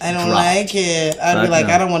things I don't dropped. like it. I'd be Fuck like,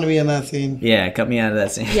 no. I don't want to be in that scene. Yeah, cut me out of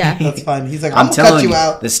that scene. Yeah. That's fine. He's like, I'm I'm gonna cut telling you you,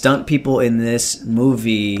 out. the stunt people in this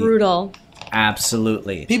movie, Brutal.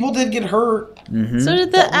 absolutely. People did get hurt. So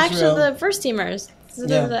did the first teamers. So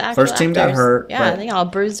Yeah. did the actual First team got actors. hurt, Yeah, but- they got all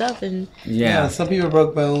bruised up. And Yeah. Some people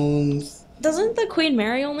broke bones. doesn't the Queen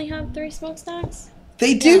Mary only have 3 smokestacks?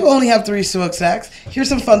 They do only have 3 smokestacks. Here's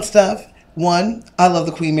some fun stuff. 1, I love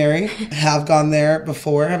the Queen Mary. Have gone there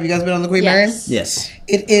before. Have you guys been on the Queen Yes. Yes. Mary?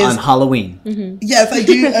 It is On Halloween. Yes, I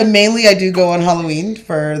do. Mainly, I do go on Halloween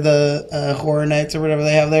for the horror nights or whatever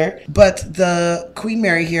they have there. But the Queen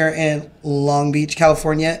Mary here in Long Beach,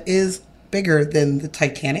 California, is bigger than the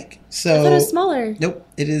Titanic. So I thought it was smaller. Nope,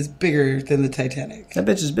 it is bigger than the Titanic. That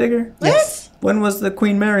bitch is bigger. Yes. When was the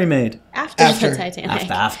Queen Mary made? After the Titanic.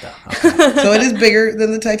 After. So it is bigger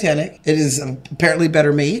than the Titanic. It is apparently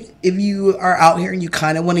better made. If you are out here and you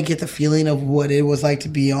kind of want to get the feeling of what it was like to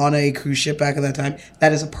be on a cruise ship back at that time,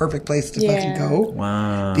 that is a perfect place to fucking go.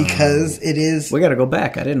 Wow. Because it is. We got to go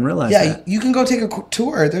back. I didn't realize Yeah, that. you can go take a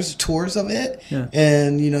tour. There's tours of it. Yeah.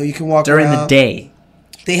 And, you can walk During around. the day.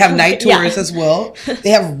 They have night Yeah. tours as well.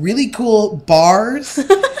 They have really cool bars.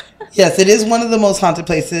 Yes, it is one of the most haunted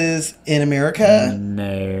places in America.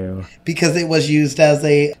 No. Because it was used as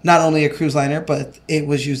not only a cruise liner, but it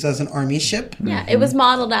was used as an army ship. Yeah, it was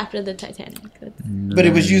modeled after the Titanic. But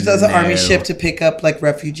it was used as an army No. ship to pick up like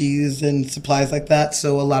refugees and supplies like that.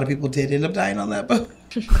 So a lot of people did end up dying on that boat.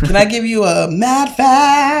 Can I give you a mad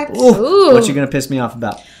fact? Ooh. What you going to piss me off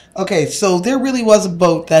about? Okay, so there really was a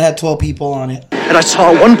boat that had 12 people on it. And I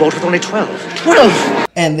saw one boat with only 12. 12!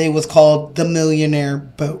 And they was called the Millionaire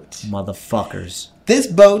Boat. Motherfuckers. This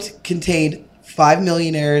boat contained 5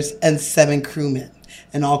 millionaires and 7 crewmen.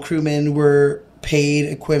 And all crewmen were paid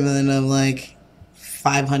equivalent of like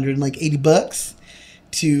 $580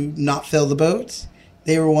 to not fill the boat.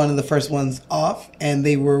 They were one of the first ones off, and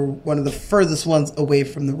they were one of the furthest ones away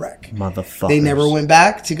from the wreck. Motherfuckers. They never went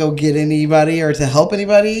back to go get anybody or to help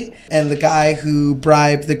anybody. And the guy who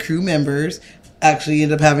bribed the crew members actually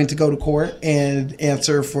ended up having to go to court and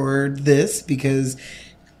answer for this because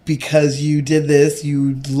you did this,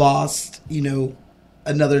 you lost,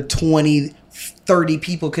 another 20, 30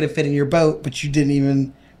 people could have fit in your boat, but you didn't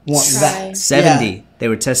even want that. 70. Yeah. They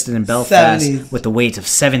were tested in Belfast 70. with the weight of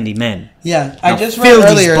 70 men. Yeah, Now I just fill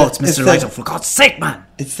read these earlier. boats, it Mr. said- Lighto, for God's sake, man.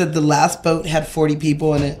 It said the last boat had 40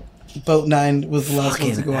 people in it. Boat 9 was the last one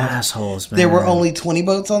to Fucking go out. assholes, man. There were only 20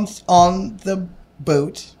 boats on the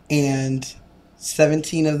boat, and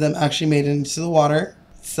 17 of them actually made it into the water.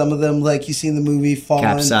 Some of them, like you see in the movie, fall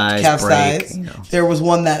capsize. Break, There was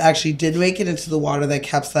one that actually did make it into the water that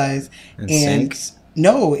capsized and sinks?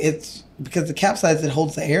 No, it's because the capsize, it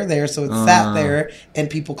holds the air there, so it sat there, and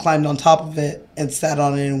people climbed on top of it and sat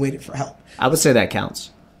on it and waited for help. I would say that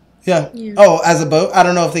counts. Yeah. Oh, as a boat? I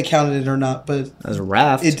don't know if they counted it or not, but as a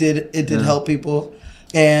raft, it did help people.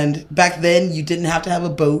 And back then, you didn't have to have a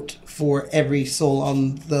boat for every soul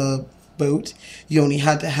on the boat. You only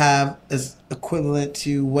had to have as equivalent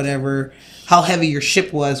to whatever, how heavy your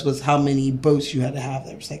ship was how many boats you had to have.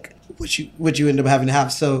 There was like what you end up having to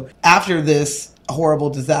have. So after this horrible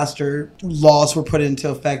disaster, laws were put into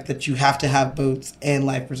effect that you have to have boats and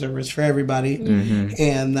life preservers for everybody,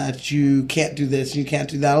 and that you can't do this, you can't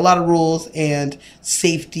do that. A lot of rules and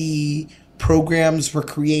safety programs were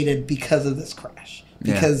created because of this crash.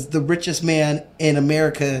 Because the richest man in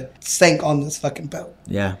America sank on this fucking boat.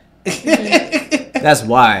 Yeah. That's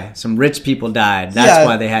why some rich people died. That's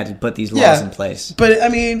why they had to put these laws in place. But I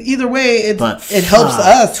mean, either way, it helps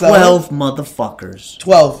us. 12 motherfuckers.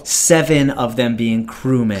 12. 7 of them being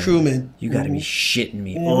crewmen. Crewmen. You got to be shitting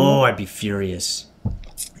me. Oh, I'd be furious.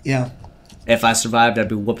 Yeah. If I survived, I'd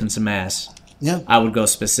be whooping some ass. Yeah. I would go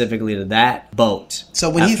specifically to that boat.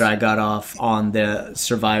 So when after I got off on the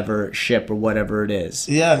survivor ship or whatever it is.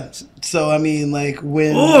 Yeah. So I mean, like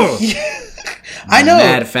when. I know.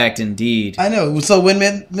 Mad fact indeed. I know. So when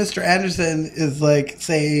Mr. Anderson is like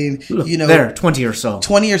saying, you know, there, 20 or so.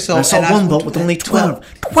 20 or so. I saw one boat with only 12.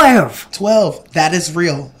 12. That is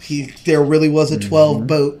real. There really was a 12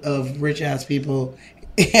 boat of rich ass people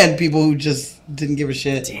and people who just didn't give a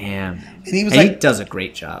shit. Damn. And he was like, he does a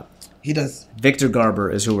great job. He does. Victor Garber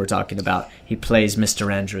is who we're talking about. He plays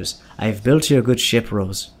Mr. Andrews. I have built you a good ship,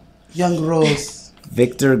 Rose. Young Rose.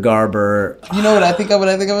 Victor Garber. You know what I think of when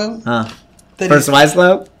I think of him? Huh? First Wives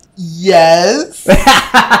Club? Yes.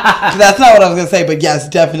 That's not what I was going to say, but yes,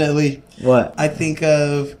 definitely. What? I think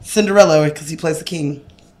of Cinderella because he plays the king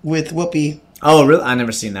with Whoopi. Oh, really? I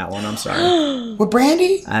never seen that one. I'm sorry. With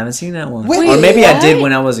Brandy? I haven't seen that one. Wait, or maybe I did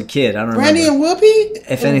when I was a kid. I don't Brandy remember. and Whoopi?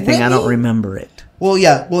 If anything, I don't remember it. Well,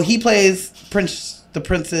 yeah. Well, he plays the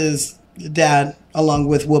prince's dad along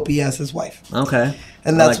with Whoopi as his wife. Okay.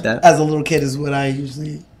 And that's, like that. As a little kid, is what I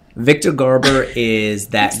usually... Victor Garber is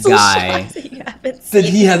that guy. That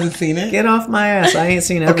he hasn't seen it? Get off my ass. I ain't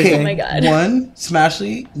seen everything. Oh my God. One,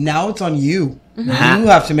 Smashley, now it's on you. Mhm. You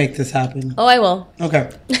have to make this happen. Oh, I will. Okay.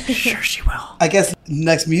 Sure she will. I guess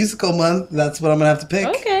next musical month, that's what I'm going to have to pick.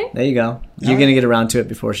 Okay. There you go. You're going to get around to it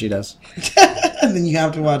before she does. And then you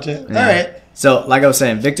have to watch it. Yeah. All right. So, like I was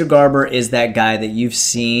saying, Victor Garber is that guy that you've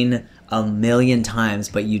seen a million times,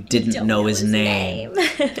 but you didn't know his name.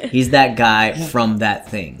 He's that guy from that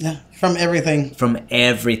thing. Yeah, from everything. From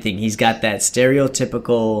everything. He's got that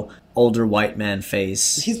stereotypical older white man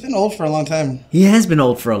face. He's been old for a long time. He has been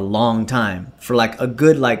old for a long time. For like a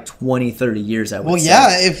good 20, 30 years, I would say. Well,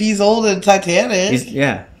 yeah, if he's old in Titanic.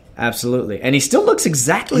 Yeah, absolutely. And he still looks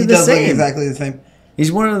exactly he the does same. Look exactly the same.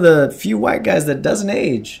 He's one of the few white guys that doesn't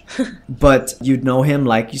age. But you'd know him,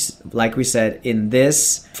 like we said, in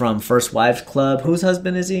this, from First Wives Club. Whose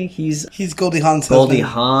husband is he? He's Goldie Hawn's Goldie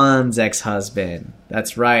husband. Hawn's ex-husband.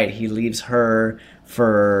 That's right. He leaves her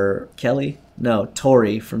for Kelly? No,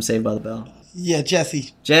 Tori from Saved by the Bell. Yeah,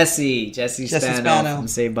 Jesse Spano from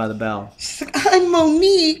Saved by the Bell. She's like, I'm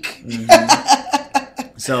Monique. Mm-hmm.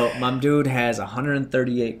 So, my dude has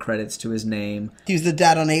 138 credits to his name. He was the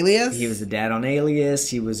dad on Alias? He was the dad on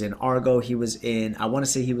Alias. He was in Argo. He was in, I want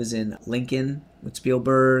to say he was in Lincoln with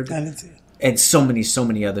Spielberg. I didn't see it. And so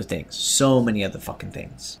many other things. So many other fucking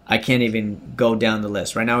things. I can't even go down the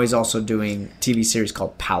list. Right now, he's also doing a TV series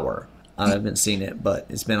called Power. I haven't seen it, but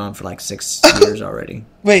it's been on for 6 years already.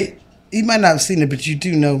 Wait, you might not have seen it, but you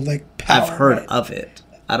do know Power. I've heard right? of it.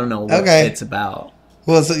 I don't know what it's about.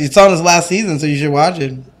 Well, it's on his last season, so you should watch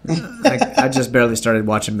it. I just barely started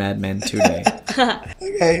watching Mad Men today.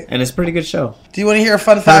 Okay. And it's a pretty good show. Do you want to hear a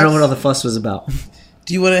fun fact? I don't know what all the fuss was about.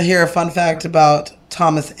 Do you want to hear a fun fact about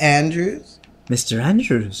Thomas Andrews? Mr.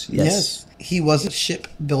 Andrews, yes. He was a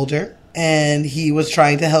shipbuilder, and he was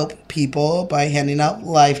trying to help people by handing out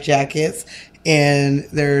life jackets. And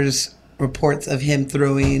there's reports of him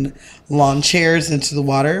throwing lawn chairs into the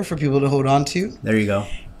water for people to hold on to. There you go.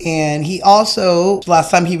 And he also, last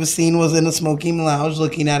time he was seen was in a smoking lounge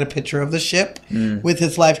looking at a picture of the ship with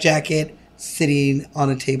his life jacket sitting on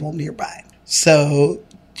a table nearby. So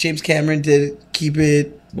James Cameron did keep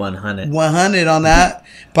it 100 on that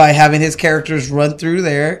by having his characters run through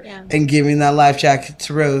there and giving that life jacket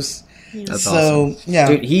to Rose. That's so, awesome. yeah.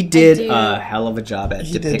 Dude, he did a hell of a job at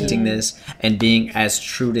depicting this and being as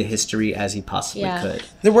true to history as he possibly could.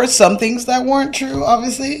 There were some things that weren't true,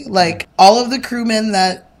 obviously. Like, all of the crewmen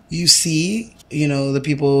that you see, you know, the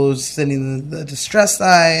people sending the distress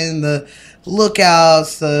sign, the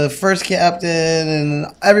lookouts, the first captain, and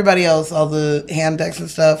everybody else, all the hand decks and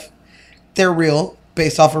stuff, they're real,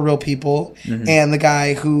 based off of real people. And the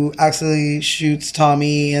guy who actually shoots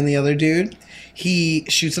Tommy and the other dude, he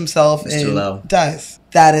shoots himself and dies.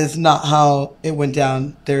 That is not how it went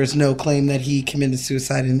down. There's no claim that he committed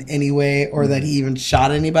suicide in any way or that he even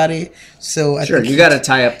shot anybody. So I think you got to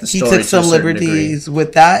tie up the story. He took some liberties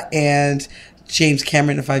with that, and James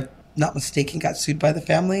Cameron, if I'm not mistaken, got sued by the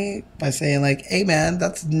family by saying like, "Hey man,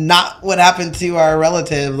 that's not what happened to our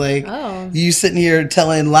relative. Like, you sitting here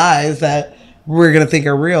telling lies that we're gonna think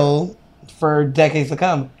are real for decades to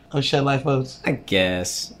come on Shed Lifeboats." I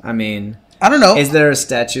guess. I mean, I don't know. Is there a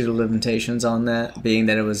statute of limitations on that, being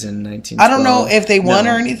that it was in 1912? I don't know if they won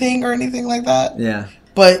or anything like that. Yeah.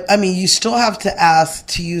 But, I mean, you still have to ask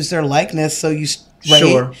to use their likeness, so you... Right?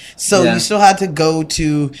 Sure. So you still had to go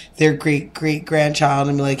to their great-great-grandchild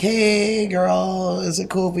and be like, "Hey, girl, is it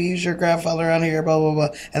cool if we use your grandfather around here, blah, blah, blah."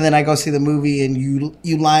 And then I go see the movie and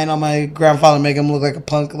you lying on my grandfather and make him look like a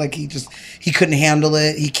punk, like he couldn't handle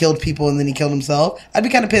it. He killed people and then he killed himself. I'd be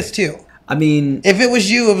kind of pissed, too. I mean, if it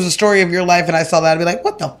was you, it was a story of your life, and I saw that, I'd be like,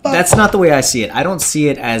 "What the fuck?" That's not the way I see it. I don't see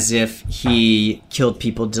it as if he killed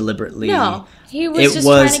people deliberately. No, he was just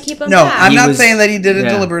trying to keep them No, back. I'm not saying that he did it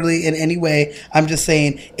deliberately in any way. I'm just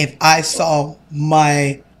saying if I saw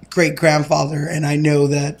my great-grandfather and I know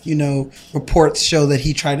that, you know, reports show that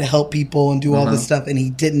he tried to help people and do all this stuff and he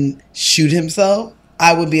didn't shoot himself,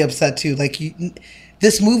 I would be upset too. Like,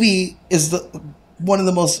 this movie is one of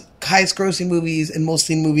the most highest grossing movies and most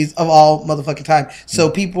seen movies of all motherfucking time.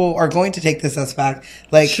 So people are going to take this as fact.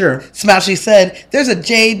 Like, Smashy said, there's a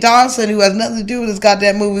Jay Dawson who has nothing to do with this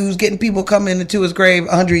goddamn movie who's getting people coming into his grave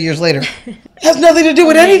 100 years later. Has nothing to do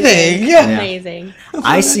with anything. Yeah. Amazing.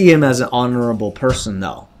 I see him as an honorable person,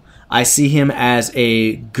 though. I see him as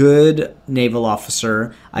a good naval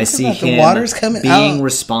officer. I see him being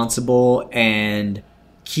responsible and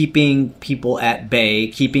keeping people at bay,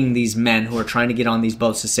 keeping these men who are trying to get on these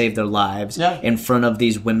boats to save their lives in front of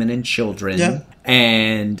these women and children. Yeah.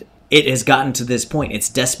 And it has gotten to this point. It's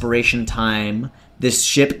desperation time. This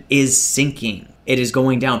ship is sinking. It is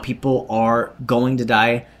going down. People are going to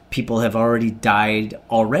die. People have already died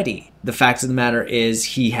already. The fact of the matter is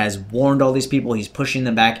he has warned all these people. He's pushing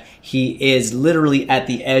them back. He is literally at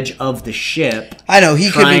the edge of the ship. I know. He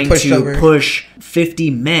could be pushed over. Trying to push 50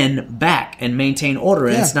 men back and maintain order,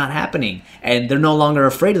 and it's not happening. And they're no longer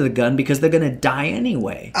afraid of the gun because they're going to die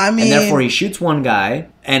anyway. I mean... And therefore he shoots one guy.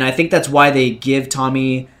 And I think that's why they give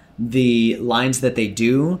Tommy the lines that they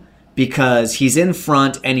do, because he's in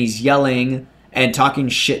front and he's yelling and talking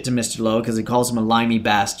shit to Mr. Lowe because he calls him a limey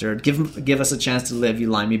bastard. Give us a chance to live, you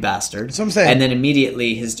limey bastard. That's what I'm saying. And then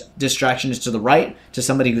immediately his distraction is to the right, to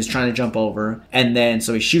somebody who's trying to jump over. And then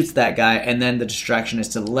so he shoots that guy, and then the distraction is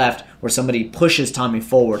to the left where somebody pushes Tommy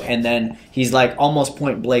forward. And then he's like almost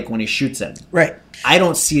point blank when he shoots him. Right. I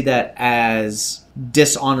don't see that as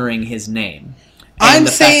dishonoring his name. And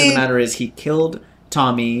the fact of the matter is he killed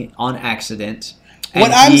Tommy on accident.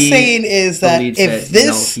 What I'm saying is that if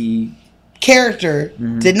this... character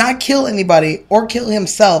did not kill anybody or kill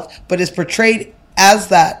himself, but is portrayed as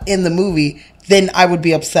that in the movie, then I would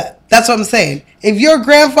be upset. That's what I'm saying. If your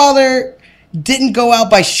grandfather didn't go out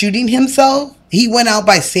by shooting himself, he went out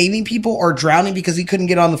by saving people or drowning because he couldn't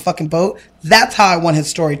get on the fucking boat, that's how I want his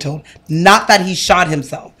story told. Not that he shot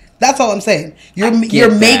himself. That's all I'm saying.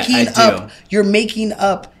 You're making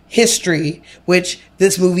up history, which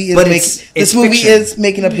this movie is is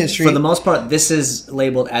making up history. For the most part, this is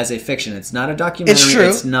labeled as a fiction. It's not a documentary. It's true.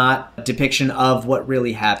 It's not a depiction of what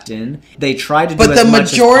really happened. They try to do as much as possible. But the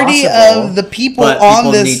majority of the people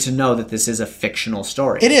on this... need to know that this is a fictional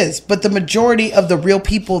story. It is. But the majority of the real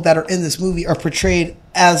people that are in this movie are portrayed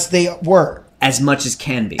as they were. As much as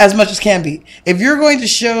can be. As much as can be. If you're going to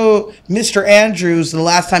show Mr. Andrews, the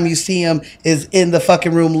last time you see him is in the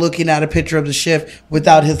fucking room looking at a picture of the ship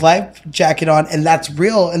without his life jacket on, and that's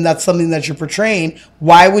real, and that's something that you're portraying,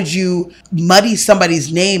 why would you muddy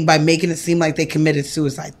somebody's name by making it seem like they committed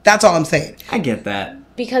suicide? That's all I'm saying. I get that.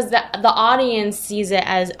 Because the audience sees it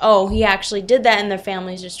as, oh, he actually did that, and their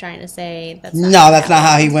family's just trying to say that's not that's not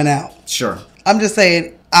how he went out. Sure. I'm just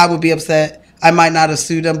saying, I would be upset. I might not have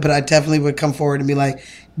sued him, but I definitely would come forward and be like,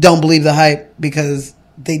 don't believe the hype because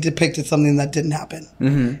they depicted something that didn't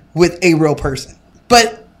happen with a real person.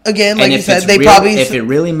 But again, like you said, they probably... If it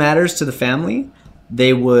really matters to the family,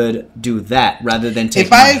 they would do that rather than take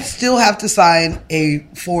If I still have to sign a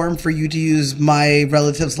form for you to use my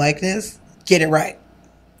relative's likeness, get it right.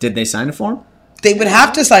 Did they sign a form? They would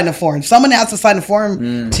have to sign a form. Someone has to sign a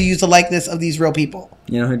form to use the likeness of these real people.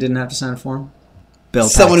 You know who didn't have to sign a form? Bill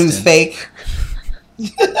Someone Paxton. who's fake.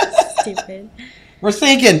 Stupid. We're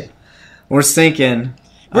thinking. We're thinking.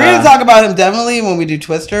 We're going to talk about him definitely when we do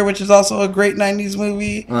Twister, which is also a great 90s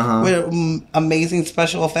movie with amazing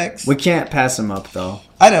special effects. We can't pass him up, though.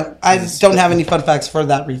 I know. I just don't have any fun facts for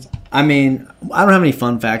that reason. I mean, I don't have any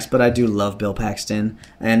fun facts, but I do love Bill Paxton.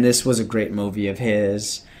 And this was a great movie of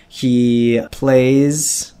his. He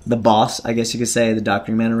plays the boss, I guess you could say, the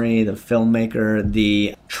documentary, the filmmaker,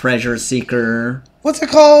 the treasure seeker. What's it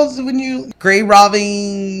called when you grave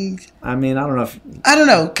robbing? I mean, I don't know if... I don't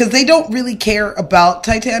know, because they don't really care about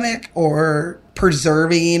Titanic or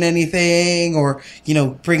preserving anything or, you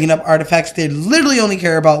know, bringing up artifacts. They literally only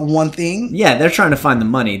care about one thing. Yeah, they're trying to find the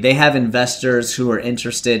money. They have investors who are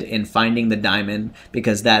interested in finding the diamond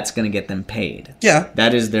because that's going to get them paid. Yeah.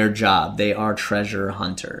 That is their job. They are treasure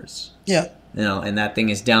hunters. Yeah. You know, and that thing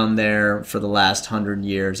is down there for the last 100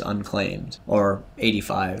 years unclaimed, or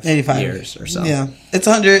 85 years or so. Yeah, it's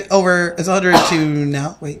 102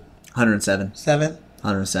 now. Wait, 107.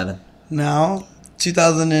 107 now.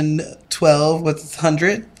 2012 was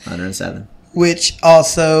 100. 107. Which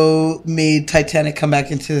also made Titanic come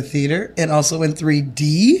back into the theater and also in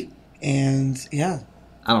 3D. And yeah.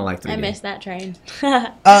 I don't like 3D. I missed that train.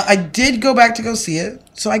 I did go back to go see it.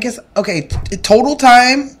 So I guess, okay, total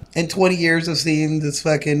time in 20 years of seeing this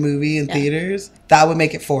fucking movie in theaters, that would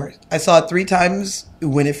make it 4. I saw it 3 times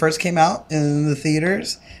when it first came out in the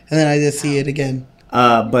theaters. And then I did see it again.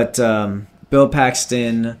 But Bill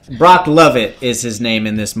Paxton, Brock Lovett is his name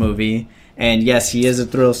in this movie. And yes, he is a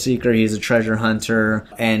thrill seeker. He's a treasure hunter.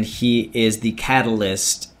 And he is the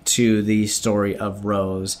catalyst to the story of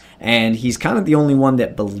Rose. And he's kind of the only one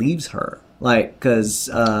that believes her. Like, because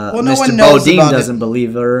Mr. Bodine doesn't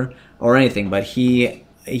believe her or anything. But he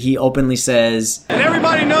openly says... And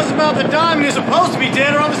everybody knows about the diamond is supposed to be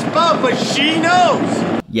dead or on this boat, but she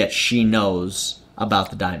knows! Yet she knows about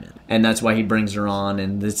the diamond. And that's why he brings her on,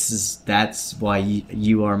 and that's why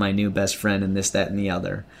you are my new best friend, and this, that, and the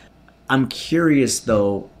other. I'm curious,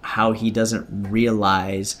 though, how he doesn't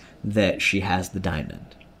realize that she has the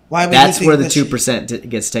diamond. That's where the 2%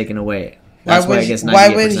 gets taken away. That's why I guess 98%.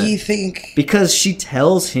 Why would he think? Because she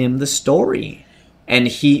tells him the story. And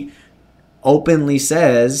he openly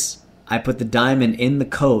says... I put the diamond in the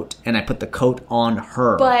coat, and I put the coat on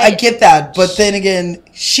her. But I get that, but then again,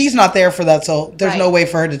 she's not there for that, so there's no way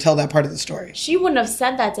for her to tell that part of the story. She wouldn't have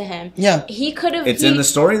said that to him. Yeah. He could have... It's in the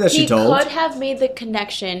story that she told. He could have made the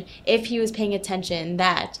connection, if he was paying attention,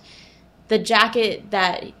 that the jacket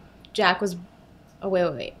that Jack was... Oh,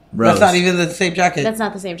 wait. Rose. That's not even the same jacket. That's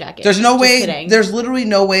not the same jacket. There's no way. Kidding. There's literally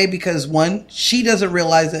no way because, one, she doesn't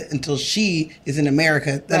realize it until she is in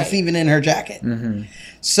America that it's even in her jacket. Mm-hmm.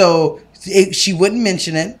 So she wouldn't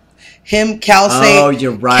mention it. Cal say... Oh,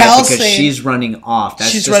 you're right, because she's running off.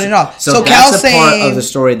 She's running off. So that's a part of the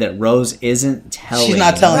story that Rose isn't telling. She's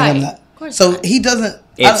not telling him that. So he doesn't...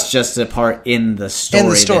 It's just a part in the story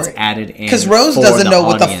that's added in. Because Rose doesn't know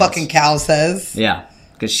what the fucking Cal says. Yeah.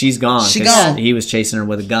 Because she's gone. She's gone. He was chasing her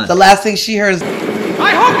with a gun. The last thing she heard is...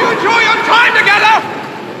 I hope you enjoy your time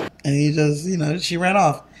together! And he just, she ran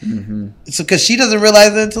off. Mm-hmm. So, because she doesn't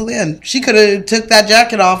realize it until the end. She could have took that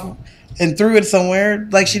jacket off and threw it somewhere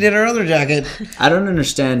like she did her other jacket. I don't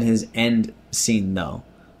understand his end scene, though.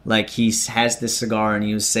 Like, he has this cigar and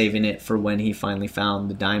he was saving it for when he finally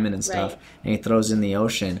found the diamond and stuff. Right. And he throws it in the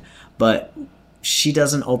ocean. But she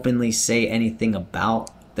doesn't openly say anything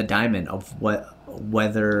about the diamond, of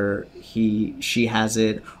whether she has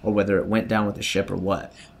it or whether it went down with the ship or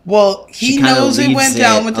what. Well, he knows it went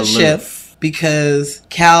down with the ship because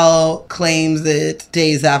Cal claims it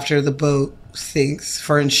days after the boat sinks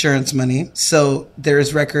for insurance money. So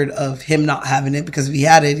there's record of him not having it, because if he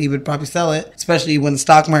had it, he would probably sell it, especially when the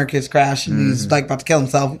stock markets crash and he's like about to kill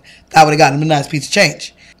himself. That would have gotten him a nice piece of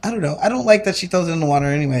change. I don't know. I don't like that she throws it in the water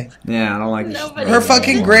anyway. Yeah, I don't like it. Her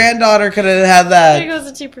fucking granddaughter could have had that. There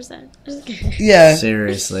goes the 2%. Yeah.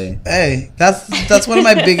 Seriously. Hey, that's one of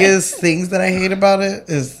my biggest things that I hate about it,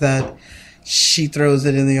 is that she throws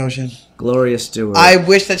it in the ocean. Gloria Stewart. I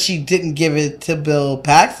wish that she didn't give it to Bill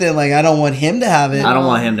Paxton. Like, I don't want him to have it. I don't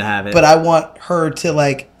want him to have it. But I want her to,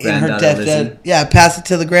 like, in her deathbed, pass it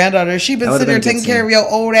to the granddaughter. She been sitting there taking care of your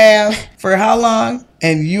old ass for how long?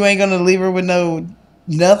 And you ain't gonna leave her with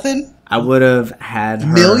nothing? I would have had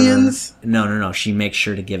her... Millions? No. She makes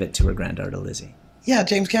sure to give it to her granddaughter, Lizzie. Yeah,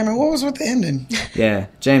 James Cameron. What was with the ending? Yeah,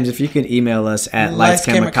 James, if you could email us at Lights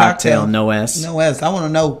Camera Cocktail, no S. No S. I want to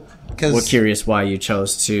know. Cause we're curious why you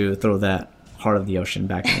chose to throw that Heart of the Ocean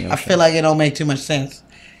back in the ocean. I feel like it don't make too much sense.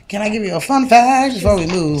 Can I give you a fun fact before we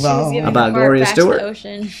move on? About Gloria Stewart?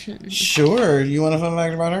 Sure. You want a fun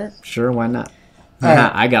fact about her? Sure, why not?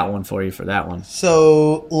 Right. I got one for you for that one.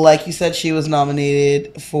 So, like you said, she was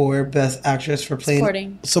nominated for Best Actress for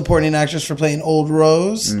playing... Supporting Actress for playing Old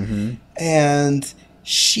Rose. Mm-hmm. And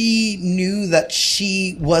she knew that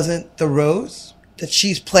she wasn't the Rose, that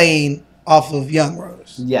she's playing off of young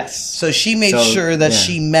Rose. Yes. So she made sure that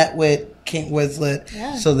she met with Kate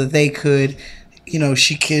Winslet so that they could,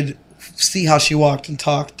 she could see how she walked and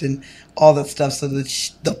talked and all that stuff so that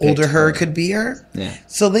the older her could be her. Yeah.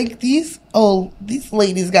 So these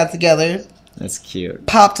ladies got together. That's cute.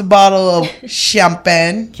 Popped a bottle of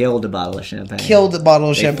champagne. Killed a bottle of champagne.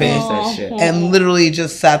 That shit. And literally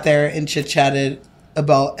just sat there and chit-chatted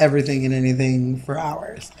about everything and anything for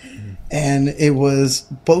hours. And it was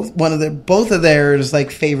both of their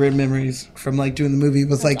like favorite memories from like doing the movie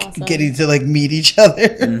was like awesome. Getting to like meet each other.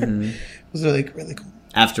 Mm-hmm. It was really cool.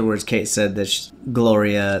 Afterwards, Kate said that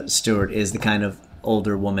Gloria Stewart is the kind of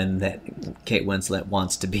older woman that Kate Winslet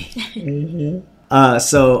wants to be. Mm-hmm.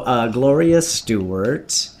 So Gloria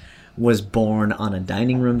Stewart was born on a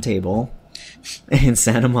dining room table in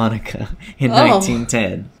Santa Monica in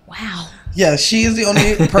 1910. Wow. Yeah, she is the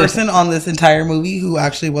only person on this entire movie who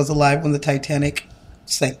actually was alive when the Titanic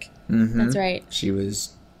sank. Mm-hmm. That's right. She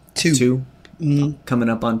was two coming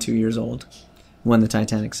up on 2 years old when the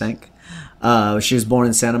Titanic sank. She was born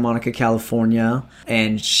in Santa Monica, California,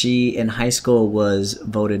 and she in high school was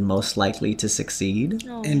voted most likely to succeed.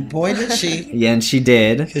 Oh. And boy, did she. Yeah, and she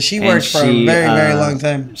did. Because she worked for a very, very long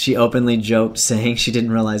time. She openly joked saying she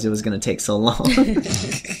didn't realize it was going to take so long.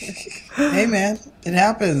 Hey, man, it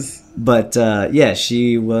happens. But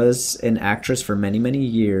she was an actress for many, many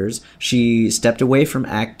years. She stepped away from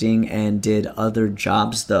acting and did other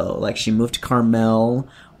jobs, though. Like she moved to Carmel,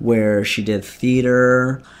 where she did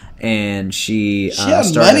theater, and she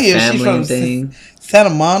started a family thing.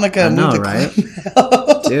 Santa Monica. I know, right?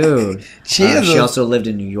 Dude. She also lived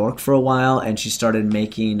in New York for a while, and she started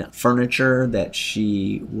making furniture that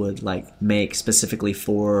she would like make specifically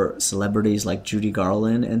for celebrities like Judy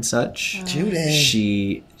Garland and such.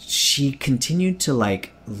 Judy. She continued to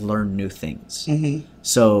like learn new things. Mm-hmm.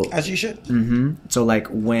 So as you should. Mm-hmm. So like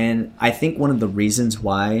I think one of the reasons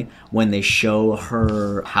why when they show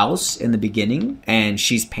her house in the beginning and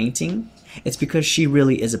she's painting, it's because she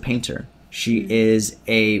really is a painter. She is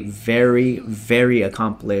a very, very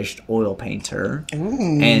accomplished oil painter.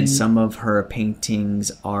 Ooh. And some of her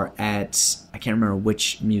paintings are at, I can't remember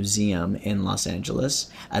which museum in Los Angeles,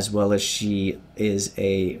 as well as she is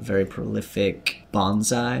a very prolific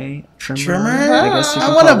bonsai trimmer. I guess you could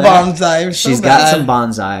I want call a that. bonsai. She's got some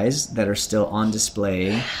bonsais that are still on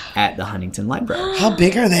display at the Huntington Library. How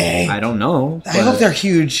big are they? I don't know. I hope they're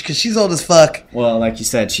huge because she's old as fuck. Well, like you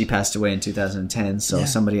said, she passed away in 2010, so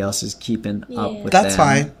somebody else is keeping up with That's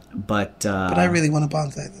them. fine. But I really want a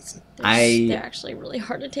bonsai. They're actually really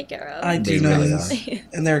hard to take care of. I do know this.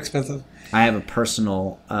 And they're expensive. I have a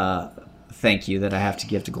personal thank you that I have to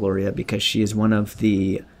give to Gloria because she is one of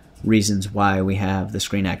the reasons why we have the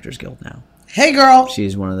Screen Actors Guild now. Hey, girl! She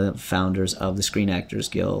is one of the founders of the Screen Actors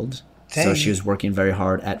Guild. Dang. So she was working very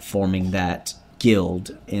hard at forming that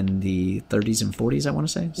guild in the 30s and 40s, I want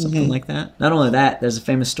to say. Something like that. Not only that, there's a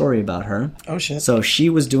famous story about her. Oh, shit. So she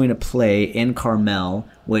was doing a play in Carmel,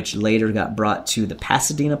 which later got brought to the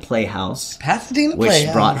Pasadena Playhouse.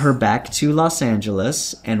 Which brought her back to Los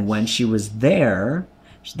Angeles. And when she was there,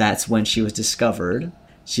 that's when she was discovered.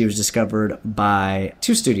 She was discovered by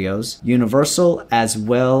two studios, Universal as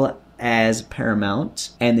well as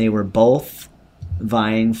Paramount, and they were both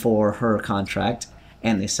vying for her contract,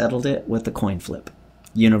 and they settled it with the coin flip.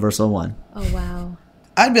 Universal won. Oh, wow.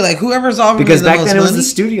 I'd be like, whoever's offering because me the back most then it was money? the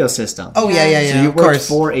studio system. Oh, yeah. So you of worked course.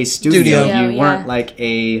 for a studio. Yeah, you weren't like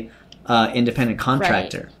a independent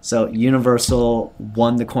contractor. Right. So Universal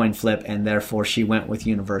won the coin flip, and therefore she went with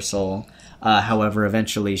Universal. However,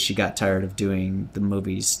 eventually she got tired of doing the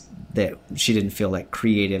movies that she didn't feel like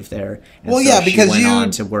creative there. And because she went you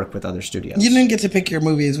on to work with other studios. You didn't get to pick your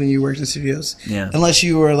movies when you worked in studios. Yeah. Unless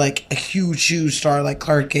you were like a huge star like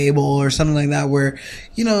Clark Gable or something like that where,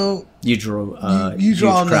 you drew you draw huge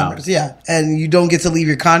crowd. numbers. Yeah. And you don't get to leave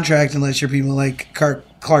your contract unless you're people like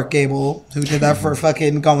Clark Gable, who did that for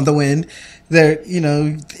fucking Gone with the Wind. There,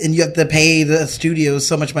 and you have to pay the studios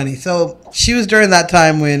so much money. So she was during that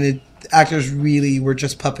time when actors really were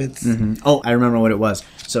just puppets. Mm-hmm. Oh, I remember what it was.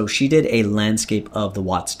 So she did a landscape of the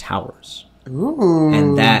Watts Towers. Ooh.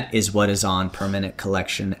 And that is what is on permanent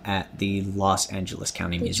collection at the Los Angeles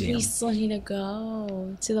County Museum. We still need to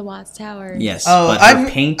go to the Watts Tower. Yes. Oh, but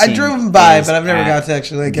I drove by, but I've never got to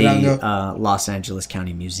actually get out and go. Los Angeles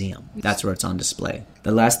County Museum. That's where it's on display.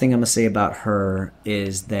 The last thing I'm going to say about her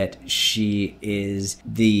is that she is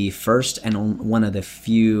the first and one of the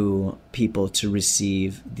few people to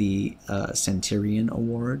receive the Centurion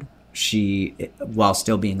Award. While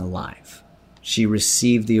still being alive. She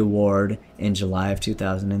received the award in July of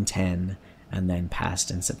 2010 and then passed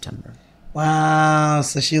in September. Wow.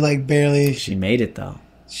 So she barely... She made it, though.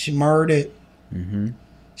 She murdered it. Mm-hmm.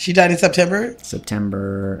 She died in September?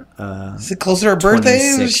 September... Is it close to her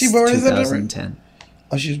birthday? Was she born in September? 2010.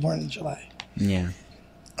 Oh, she was born in July. Yeah.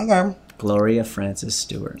 Okay. Gloria Francis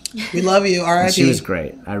Stewart. We love you, R.I.P. She was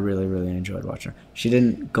great. I really, really enjoyed watching her. She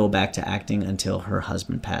didn't go back to acting until her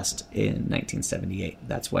husband passed in 1978.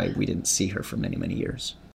 That's why we didn't see her for many, many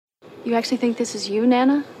years. You actually think this is you,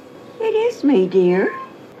 Nana? It is me, dear.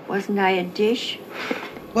 Wasn't I a dish?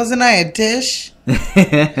 Wasn't I a dish?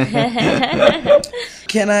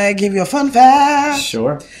 Can I give you a fun fact?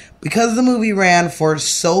 Sure. Because the movie ran for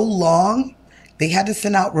so long, they had to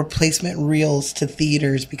send out replacement reels to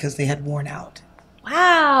theaters because they had worn out.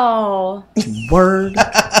 Wow. Word.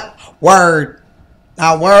 Word.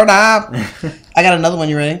 Now, word up. I got another one.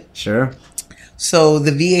 You ready? Sure. So the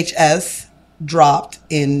VHS dropped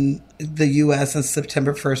in the U.S. on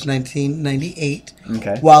September 1st, 1998.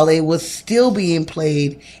 Okay. While it was still being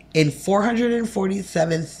played in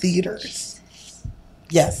 447 theaters.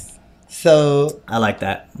 Yes. So... I like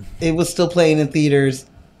that. It was still playing in theaters,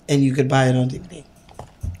 and you could buy it on DVD.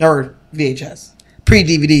 Or VHS.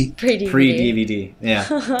 Pre-DVD. Pre-DVD, yeah.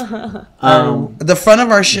 The front of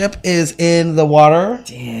our ship is in the water.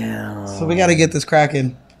 Damn. So we got to get this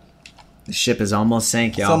cracking. The ship is almost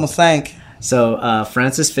sank, y'all. It's almost sank. So,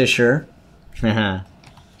 Frances Fisher,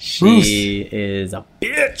 she is a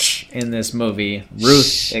bitch in this movie.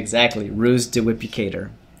 Ruth, exactly. Ruth DeWitt-Bukater.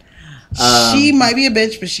 She might be a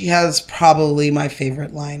bitch, but she has probably my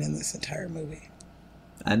favorite line in this entire movie.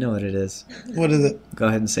 I know what it is. What is it? Go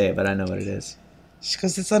ahead and say it, but I know what it is.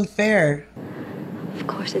 Because it's unfair. Of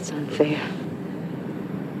course it's unfair.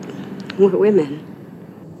 We're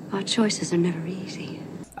women. Our choices are never easy.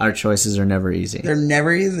 Our choices are never easy. They're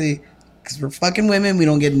never easy. Because we're fucking women. We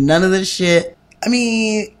don't get none of this shit. I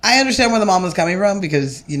mean, I understand where the mom was coming from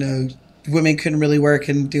because, women couldn't really work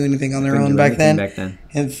and do anything on their own back then.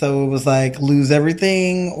 And so it was lose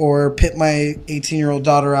everything or pit my 18-year-old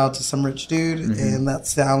daughter out to some rich dude. Mm-hmm. And that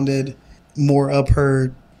sounded more up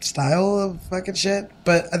her style of fucking shit.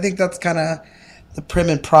 But I think that's kind of the prim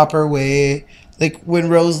and proper way. Like when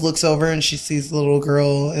Rose looks over and she sees the little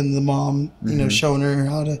girl and the mom, showing her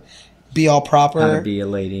how to be all proper. How to be a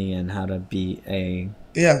lady and how to be a...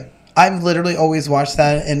 Yeah. I've literally always watched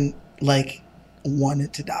that and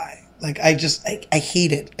wanted to die. I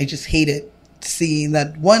hate it. I just hate it. Seeing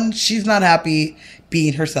that, one, she's not happy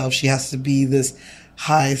being herself. She has to be this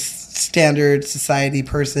high standard society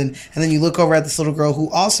person. And then you look over at this little girl who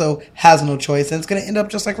also has no choice. And it's going to end up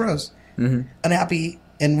just like Rose. Mm-hmm. Unhappy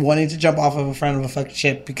and wanting to jump off of a front of a fucking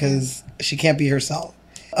ship because she can't be herself.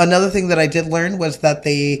 Another thing that I did learn was that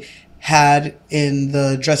they had in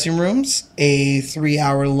the dressing rooms a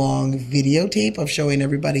 3-hour-long videotape of showing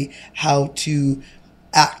everybody how to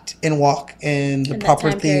act and walk and the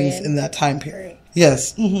proper things in that time period.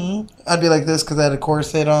 Yes. Mm-hmm. I'd be like this because I had a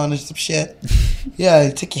corset on and some shit. Yeah,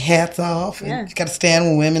 you take your hats off. And you got to stand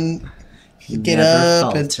when women get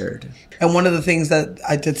up. And one of the things that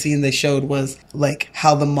I did see and they showed was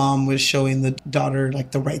how the mom was showing the daughter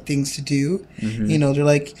the right things to do. Mm-hmm. They're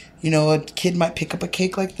like, a kid might pick up a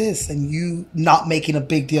cake like this and you not making a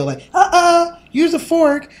big deal use a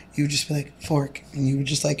fork. You would just be like, fork. And you would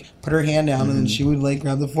just put her hand down and then she would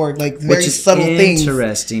grab the fork. Very subtle things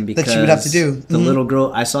interesting because that you would have to do. The little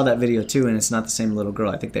girl, I saw that video too and it's not the same little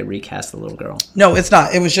girl. I think they recast the little girl. No, it's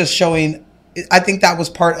not. It was just showing... I think that was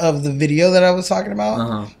part of the video that I was talking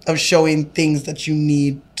about of showing things that you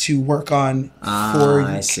need to work on for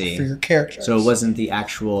your character. So it wasn't the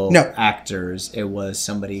actual actors. It was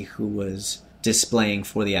somebody who was displaying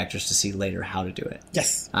for the actors to see later how to do it.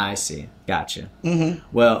 Yes. I see. Gotcha. Mm-hmm.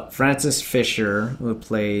 Well, Frances Fisher, who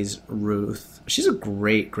plays Ruth, she's a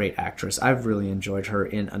great, great actress. I've really enjoyed her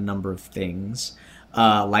in a number of things.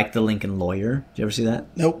 Like The Lincoln Lawyer. Did you ever see that?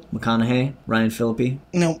 Nope. McConaughey, Ryan Phillippe?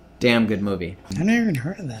 Nope. Damn good movie. I never even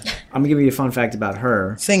heard of that. I'm going to give you a fun fact about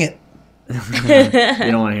her. Sing it. You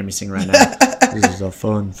don't want to hear me sing right now. This is a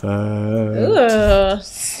fun fact. Ooh.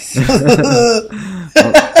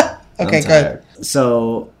 Okay, good.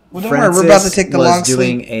 So, Well, don't worry, we're about to take the long was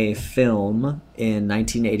doing a film in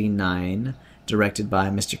 1989 directed by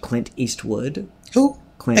Mr. Clint Eastwood. Who?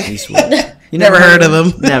 Clint Eastwood. You never heard of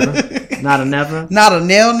him. Never. Not a never? Not a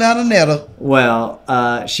nail, not a nettle.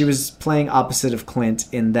 Well, she was playing opposite of Clint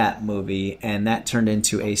in that movie, and that turned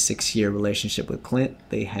into a 6-year relationship with Clint.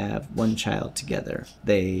 They have one child together.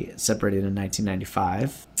 They separated in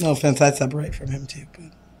 1995. No offense, I'd separate from him too.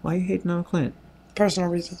 But why are you hating on Clint? Personal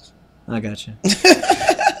reasons. I got you.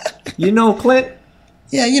 You know Clint?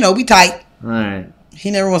 Yeah, we tight. All right. He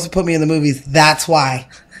never wants to put me in the movies. That's why.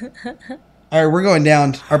 All right, we're going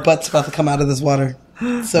down. Our butt's about to come out of this water.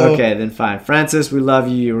 So okay, then fine. Francis, we love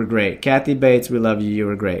you. You were great. Kathy Bates, we love you. You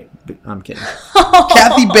were great. I'm kidding.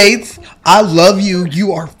 Kathy Bates, I love you.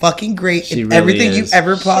 You are fucking great in really everything is. you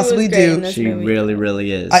ever possibly do. She really,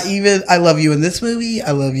 really is. I love you in this movie.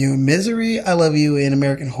 I love you in Misery. I love you in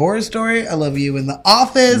American Horror Story. I love you in The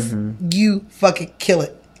Office. Mm-hmm. You fucking kill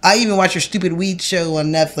it. I even watch your stupid weed show on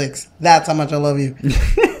Netflix. That's how much I love you.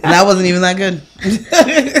 And that wasn't even that good.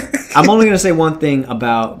 I'm only going to say one thing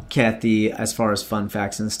about Kathy as far as fun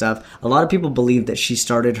facts and stuff. A lot of people believe that she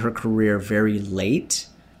started her career very late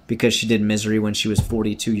because she did Misery when she was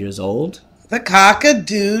 42 years old. The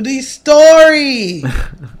cock-a-doodle story.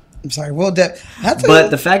 I'm sorry. Well, but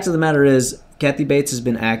the fact of the matter is, Kathy Bates has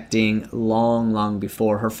been acting long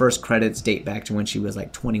before. Her first credits date back to when she was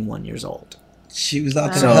like 21 years old. She was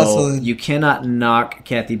out there hustling. You cannot knock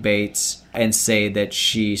Kathy Bates and say that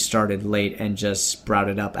she started late and just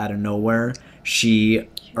sprouted up out of nowhere. She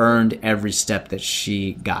earned every step that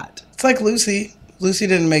she got. It's like Lucy. Lucy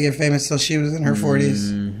didn't make it famous till she was in her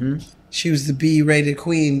 40s. Mm-hmm. She was the B-rated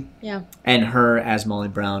queen. Yeah. And her as Molly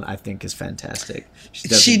Brown, I think, is fantastic. She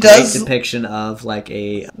does a does great depiction of was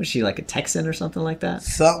she like a Texan or something like that?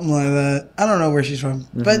 Something like that. I don't know where she's from.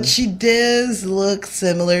 Mm-hmm. But she does look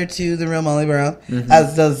similar to the real Molly Brown. Mm-hmm.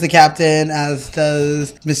 As does the captain, as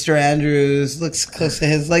does Mr. Andrews. Looks close to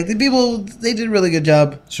his. Like, the people, they did a really good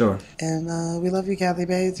job. Sure. And we love you, Kathy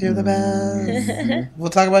Bates. You're the best. We'll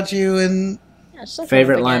talk about you in...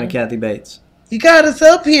 Favorite line of Kathy Bates? You got us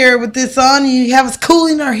up here with this on, and you have us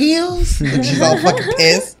cooling our heels. And she's all fucking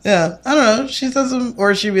pissed. Yeah, I don't know. She says some,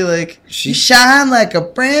 or she'd be like, you shine like a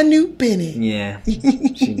brand new penny. Yeah,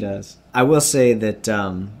 she does. I will say that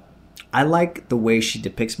I like the way she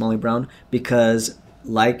depicts Molly Brown because,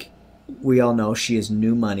 like we all know, she is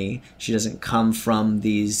new money. She doesn't come from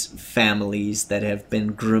these families that have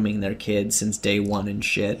been grooming their kids since day one and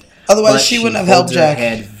shit. Otherwise, she wouldn't have helped Jack. Her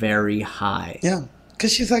head very high. Yeah.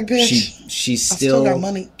 Because she's like, bitch, she still got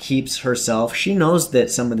money. Keeps herself. She knows that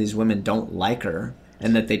some of these women don't like her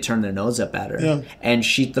and that they turn their nose up at her. Yeah. And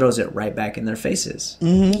she throws it right back in their faces.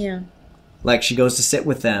 Mm-hmm. Yeah. Like, she goes to sit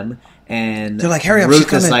with them, and they're like, hurry up,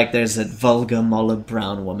 Ruth is like, there's a vulgar Molly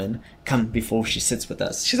Brown woman come before she sits with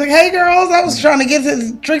us. She's like, hey, girls, I was trying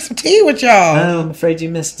to drink some tea with y'all. Oh, I'm afraid you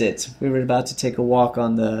missed it. We were about to take a walk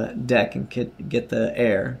on the deck and get the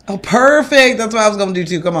air. Oh, perfect. That's what I was going to do,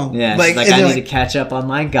 too. Come on. Yeah, she's like, I need to catch up on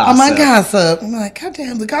my gossip. On my gossip. I'm like, God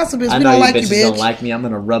damn, the gossip is, we don't like you, bitch. I know you bitches don't like me. I'm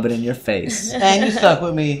going to rub it in your face. And you stuck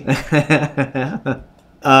with me.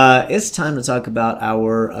 It's time to talk about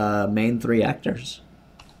our main 3 actors.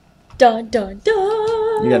 Dun, dun,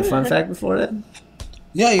 dun. You got a fun fact before that?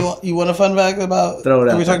 Yeah, you want a fun fact about... Throw it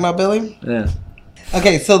out. Are we talking about Billy? Yeah.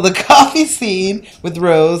 Okay, so the coffee scene with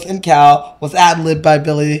Rose and Cal was ad-libbed by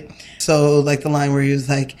Billy. So, like, the line where he was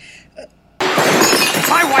like...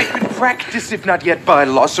 My wife in practice, if not yet by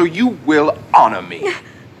law, so you will honor me.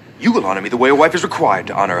 You will honor me the way a wife is required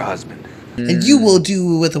to honor a husband. And you will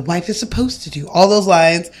do what the wife is supposed to do. All those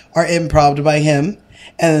lines are improv by him.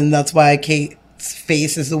 And that's why Kate's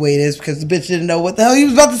face is the way it is, because the bitch didn't know what the hell he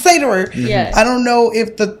was about to say to her. Yeah. I don't know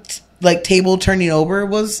if the table turning over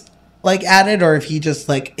was like added, or if he just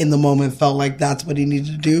like in the moment felt like that's what he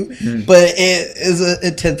needed to do. But it is an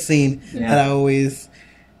intense scene that I always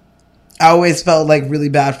felt like really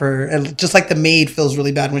bad for her. And just like the maid feels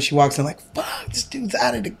really bad when she walks in, like, fuck, this dude's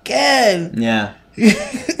at it again. Yeah.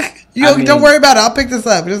 Don't worry about it. I'll pick this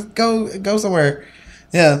up. Just go somewhere.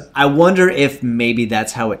 Yeah. I wonder if maybe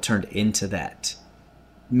that's how it turned into that.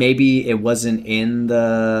 Maybe it wasn't in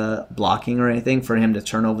the blocking or anything for him to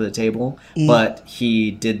turn over the table, but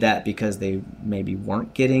he did that because they maybe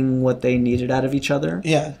weren't getting what they needed out of each other.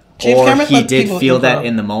 Yeah. Or he did feel that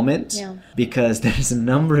in the moment, because there's a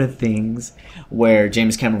number of things where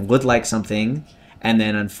James Cameron would like something, and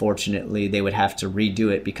then unfortunately they would have to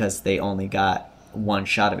redo it because they only got one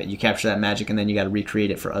shot of it. You capture that magic and then you got to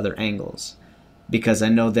recreate it for other angles. Because I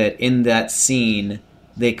know that in that scene,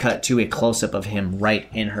 they cut to a close-up of him right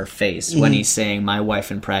in her face when he's saying, my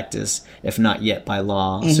wife in practice, if not yet by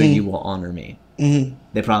law, so you will honor me.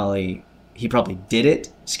 Mm-hmm. He probably did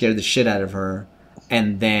it, scared the shit out of her,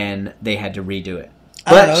 and then they had to redo it.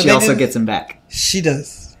 But she also gets him back. She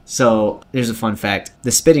does. So here's a fun fact: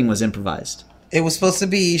 the spitting was improvised. It was supposed to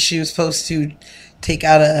be, she was supposed to take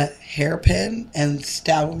out a hairpin and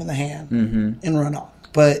stab him in the hand and run off.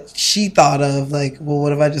 But she thought of like, well,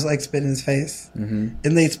 what if I just like spit in his face? And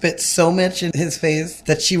they spit so much in his face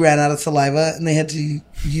that she ran out of saliva, and they had to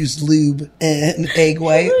use lube and egg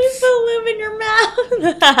whites. You put lube in your mouth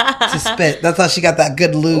to spit. That's how she got that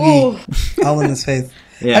good loogie all in his face.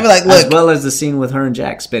 Yeah, I'd be like, look. As well as the scene with her and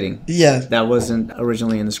Jack spitting. Yeah. That wasn't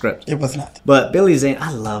originally in the script. It was not. But Billy Zane,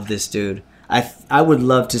 I love this dude. I would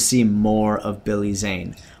love to see more of Billy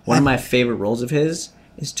Zane. One of my favorite roles of his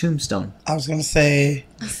is Tombstone. I was going to say...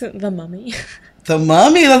 The Mummy. The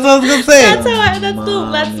Mummy? That's what I was going to say.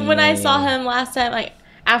 That's when I saw him last time, like,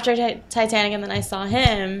 after Titanic, and then I saw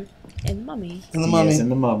him in The Mummy. In The Mummy. Yes, in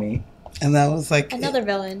The Mummy. And that was like... Another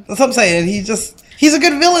villain. That's what I'm saying. He's a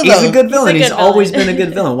good villain, though. He's a good villain. He's always been a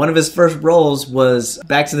good villain. One of his first roles was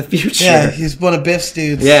Back to the Future. Yeah, he's one of Biff's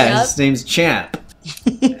dudes. Yeah, his name's Champ.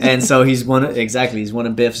 And so he's one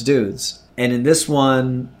of Biff's dudes. And in this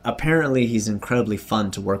one, apparently he's incredibly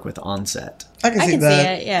fun to work with on set. I can see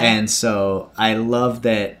that. See it, yeah. And so I love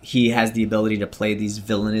that he has the ability to play these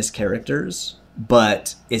villainous characters,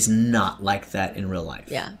 but is not like that in real life.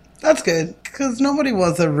 Yeah. That's good, because nobody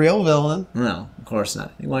was a real villain. No, of course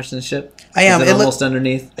not. You watching the ship? I am. Is it almost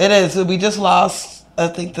underneath? It is. We just lost, I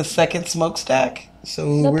think, the second smokestack.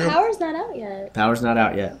 So the power's not out yet. Power's not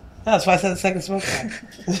out yet. That's why I said the second smokestack.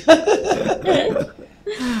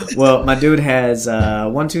 Well, my dude has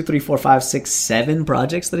 1, 2, 3, 4, 5, 6, 7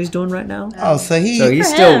 projects that he's doing right now. Oh, so he's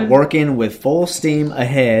still working with full steam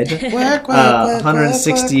ahead.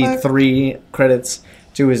 163 credits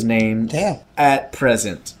to his name. Damn. At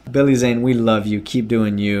present. Billy Zane, we love you. Keep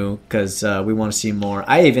doing you, because we want to see more.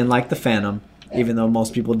 I even like The Phantom, even though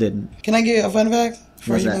most people didn't. Can I give you a fun fact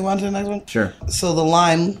before What's you that? move on to the next one? Sure. So the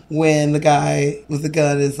line when the guy with the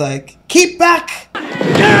gun is like, "Keep back!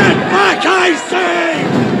 Get back, I say,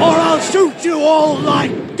 or I'll shoot you all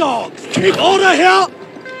like dogs. Keep order here.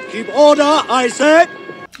 Keep order, I said."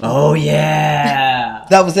 Oh, yeah.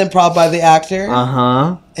 That was improv by the actor.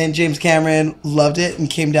 Uh-huh. And James Cameron loved it and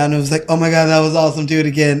came down and was like, "Oh my God, that was awesome. Do it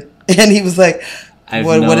again." And he was like,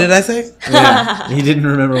 what did I say? Yeah, he didn't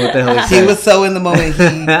remember what the hell he said. He was so in the moment, he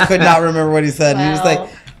could not remember what he said. Wow. He was like,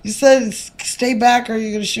 "You said stay back, or are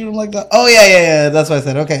you going to shoot him like that?" "Oh, yeah. That's what I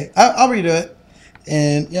said." "Okay, I'll redo it."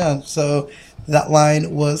 And yeah, so that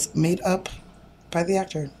line was made up by the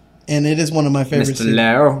actor. And it is one of my favorites. Mr.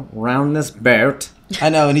 Laro, round this boat. I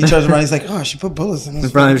know, and he turns around, he's like, "Oh, I should put bullets in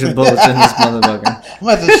this." Probably should bullets in this motherfucker. I'm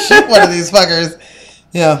about to shoot one of these fuckers.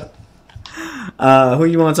 Yeah. Who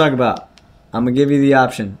you want to talk about? I'm going to give you the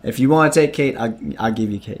option. If you want to take Kate, I'll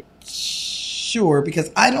give you Kate. Sure,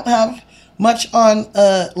 because I don't have much on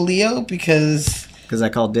Leo because I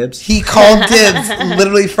called dibs? He called dibs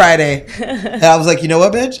literally Friday. And I was like, you know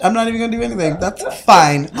what, bitch? I'm not even going to do anything. That's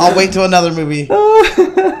fine. I'll wait till another movie.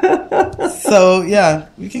 So, yeah,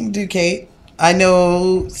 we can do Kate. I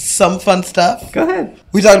know some fun stuff. Go ahead.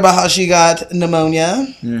 We talked about how she got pneumonia,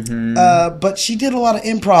 Mm-hmm. but she did a lot of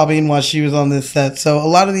improvising while she was on this set. So a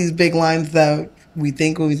lot of these big lines that we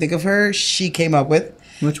think when we think of her, she came up with.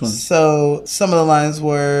 Which one? So some of the lines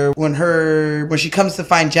were when she comes to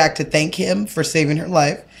find Jack to thank him for saving her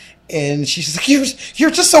life. And she's like,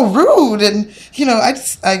 you're just so rude. And, you know,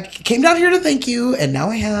 I came down here to thank you. And now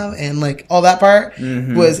I have. And like all that part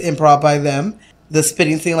was improv by them. The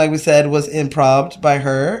spitting scene, like we said, was improv by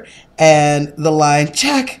her. And the line,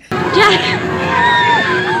 Jack,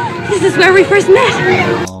 this is where we first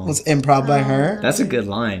met. Was improv by her. That's a good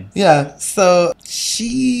line. Yeah. So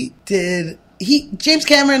she did. James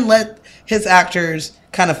Cameron let his actors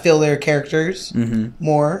kind of feel their characters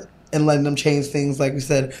more and letting them change things. Like we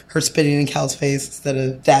said, her spitting in Cal's face instead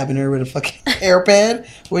of dabbing her with a fucking hairpin,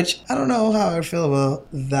 which I don't know how I feel about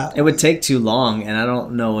that. It would take too long, and I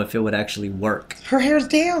don't know if it would actually work. Her hair's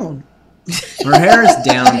down. Her hair is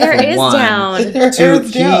down. Her hair for is one. down. Her hair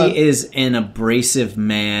is down. He is an abrasive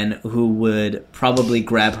man who would probably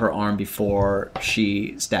grab her arm before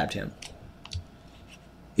she stabbed him.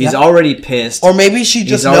 He's already pissed. Or maybe she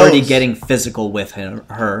just He's already knows. getting physical with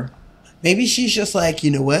her. Maybe she's just like,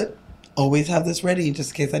 you know what? Always have this ready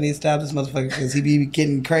just in case I need to stab this motherfucker because he be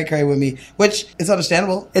getting cray-cray with me, which is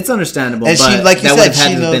understandable. It's understandable, And but she, like you that said, would have had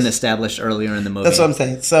she to have been knows- established earlier in the movie. That's what I'm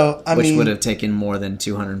saying. So, which would have taken more than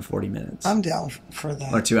 240 minutes. I'm down for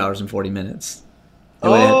that. Or 2 hours and 40 minutes.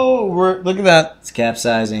 Look at that. It's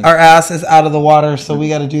capsizing. Our ass is out of the water, so we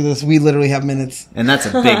got to do this. We literally have minutes. And that's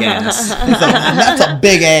a big ass. That's a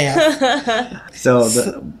big ass.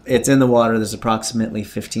 So it's in the water. There's approximately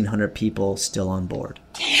 1,500 people still on board.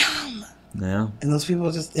 Damn. Yeah. And those people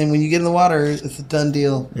and when you get in the water, it's a done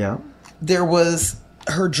deal. Yeah. There was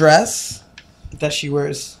her dress that she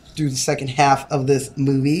wears through the second half of this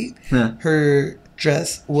movie. Yeah. Her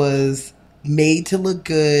dress was made to look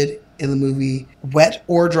good in the movie, wet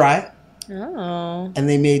or dry. Oh. And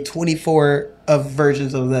they made 24 of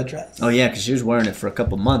versions of that dress. Oh, yeah, because she was wearing it for a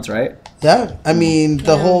couple months, right? Yeah. I mean,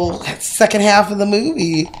 the whole second half of the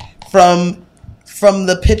movie, from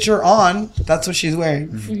the picture on, that's what she's wearing.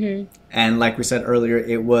 Mm-hmm. And like we said earlier,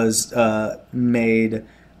 it was made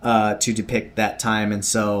to depict that time, and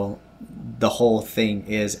so the whole thing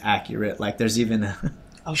is accurate. Like, there's even...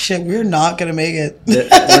 Oh, shit, we're not going to make it.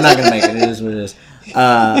 We're not going to make it. It is what it is.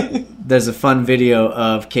 There's a fun video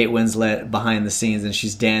of Kate Winslet behind the scenes, and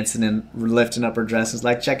she's dancing and lifting up her dress. It's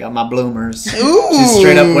like, check out my bloomers. Ooh. She's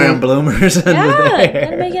straight up wearing bloomers under there.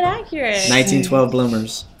 Gotta make it accurate. 1912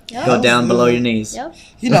 bloomers. Yep. Go down below your knees. Yep.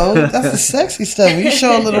 You know, that's the sexy stuff. You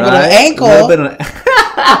show a little bit of Right? ankle. A little bit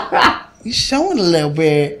of... You showing a little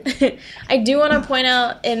bit. I do want to point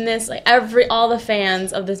out in this, like all the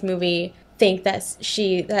fans of this movie think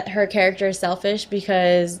that her character is selfish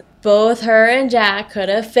because both her and Jack could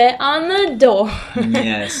have fit on the door.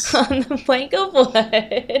 Yes. On the plank of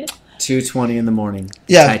wood. 2:20 in the morning.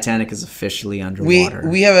 Yeah. Titanic is officially underwater.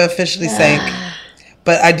 We have officially sank.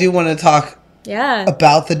 But I do want to talk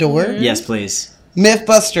about the door. Mm-hmm. Yes, please.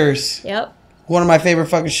 Mythbusters. Yep. One of my favorite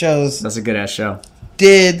fucking shows. That's a good ass show.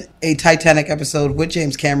 Did a Titanic episode with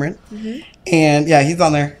James Cameron. Mm-hmm. And yeah, he's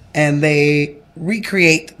on there. And they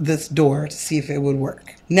recreate this door to see if it would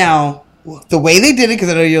work. Now, the way they did it, because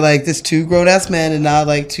I know you're like, this 2 grown-ass men and not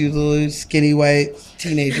like 2 little skinny white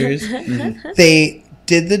teenagers. Mm-hmm. They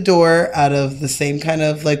did the door out of the same kind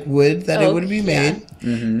of like wood that it would be made. Yeah.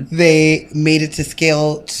 Mm-hmm. They made it to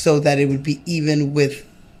scale so that it would be even with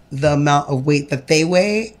the amount of weight that they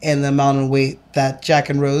weigh and the amount of weight that Jack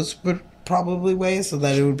and Rose would probably weigh, so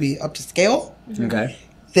that it would be up to scale. Okay.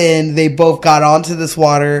 Then they both got onto this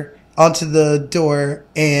water, onto the door,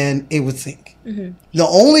 and it would sink. Mm-hmm. The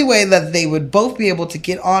only way that they would both be able to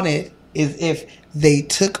get on it is if they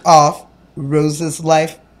took off Rose's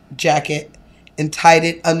life jacket and tied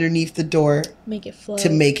it underneath the door Make it float. to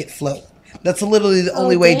make it float. That's literally the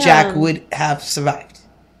only way Jack would have survived.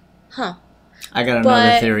 Huh. I got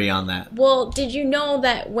another theory on that. Well, did you know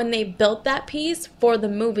that when they built that piece for the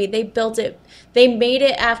movie, they made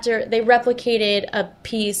it after they replicated a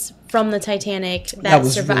piece from the Titanic that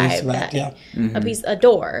survived. A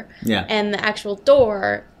door. Yeah. And the actual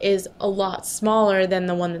door is a lot smaller than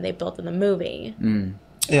the one that they built in the movie. Mm.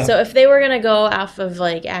 Yeah. So if they were going to go off of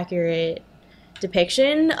like accurate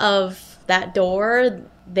depiction of that door,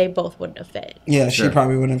 they both wouldn't have fit. Yeah, she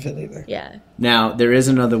probably wouldn't fit either. Yeah. Now, there is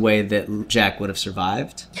another way that Jack would have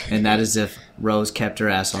survived, and that is if Rose kept her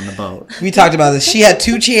ass on the boat. We talked about this. She had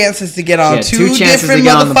 2 chances to get on 2 different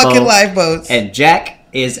motherfucking lifeboats. And Jack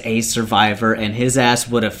is a survivor, and his ass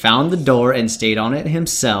would have found the door and stayed on it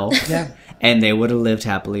himself. Yeah. And they would have lived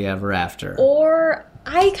happily ever after. Or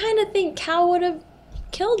I kind of think Cal would have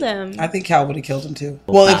killed him. I think Cal would have killed him too.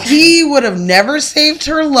 Well, if he would have never saved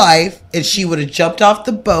her life and she would have jumped off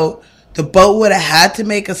the boat would have had to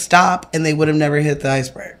make a stop and they would have never hit the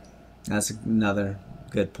iceberg. That's another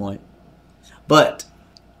good point. But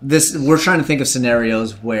we're trying to think of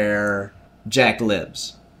scenarios where Jack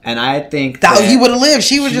lives. And I think that he would have lived.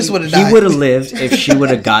 She would have died. He would have lived if she would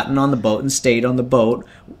have gotten on the boat and stayed on the boat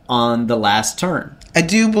on the last turn. I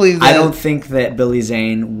do believe that. I don't think that Billy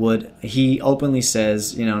Zane would. He openly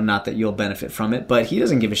says, not that you'll benefit from it, but he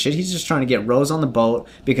doesn't give a shit. He's just trying to get Rose on the boat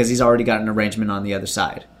because he's already got an arrangement on the other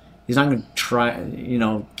side. He's not going to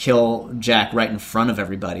try, kill Jack right in front of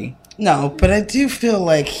everybody. No, but I do feel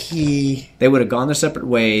like they would have gone their separate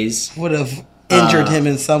ways. Would have injured him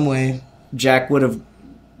in some way. Jack would have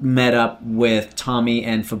met up with Tommy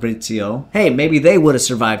and Fabrizio. Hey, maybe they would have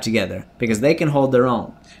survived together because they can hold their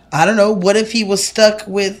own. I don't know. What if he was stuck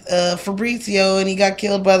with Fabrizio and he got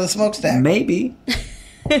killed by the smokestack? Maybe.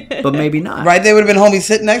 But maybe not. Right? They would have been homies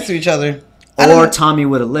sitting next to each other. Or Tommy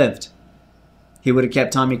would have lived. He would have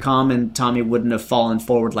kept Tommy calm and Tommy wouldn't have fallen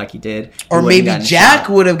forward like he did. Or maybe Jack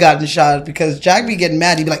would have gotten shot because Jack be getting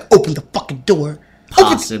mad. He'd be like, open the fucking door.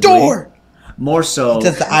 Possibly. Open the door. More so,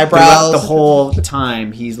 just the eyebrows. The whole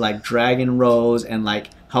time, he's like dragging Rose and like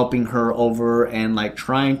helping her over and like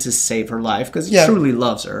trying to save her life because he truly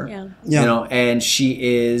loves her. Yeah. And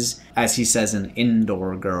she is, as he says, an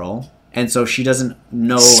indoor girl. And so she doesn't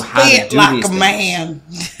know how Say to it do like these a things. man.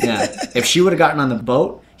 Yeah. If she would have gotten on the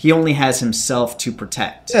boat, he only has himself to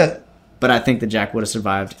protect. Yeah. But I think that Jack would have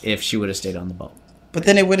survived if she would have stayed on the boat. But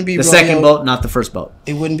then it wouldn't be The Romeo. second boat, not the first boat.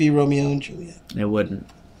 It wouldn't be Romeo and Juliet. It wouldn't.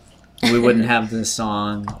 We wouldn't have the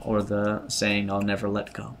song or the saying, I'll never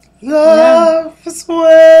let go. Love is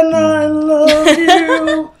when I love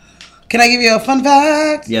you. Can I give you a fun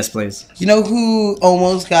fact? Yes, please. You know who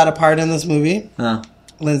almost got a part in this movie? Huh.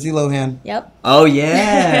 Lindsay Lohan. Yep. Oh,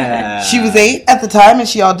 yeah. She was 8 at the time, and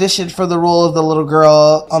she auditioned for the role of the little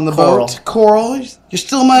girl on the Coral. boat. Coral. You're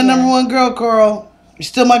still my number one girl, Coral. You're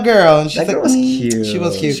still my girl. And she's That like, girl was cute. She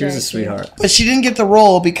was cute. She was a sweetheart. But she didn't get the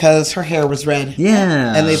role because her hair was red.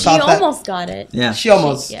 Yeah. And they She thought that... almost got it. Yeah. She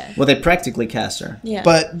almost... Yeah. Well, they practically cast her. Yeah.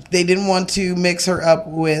 But they didn't want to mix her up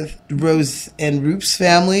with Rose and Roop's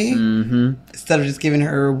family. Mm-hmm. Instead of just giving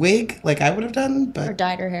her a wig like I would have done. But Or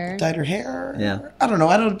dyed her hair. dyed her hair. Yeah. I don't know.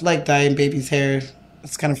 I don't like dyeing baby's hair.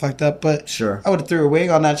 It's kind of fucked up. But Sure. I would have threw a wig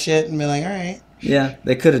on that shit and been like, all right. Yeah,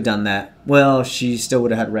 they could have done that. Well, she still would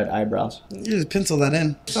have had red eyebrows. You just pencil that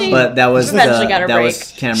in. But that was eventually got her that break.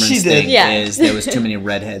 was Cameron's She did. thing. Yeah. Is there was too many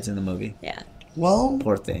redheads in the movie. Yeah. Well,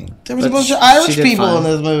 Poor thing. there was a But bunch of she Irish did people fine. in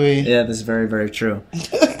this movie. Yeah, that's very, very true.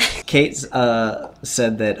 Kate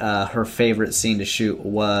said that her favorite scene to shoot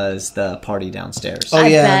was the party downstairs. Oh, I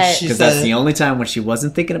yeah. bet. She Because said that's the only time when she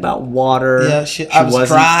wasn't thinking about water. Yeah, I was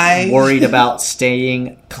wasn't dry. worried about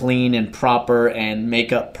staying clean and proper and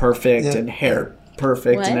makeup perfect Yeah. and hair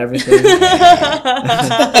perfect What? and everything.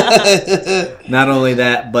 Not only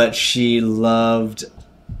that, but she loved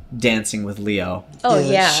dancing with Leo. Oh,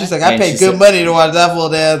 yeah. She's like, I And paid she good said- money to watch that full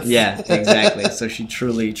dance. Yeah, exactly. So she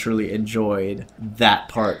truly, truly enjoyed that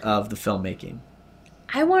part of the filmmaking.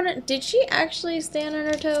 Did she actually stand on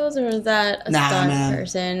her toes, or was that a Nah, stunt man.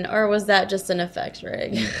 person, or was that just an effects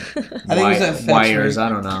rig? I think it was a fence Wires, rig. I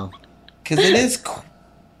don't know. Because it is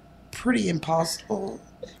pretty impossible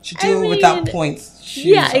to I do it without mean, points. Shoes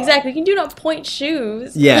yeah, on. exactly. You can do not point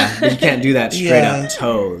shoes. Yeah, but you can't do that straight Yeah. up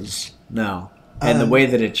toes. No. And the way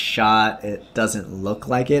that it's shot, it doesn't look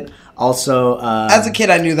like it. Also, As a kid,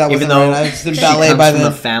 I knew that even wasn't though right. I was in she ballet comes by from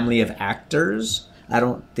then. a family of actors, I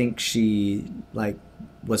don't think she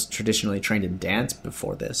was traditionally trained in dance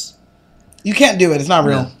before this. You can't do it. It's not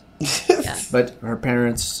real. But her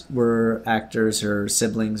parents were actors. Her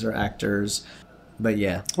siblings are actors. But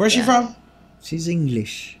yeah, Where's she from? she's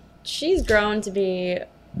English. She's grown to be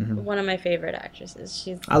Mm-hmm. one of my favorite actresses.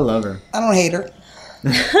 I love her. I don't hate her.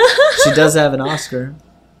 She does have an Oscar.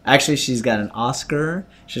 Actually, she's got an Oscar.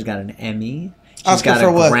 She's got an Emmy. She's Oscar got for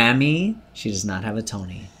a what? Grammy. She does not have a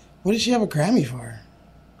Tony. What did she have a Grammy for?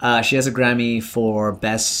 She has a Grammy for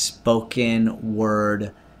Best Spoken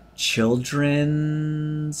Word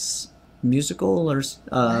Children's Musical or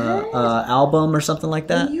album or something like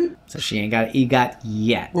that. So she ain't got EGOT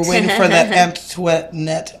yet. We're waiting for that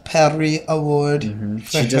Antoinette Perry Award.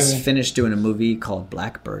 for She just her. finished doing a movie called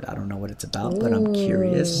Blackbird. I don't know what it's about, but I'm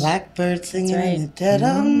curious. Blackbird singing That's right. in the dead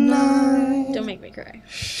of night. Don't make me cry.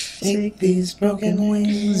 Take these broken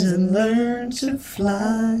wings and learn to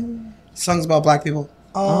fly. Songs about black people.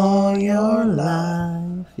 All your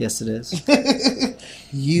life. Yes, it is.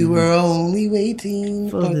 You were only waiting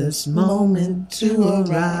for this moment to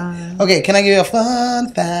arrive. Okay, can I give you a fun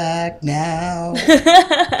fact now?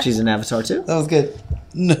 She's in Avatar too. That was good.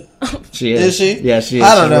 No. She is. Is she? Yeah, she is.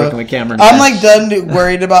 I don't She's know. working with Cameron. I'm like done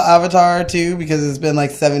worried about Avatar 2 because it's been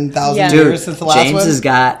like 7,000 Yeah. Dude, years since the last James one. has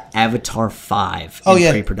got Avatar 5 Oh in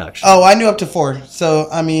yeah, pre-production. Oh, I knew up to 4. So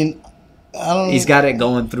I mean, I don't. He's got it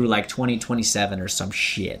going through like 2027 or some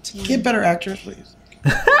shit. Get better actors, please.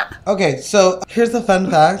 Okay, so here's the fun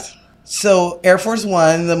fact. So Air Force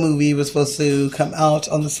One, the movie, was supposed to come out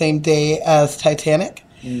on the same day as Titanic,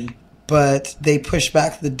 but they pushed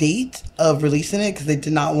back the date of releasing it because they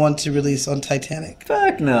did not want to release on Titanic.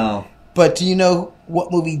 Fuck no. But do you know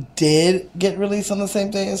what movie did get released on the same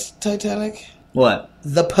day as Titanic? What?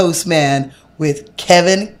 The Postman with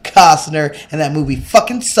Kevin Costner, and that movie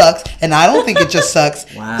fucking sucks, and I don't think it just sucks.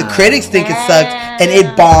 Wow. The critics think it sucked, and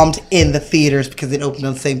it bombed in the theaters because it opened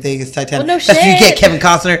on the same day as Titanic. Well, no That's what you shit. get, Kevin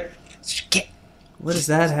Costner. That's what you get. What does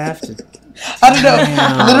that have to? I don't know.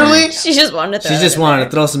 Damn. Literally, She just wanted to throw She just it in wanted there.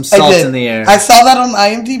 to throw some I salt did. in the air. I saw that on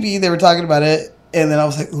IMDb. They were talking about it, and then I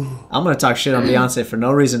was like, ooh. I'm gonna talk shit on Beyonce for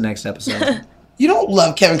no reason next episode. You don't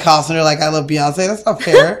love Kevin Costner like I love Beyonce. That's not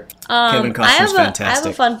fair. Kevin I have Costner's I have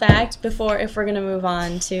fantastic. a fun fact before, if we're gonna move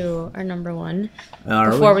on to our number one.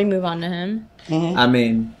 Are Before we? we move on to him. I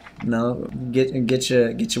mean, no, get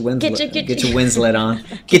your Winslet, Get your- Winslet on.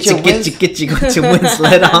 Get Get your your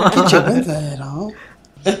Winslet on. Get your Winslet on.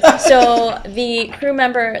 So the crew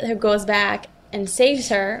member who goes back and saves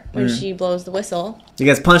her when she blows the whistle. He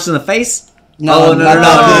gets punched in the face? No, no,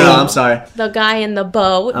 I'm sorry. The guy in the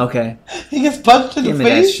boat. Okay. He gets punched in the face? Give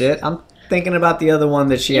me that shit. I'm thinking about the other one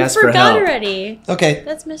that she asked for help. You forgot already. Okay.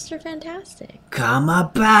 That's Mr. Fantastic. Come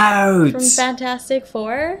about. From Fantastic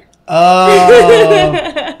Four.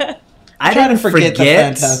 Oh. I didn't forget the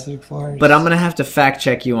Fantastic Four. But I'm going to have to fact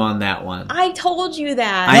check you on that one. I told you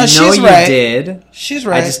that. I know you did. She's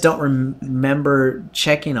right. I just don't remember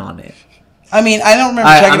checking on it. I mean, I don't remember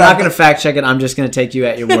checking on it. I'm not going to fact check it. I'm just going to take you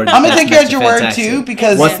at your word. I'm going to take you at your word, too,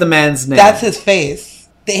 because... What's the man's name? That's his face.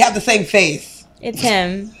 They have the same face. It's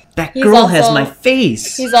him. That girl has my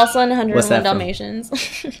face. He's also in 101 Dalmatians.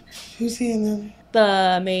 Who's he in there?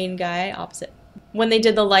 The main guy opposite. When they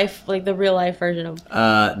did the real life version of...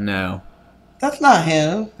 No. That's not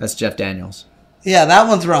him. That's Jeff Daniels. Yeah, that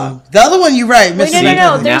one's wrong. The other one, you're right. Wait,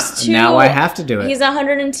 no. There's two. Now I have to do it. He's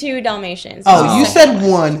 102 Dalmatians. Oh, you said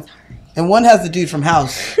one. And one has the dude from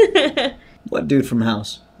House. What dude from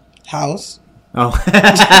House? House. Oh.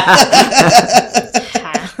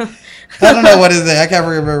 I don't know what his name. I can't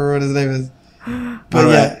remember what his name is. But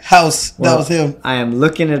yeah, House. That was him. I am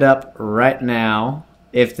looking it up right now.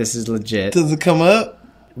 If this is legit. Does it come up?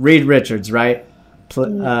 Reed Richards, right?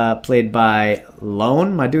 Played by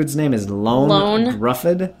Lone. My dude's name is Lone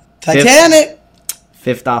Rufford. Titanic.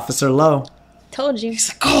 Fifth Officer Lowe. Told you. He's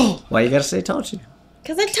like, oh. Why you gotta say told you?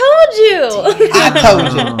 Because I told you. I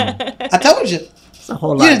told you. I told you. It's a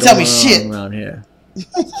whole lot. You didn't tell me shit around here.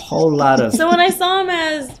 A whole lot of. So when I saw him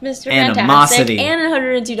as Mr. Animosity. Fantastic and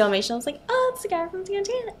 102 Dalmatians, I was like, oh, it's the guy from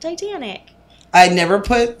Titanic. I never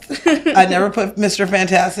put Mr.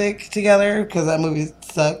 Fantastic together because that movie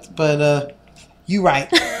sucked. But you right.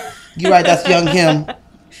 That's young him,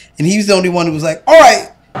 and he was the only one who was like, all right.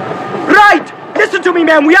 Right! Listen to me,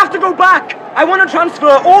 man. We have to go back. I want to transfer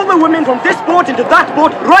all the women from this boat into that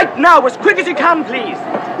boat right now, as quick as you can, please.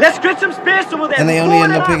 Let's create some space over there. And they only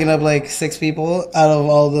end up picking up like 6 people out of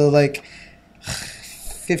all the like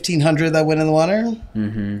 1,500 that went in the water.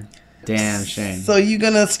 Mm-hmm. Damn shame. So you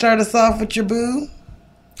gonna start us off with your boo?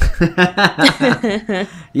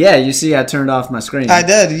 Yeah, you see, I turned off my screen. I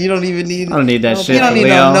did. You don't even need. I don't need that shit. You don't need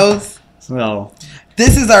Leo. no notes. So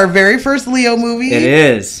this is our very first Leo movie. It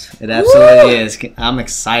is. It absolutely is. I'm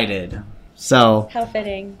excited. So how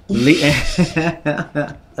fitting.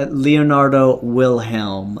 Leonardo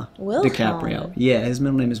Wilhelm DiCaprio. Yeah, his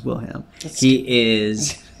middle name is Wilhelm. He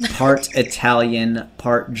is part Italian,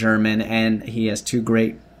 part German, and he has 2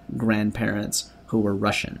 great grandparents who were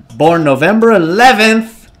Russian. Born November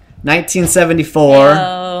 11th, 1974.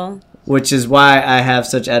 Yo. Which is why I have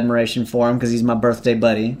such admiration for him, because he's my birthday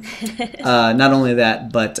buddy. Not only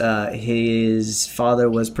that, but his father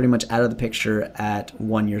was pretty much out of the picture at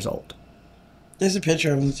 1 year old. There's a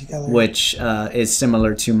picture of them together. Which is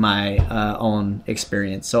similar to my own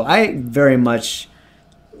experience. So I very much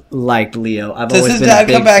liked Leo. Does his dad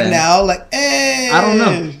come back now? Like, hey! I don't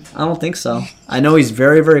know. I don't think so. I know he's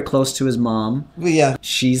very, very close to his mom. Yeah.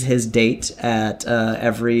 She's his date at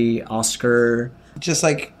every Oscar. Just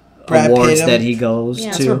like Brad awards Pitt that he goes to.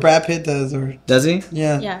 That's what Brad Pitt does. Or does he?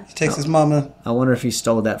 Yeah. He takes his mama. I wonder if he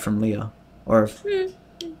stole that from Leo. Or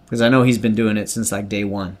because I know he's been doing it since like day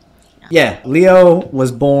one. Yeah, Leo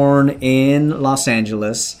was born in Los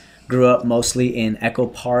Angeles, grew up mostly in Echo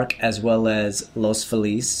Park as well as Los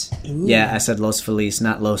Feliz. Ooh. Yeah, I said Los Feliz,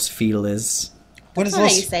 not Los Feliz. What is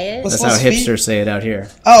That's how you say it. That's how hipsters say it out here.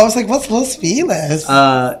 Oh, I was like, what's Los Feliz?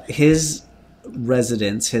 His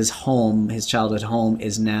residence, his home, his childhood home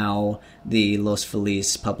is now the Los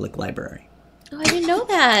Feliz Public Library. Oh, I didn't know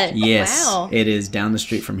that. Yes, wow. It is down the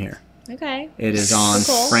street from here. Okay. It is on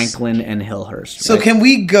Franklin and Hillhurst. So can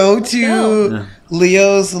we go to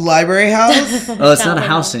Leo's library house? Oh, it's not a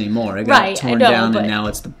house anymore. It got torn down, and now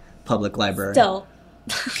it's the public library. Still.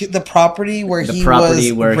 The property where he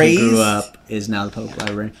grew up is now the public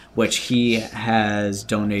library, which he has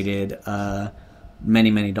donated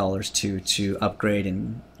many dollars to upgrade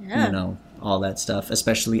and all that stuff,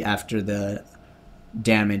 especially after the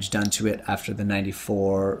damage done to it after the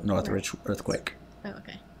 94 Northridge earthquake. Oh,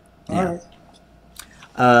 okay. Yeah.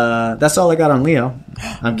 That's all I got on Leo.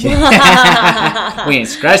 I'm kidding. We ain't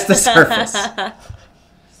scratched the surface.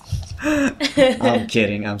 I'm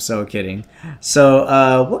kidding. I'm so kidding.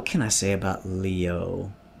 So, what can I say about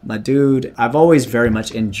Leo? My dude, I've always very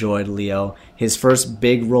much enjoyed Leo. His first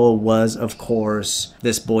big role was, of course,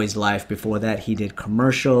 This Boy's Life. Before that, he did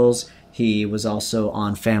commercials. He was also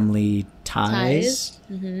on Family Ties.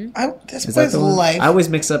 Mm-hmm. This Boy's Life. I always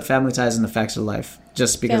mix up Family Ties and The Facts of Life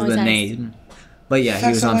just because of the name. But yeah, he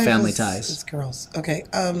Facts was of on Life Family is Ties. girls. Okay.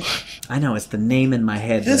 I know, it's the name in my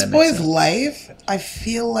head. This that I mix Boy's up. Life, I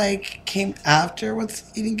feel like came after What's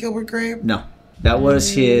Eating Gilbert Grape. No. That was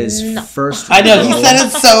his first I know, he role. said it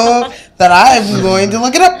so that I'm going to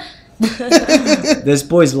look it up. This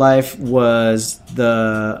Boy's Life was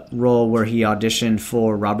the role where he auditioned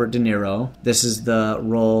for Robert De Niro. This is the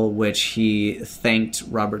role which he thanked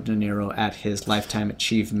Robert De Niro at his Lifetime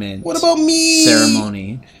Achievement What about me?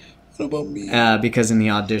 ceremony. What about me? Because in the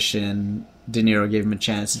audition, De Niro gave him a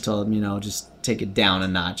chance and told him, just take it down a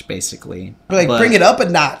notch, basically. Like, bring it up a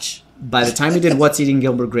notch. By the time he did What's Eating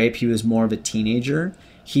Gilbert Grape, he was more of a teenager.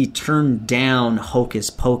 He turned down Hocus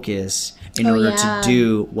Pocus in order to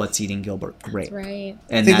do What's Eating Gilbert Grape. That's right.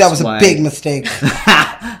 I think that was a big mistake.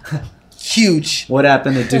 Huge. What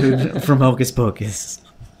happened to dude from Hocus Pocus?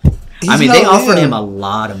 He's they no offered Leo. him a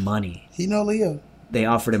lot of money. He no Leo. They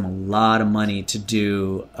offered him a lot of money to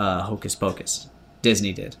do Hocus Pocus.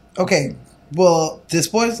 Disney did. Okay, well, This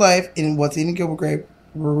Boy's Life and What's Eating Gilbert Grape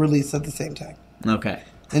were released at the same time. Okay.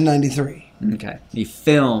 In 93. Okay. He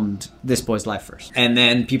filmed This Boy's Life first. And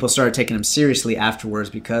then people started taking him seriously afterwards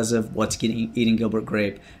because of What's Eating Gilbert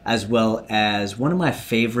Grape, as well as one of my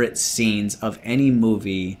favorite scenes of any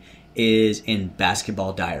movie is in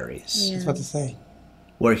Basketball Diaries. I was about to say.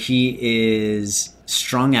 Where he is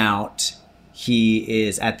strung out. He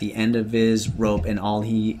is at the end of his rope, and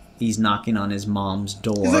he's knocking on his mom's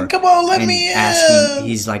door. He's like, come on, let and me in.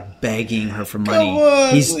 He's like begging her for money.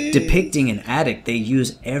 on, He's please. depicting an addict. They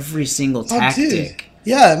use every single tactic.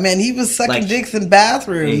 Yeah, man, he was sucking dicks in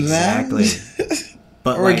bathrooms, Exactly. man.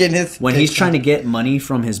 But Or getting his when dick he's trying to sucked. get money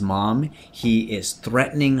from his mom, he is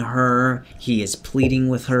threatening her. He is pleading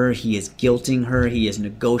with her. He is guilting her. He is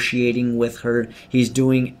negotiating with her. He's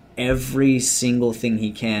doing every single thing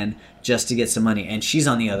he can just to get some money. And she's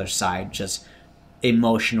on the other side, just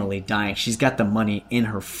emotionally dying. She's got the money in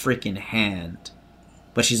her freaking hand,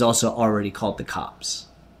 but she's also already called the cops.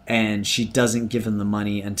 And she doesn't give him the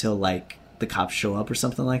money until, like, the cops show up or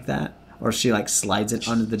something like that. Or she, like, slides it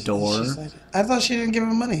under the door. I thought she didn't give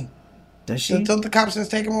him money. Does she? Don't the cops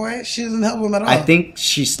just take him away? She doesn't help him at all. I think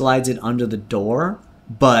she slides it under the door,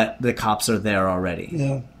 but the cops are there already.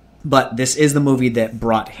 Yeah. But this is the movie that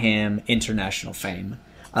brought him international fame.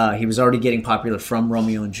 He was already getting popular from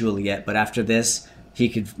Romeo and Juliet, but after this, he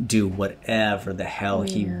could do whatever the hell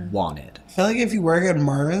he wanted. I feel like if you work at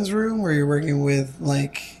Marvin's Room, where you're working with,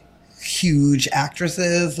 like, huge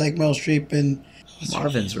actresses, like Meryl Streep and...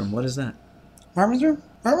 Marvin's Room, what is that? Marvin's Room?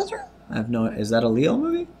 Marvin's Room? I have no... Is that a Leo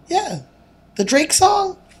movie? Yeah. The Drake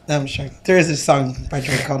song? No, I'm sure. There is a song by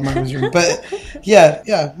Drake called Marvin's Room. But,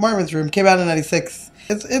 yeah, Marvin's Room. Came out in 96.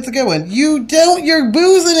 It's a good one. You're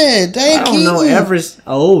boozing it. Diane I don't know Keaton.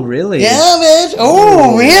 Oh, really? Yeah, bitch.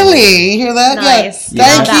 Oh, really? You hear that? Nice. Yeah.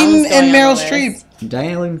 Diane That was Keaton going and on Meryl the Streep.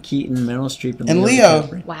 Diane Keaton, Meryl Streep, And Leo.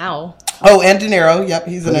 DiCaprio. Wow. Oh, and De Niro. Yep,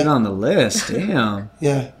 he's Put in it it. on the list. Damn.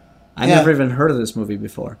 Yeah. I never even heard of this movie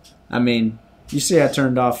before. I mean, you see I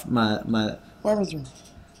turned off my... Marvin's Room.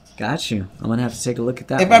 Got you. I'm going to have to take a look at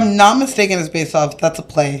that If one. I'm not mistaken, it's based off. That's a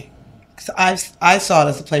play. 'Cause I saw it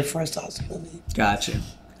as a play first. I was the movie. Gotcha.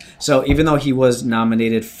 So even though he was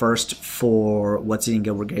nominated first for What's Eating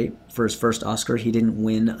Gilbert Grape for his first Oscar, he didn't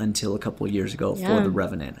win until a couple of years ago for Yeah. The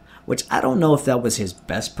Revenant, which I don't know if that was his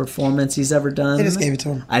best performance he's ever done. They just gave it to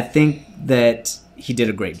him. I think that he did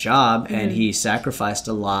a great job and he sacrificed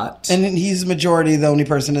a lot. And he's majority the only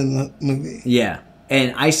person in the movie. Yeah.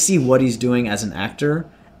 And I see what he's doing as an actor,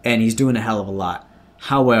 and he's doing a hell of a lot.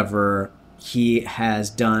 However, he has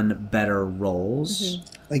done better roles.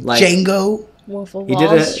 Like Django. Wolf of He Wall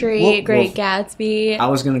did a- Street, Great Gatsby. I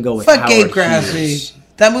was going to go with Fuck Howard Gabe Hughes. Crosby.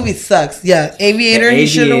 That movie sucks. Yeah, Aviator. The He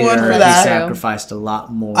should have won Aviator, for He that. sacrificed a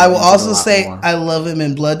lot more. I will He did a also lot say more. I love him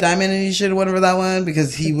in Blood Diamond, and he should have won for that one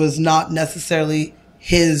because he was not necessarily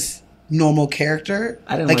his normal character.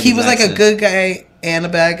 I didn't like like he his was like a accent. good guy and a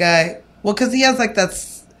bad guy. Well, because he has like that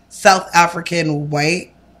South African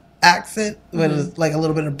white accent with like a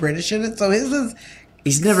little bit of British in it. So his is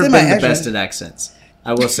He's never been the semi-accurate. best at accents.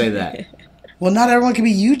 I will say that. Well, not everyone can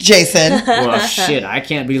be you, Jason. Well, shit, I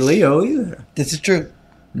can't be Leo either. This is true.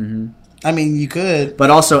 Mm-hmm. I mean, you could.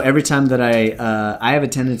 But also, every time that I have a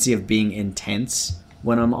tendency of being intense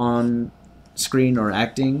when I'm on screen or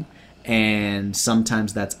acting, and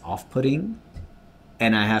sometimes that's off-putting,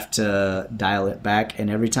 and I have to dial it back.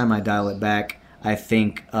 And every time I dial it back, I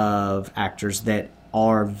think of actors that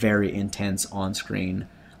are very intense on screen.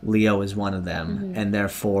 Leo is one of them, and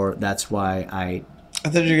therefore that's why I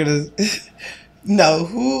thought you were gonna. No,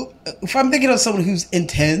 who? If I'm thinking of someone who's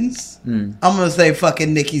intense, I'm gonna say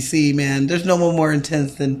fucking Nicky C. Man, there's no one more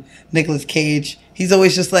intense than Nicolas Cage. He's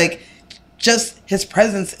always just like just his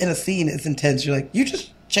presence in a scene is intense. You're like, you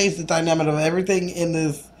just changed the dynamic of everything in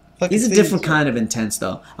this fucking He's a scene. different kind of intense,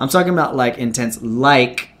 though. I'm talking about, like, intense,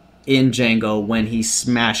 like in Django when he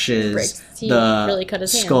smashes He the really cut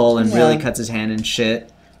his hand. skull and Yeah. really cuts his hand and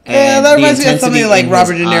shit. Yeah, And that the reminds me of something intensity like in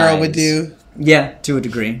Robert his De Niro would eyes. do. Yeah, to a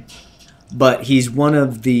degree. But he's one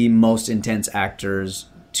of the most intense actors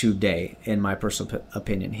today, in my personal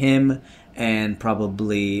opinion. Him and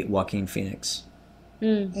probably Joaquin Phoenix.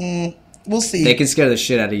 We'll see. They can scare the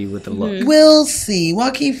shit out of you with the look. We'll see.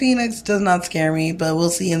 Joaquin Phoenix does not scare me, but we'll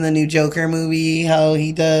see in the new Joker movie how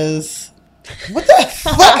he does. What the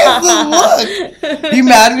fuck is the look? You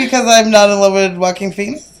mad because I'm not in love with Joaquin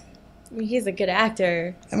Phoenix? I mean, he's a good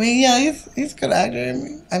actor. I mean, yeah, he's a good actor.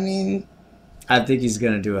 I mean, I think he's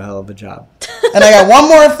going to do a hell of a job. and I got one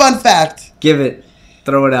more fun fact.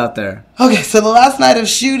 Throw it out there. Okay, so the last night of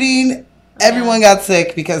shooting, everyone got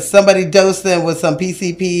sick because somebody dosed them with some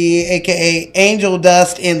PCP, aka angel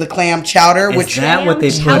dust, in the clam chowder. Is that what they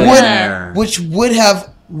put in there? Which would have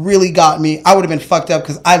really got me. I would have been fucked up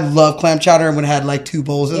because I love clam chowder and would have had like 2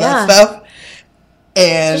 bowls of that stuff.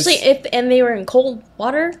 And Especially if they were in cold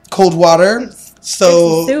water. Cold water.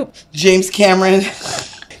 So soup. James Cameron,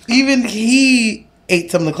 even he ate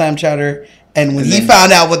some of the clam chowder, and when he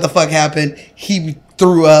found out what the fuck happened, he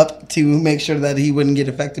threw up to make sure that he wouldn't get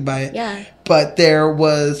affected by it. Yeah. But there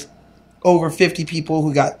was over 50 people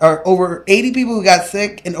who got, or over 80 people who got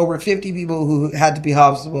sick, and over 50 people who had to be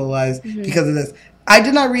hospitalized because of this. I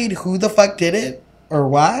did not read who the fuck did it or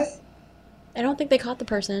why, I don't think they caught the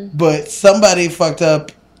person. but somebody fucked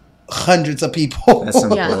up hundreds of people. That's some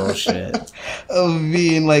bullshit. Of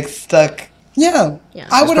being like stuck. Yeah. I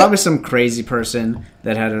There's would probably some crazy person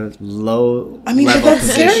that had a low I mean, level that's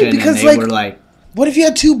position scary because, and they were like, what if you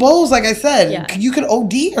had 2 bowls? Like I said, you could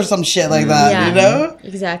OD or some shit like that. You know?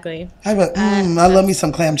 Exactly. I'd be like, I love me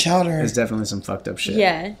some clam chowder. there's definitely some fucked up shit.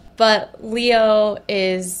 Yeah, but Leo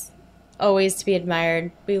is always to be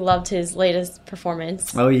admired. We loved his latest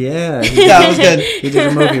performance. Oh yeah, That was good. He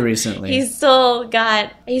did a movie recently. He's still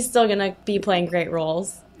gonna be playing great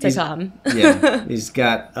roles to come. Yeah, he's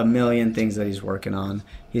got a million things that he's working on.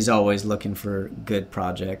 He's always looking for good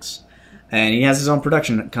projects. And he has his own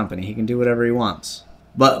production company. He can do whatever he wants.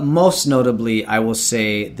 But most notably, I will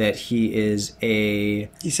say that he's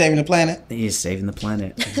saving the planet. He's saving the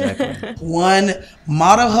planet, exactly. One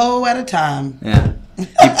model hoe at a time. Yeah.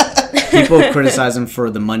 People criticize him for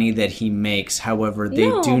the money that he makes. However, they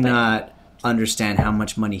do not understand how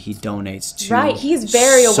much money he donates to. Right, he's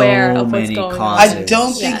very aware of what's going on. I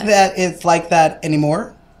don't think that it's like that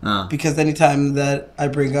anymore. Because anytime that I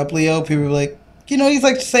bring up Leo, people are like, he's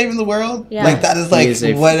like saving the world. Yeah. Like that is like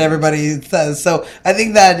what everybody says. So I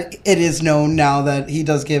think that it is known now that he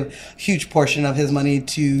does give a huge portion of his money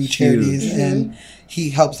to charities and he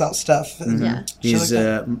helps out stuff. And Yeah. He's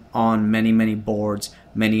on many boards,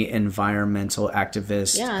 many environmental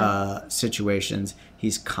activist situations.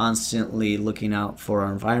 He's constantly looking out for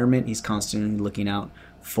our environment. He's constantly looking out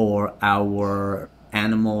for our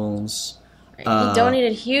animals. He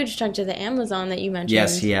donated a huge chunk to the Amazon that you mentioned.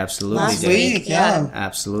 Yes, he absolutely last did. week. Yeah.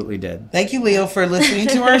 Absolutely did. Thank you, Leo, for listening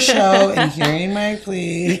to our show and hearing my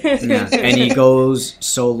plea. Yeah. And he goes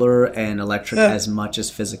solar and electric as much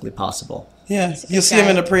as physically possible. Yeah, you'll see him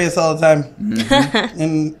in a Prius all the time.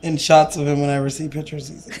 In shots of him whenever I see pictures.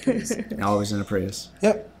 He's in a Prius. Always in a Prius.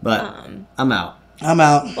 Yep. But I'm out. I'm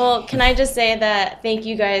out. Well, can I just say that thank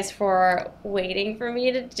you guys for waiting for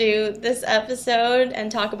me to do this episode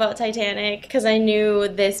and talk about Titanic, because I knew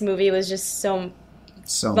this movie was just so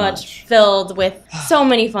much filled with so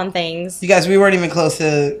many fun things. You guys, we weren't even close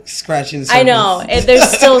to scratching the surface. I know.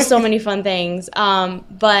 There's still so many fun things.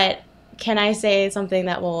 But can I say something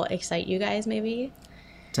that will excite you guys maybe?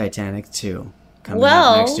 Titanic 2. Coming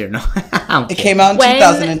out next year. No, it came out in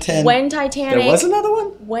 2010. When Titanic, there was another one?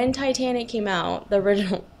 When Titanic came out, the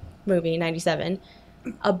original movie, 97,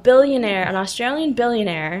 an Australian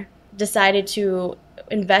billionaire, decided to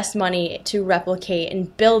invest money to replicate in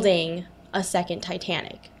building a second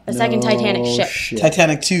Titanic. Second Titanic ship. Shit.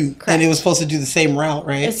 Titanic 2. Correct. And it was supposed to do the same route,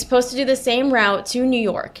 right? It's supposed to do the same route to New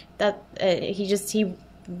York. That the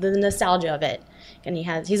nostalgia of it. And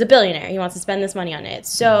he's a billionaire. He wants to spend this money on it.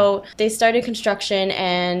 So they started construction,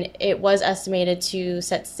 and it was estimated to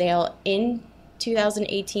set sail in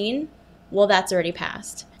 2018. Well, that's already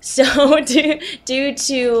passed. So due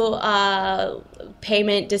to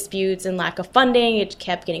payment disputes and lack of funding, it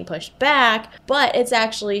kept getting pushed back. But it's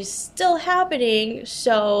actually still happening.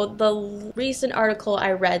 So the recent article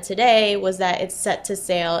I read today was that it's set to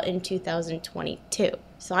sail in 2022.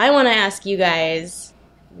 So I want to ask you guys,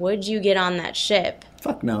 would you get on that ship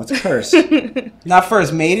Fuck no, it's cursed. Not for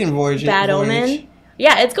its maiden voyage. Bad Omen.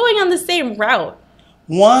 Yeah, it's going on the same route.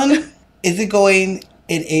 One, is it going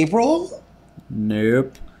in April?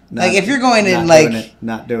 Nope. Like, if you're going in,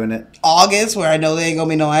 not doing it. August, where I know there ain't gonna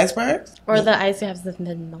be no icebergs. Or the ice caps have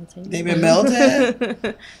been melting. They've been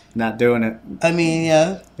melted. Not doing it. I mean,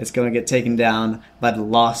 yeah. It's gonna get taken down by the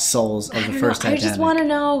lost souls of the first Titanic. I just want to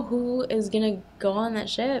know who is gonna go on that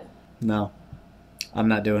ship. No, I'm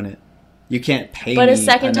not doing it. You can't pay but me a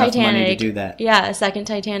second enough Titanic, money to do that. Yeah, a second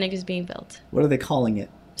Titanic is being built. What are they calling it?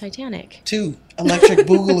 Titanic. 2. Electric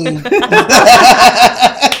Boogaloo.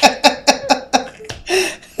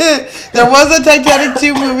 There was a Titanic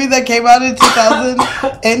 2 movie that came out in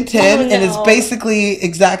 2010, and it's basically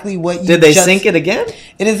exactly what you Did they sink it again?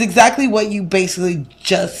 It is exactly what you basically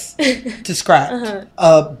just described.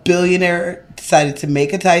 A billionaire decided to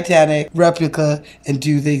make a Titanic replica and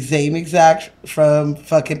do the same exact from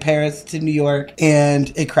fucking Paris to New York,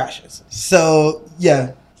 and it crashes. So,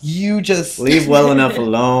 yeah, you just... Leave well enough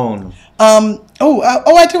alone.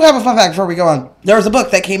 I do have a fun fact before we go on. There was a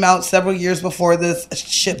book that came out several years before this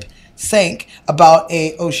ship sank about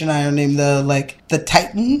a ocean iron named the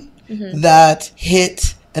Titan that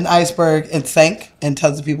hit an iceberg and sank, and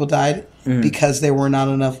tons of people died because there were not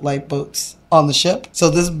enough lifeboats on the ship. So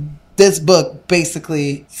this book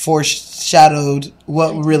basically foreshadowed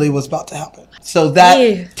what really was about to happen. So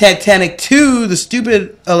that Titanic 2, the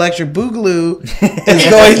stupid Electric Boogaloo,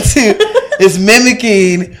 is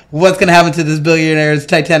mimicking what's going to happen to this billionaire's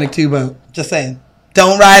Titanic 2 boat. Just saying.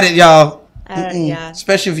 Don't ride it, y'all.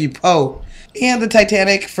 Especially if you Poe. And the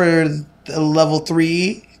Titanic for the level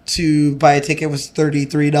 3 to buy a ticket was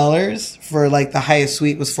 $33. For like the highest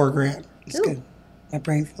suite was $4,000. It's good. My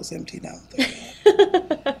brain feels empty now.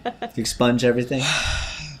 You expunge everything?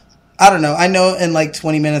 I don't know. I know in like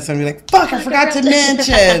 20 minutes I'm going to be like, fuck, I forgot to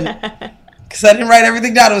mention. Because I didn't write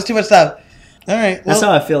everything down. It was too much stuff. All right. Well, that's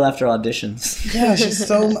how I feel after auditions. Yeah, it's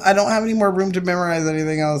just I don't have any more room to memorize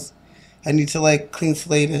anything else. I need to like clean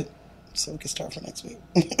slate it so we can start for next week.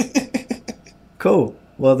 Cool.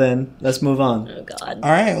 Well then, let's move on. Oh God.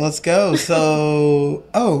 All right, let's go. So,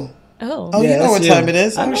 yeah, you know what time it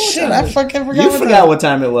is. Oh shit, I fucking forgot. You forgot what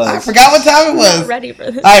time it was. I forgot what time it was. I'm not ready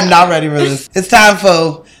for this. I am not ready for this. It's time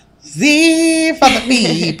for Z for the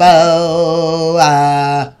people.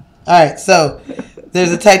 All right, so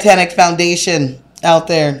there's a Titanic Foundation out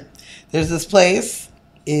there. There's this place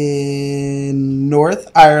in North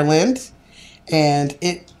Ireland, and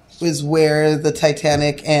it was where the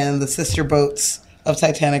Titanic and the sister boats of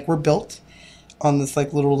Titanic were built on this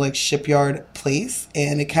like little like shipyard place,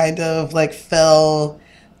 and it kind of like fell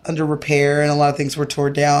under repair, and a lot of things were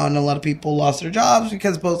torn down, and a lot of people lost their jobs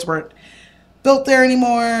because boats weren't built there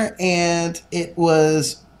anymore, and it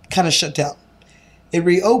was kind of shut down. It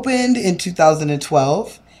reopened in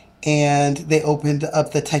 2012, and they opened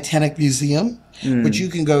up the Titanic Museum, which you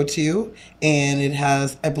can go to, and it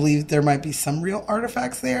has, I believe there might be some real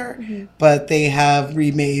artifacts there, but they have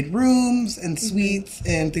remade rooms and suites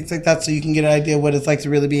and things like that, so you can get an idea what it's like to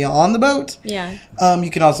really be on the boat. Yeah. You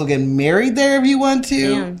can also get married there if you want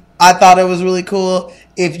to. Damn. I thought it was really cool.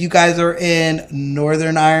 If you guys are in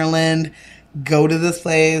Northern Ireland, go to this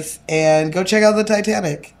place and go check out the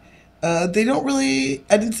Titanic. They don't really...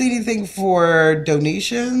 I didn't see anything for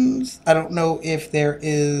donations. I don't know if there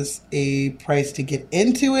is a price to get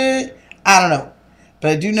into it. I don't know. But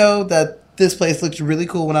I do know that this place looked really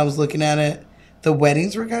cool when I was looking at it. The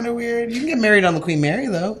weddings were kind of weird. You can get married on the Queen Mary,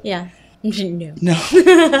 though. Yeah. No. No.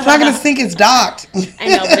 It's not going to think it's docked. I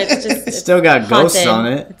know, but it's just... It's still got ghosts on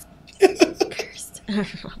it. It's cursed.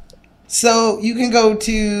 So you can go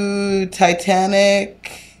to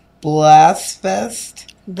Titanic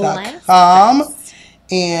Blastfest.com,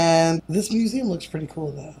 and this museum looks pretty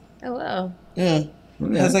cool though. Oh wow. Yeah.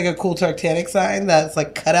 It has like a cool Titanic sign that's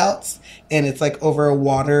like cutouts, and it's like over a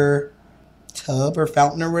water tub or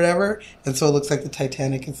fountain or whatever, and so it looks like the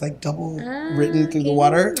Titanic is like double written through the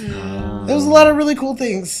water. There's a lot of really cool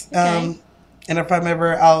things. And if I'm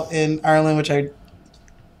ever out in Ireland, which I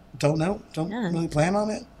don't really plan on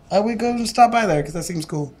it, I would go and stop by there because that seems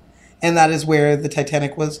cool. And that is where the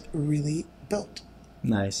Titanic was really built.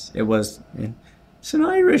 Nice. It was. It's an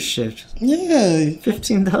Irish ship. Yeah.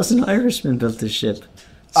 15,000 Irishmen built this ship.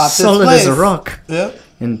 At Solid this as a rock. Yep.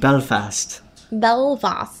 In Belfast.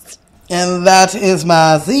 Belfast. And that is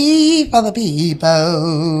my Z for the people.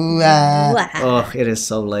 Oh, it is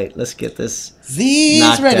so late. Let's get this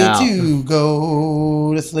Z's ready to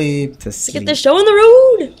go to sleep. Let's get the show on the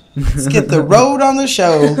road. Let's get the road on the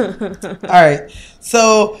show. All right.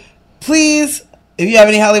 So, please, if you have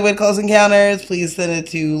any Hollywood Close Encounters, please send it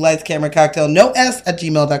to lightscameracocktail, no S,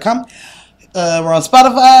 @gmail.com. We're on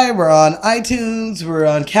Spotify. We're on iTunes. We're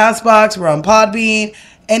on CastBox. We're on Podbean.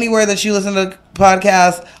 Anywhere that you listen to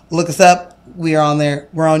podcasts, look us up. We are on there.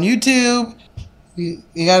 We're on YouTube. You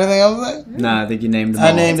got anything else to say? Nah, I think you named them all.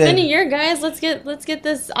 I named It's been a it. year, guys. Let's get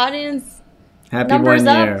this audience Happy numbers 1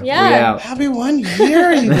 up. year. Yeah. We out. Happy 1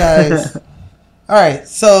 year, you guys. All right,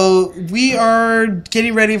 so we are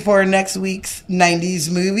getting ready for next week's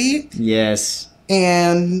 90s movie. Yes.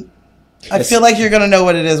 And I feel like you're going to know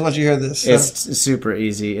what it is once you hear this. So. It's super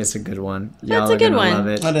easy. It's a good one. Y'all That's a are good gonna one. love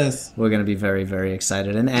it. It is. We're going to be very, very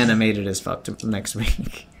excited and animated as fuck next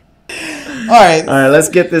week. All right. All right, let's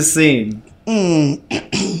get this scene. I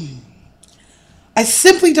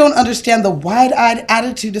simply don't understand the wide-eyed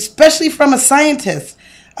attitude, especially from a scientist.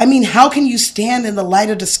 I mean, how can you stand in the light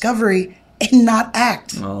of discovery and not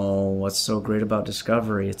act? Oh, what's so great about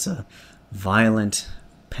Discovery? It's a violent,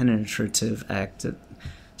 penetrative act that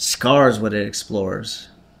scars what it explores.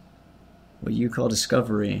 What you call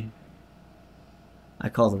discovery, I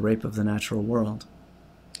call the rape of the natural world.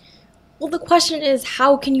 Well, the question is,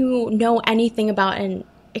 how can you know anything about an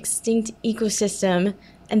extinct ecosystem,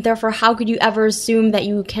 and therefore how could you ever assume that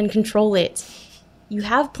you can control it? You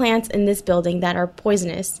have plants in this building that are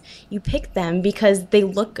poisonous. You pick them because they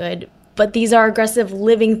look good, but these are aggressive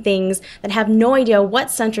living things that have no idea what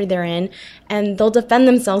century they're in, and they'll defend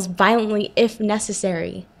themselves violently if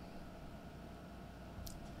necessary.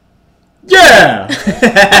 Yeah!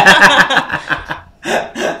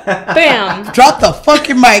 Bam! Drop the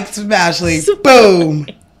fucking mic, Ashley. Boom.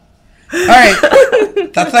 All right.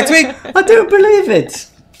 That's next week. I don't believe it.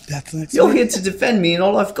 That's next You're week. here to defend me, and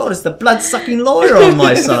all I've got is the blood-sucking lawyer on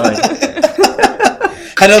my side.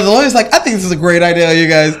 I know the lawyer's like, I think this is a great idea, you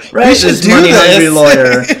guys. Right, we should this do money-hungry this.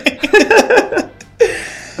 lawyer.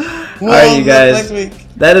 All right, you guys. Next week.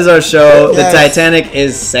 That is our show. Yes. The Titanic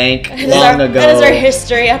is sank long ago. That is our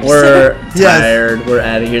history episode. We're tired. We're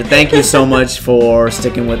out of here. Thank you so much for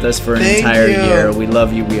sticking with us for an Thank entire you. year. We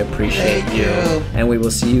love you. We appreciate Thank you. you. And we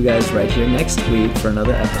will see you guys right here next week for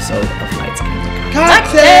another episode of Lights Camera.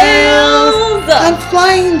 Cocktails! I'm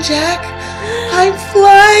flying, Jack. I'm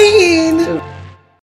flying.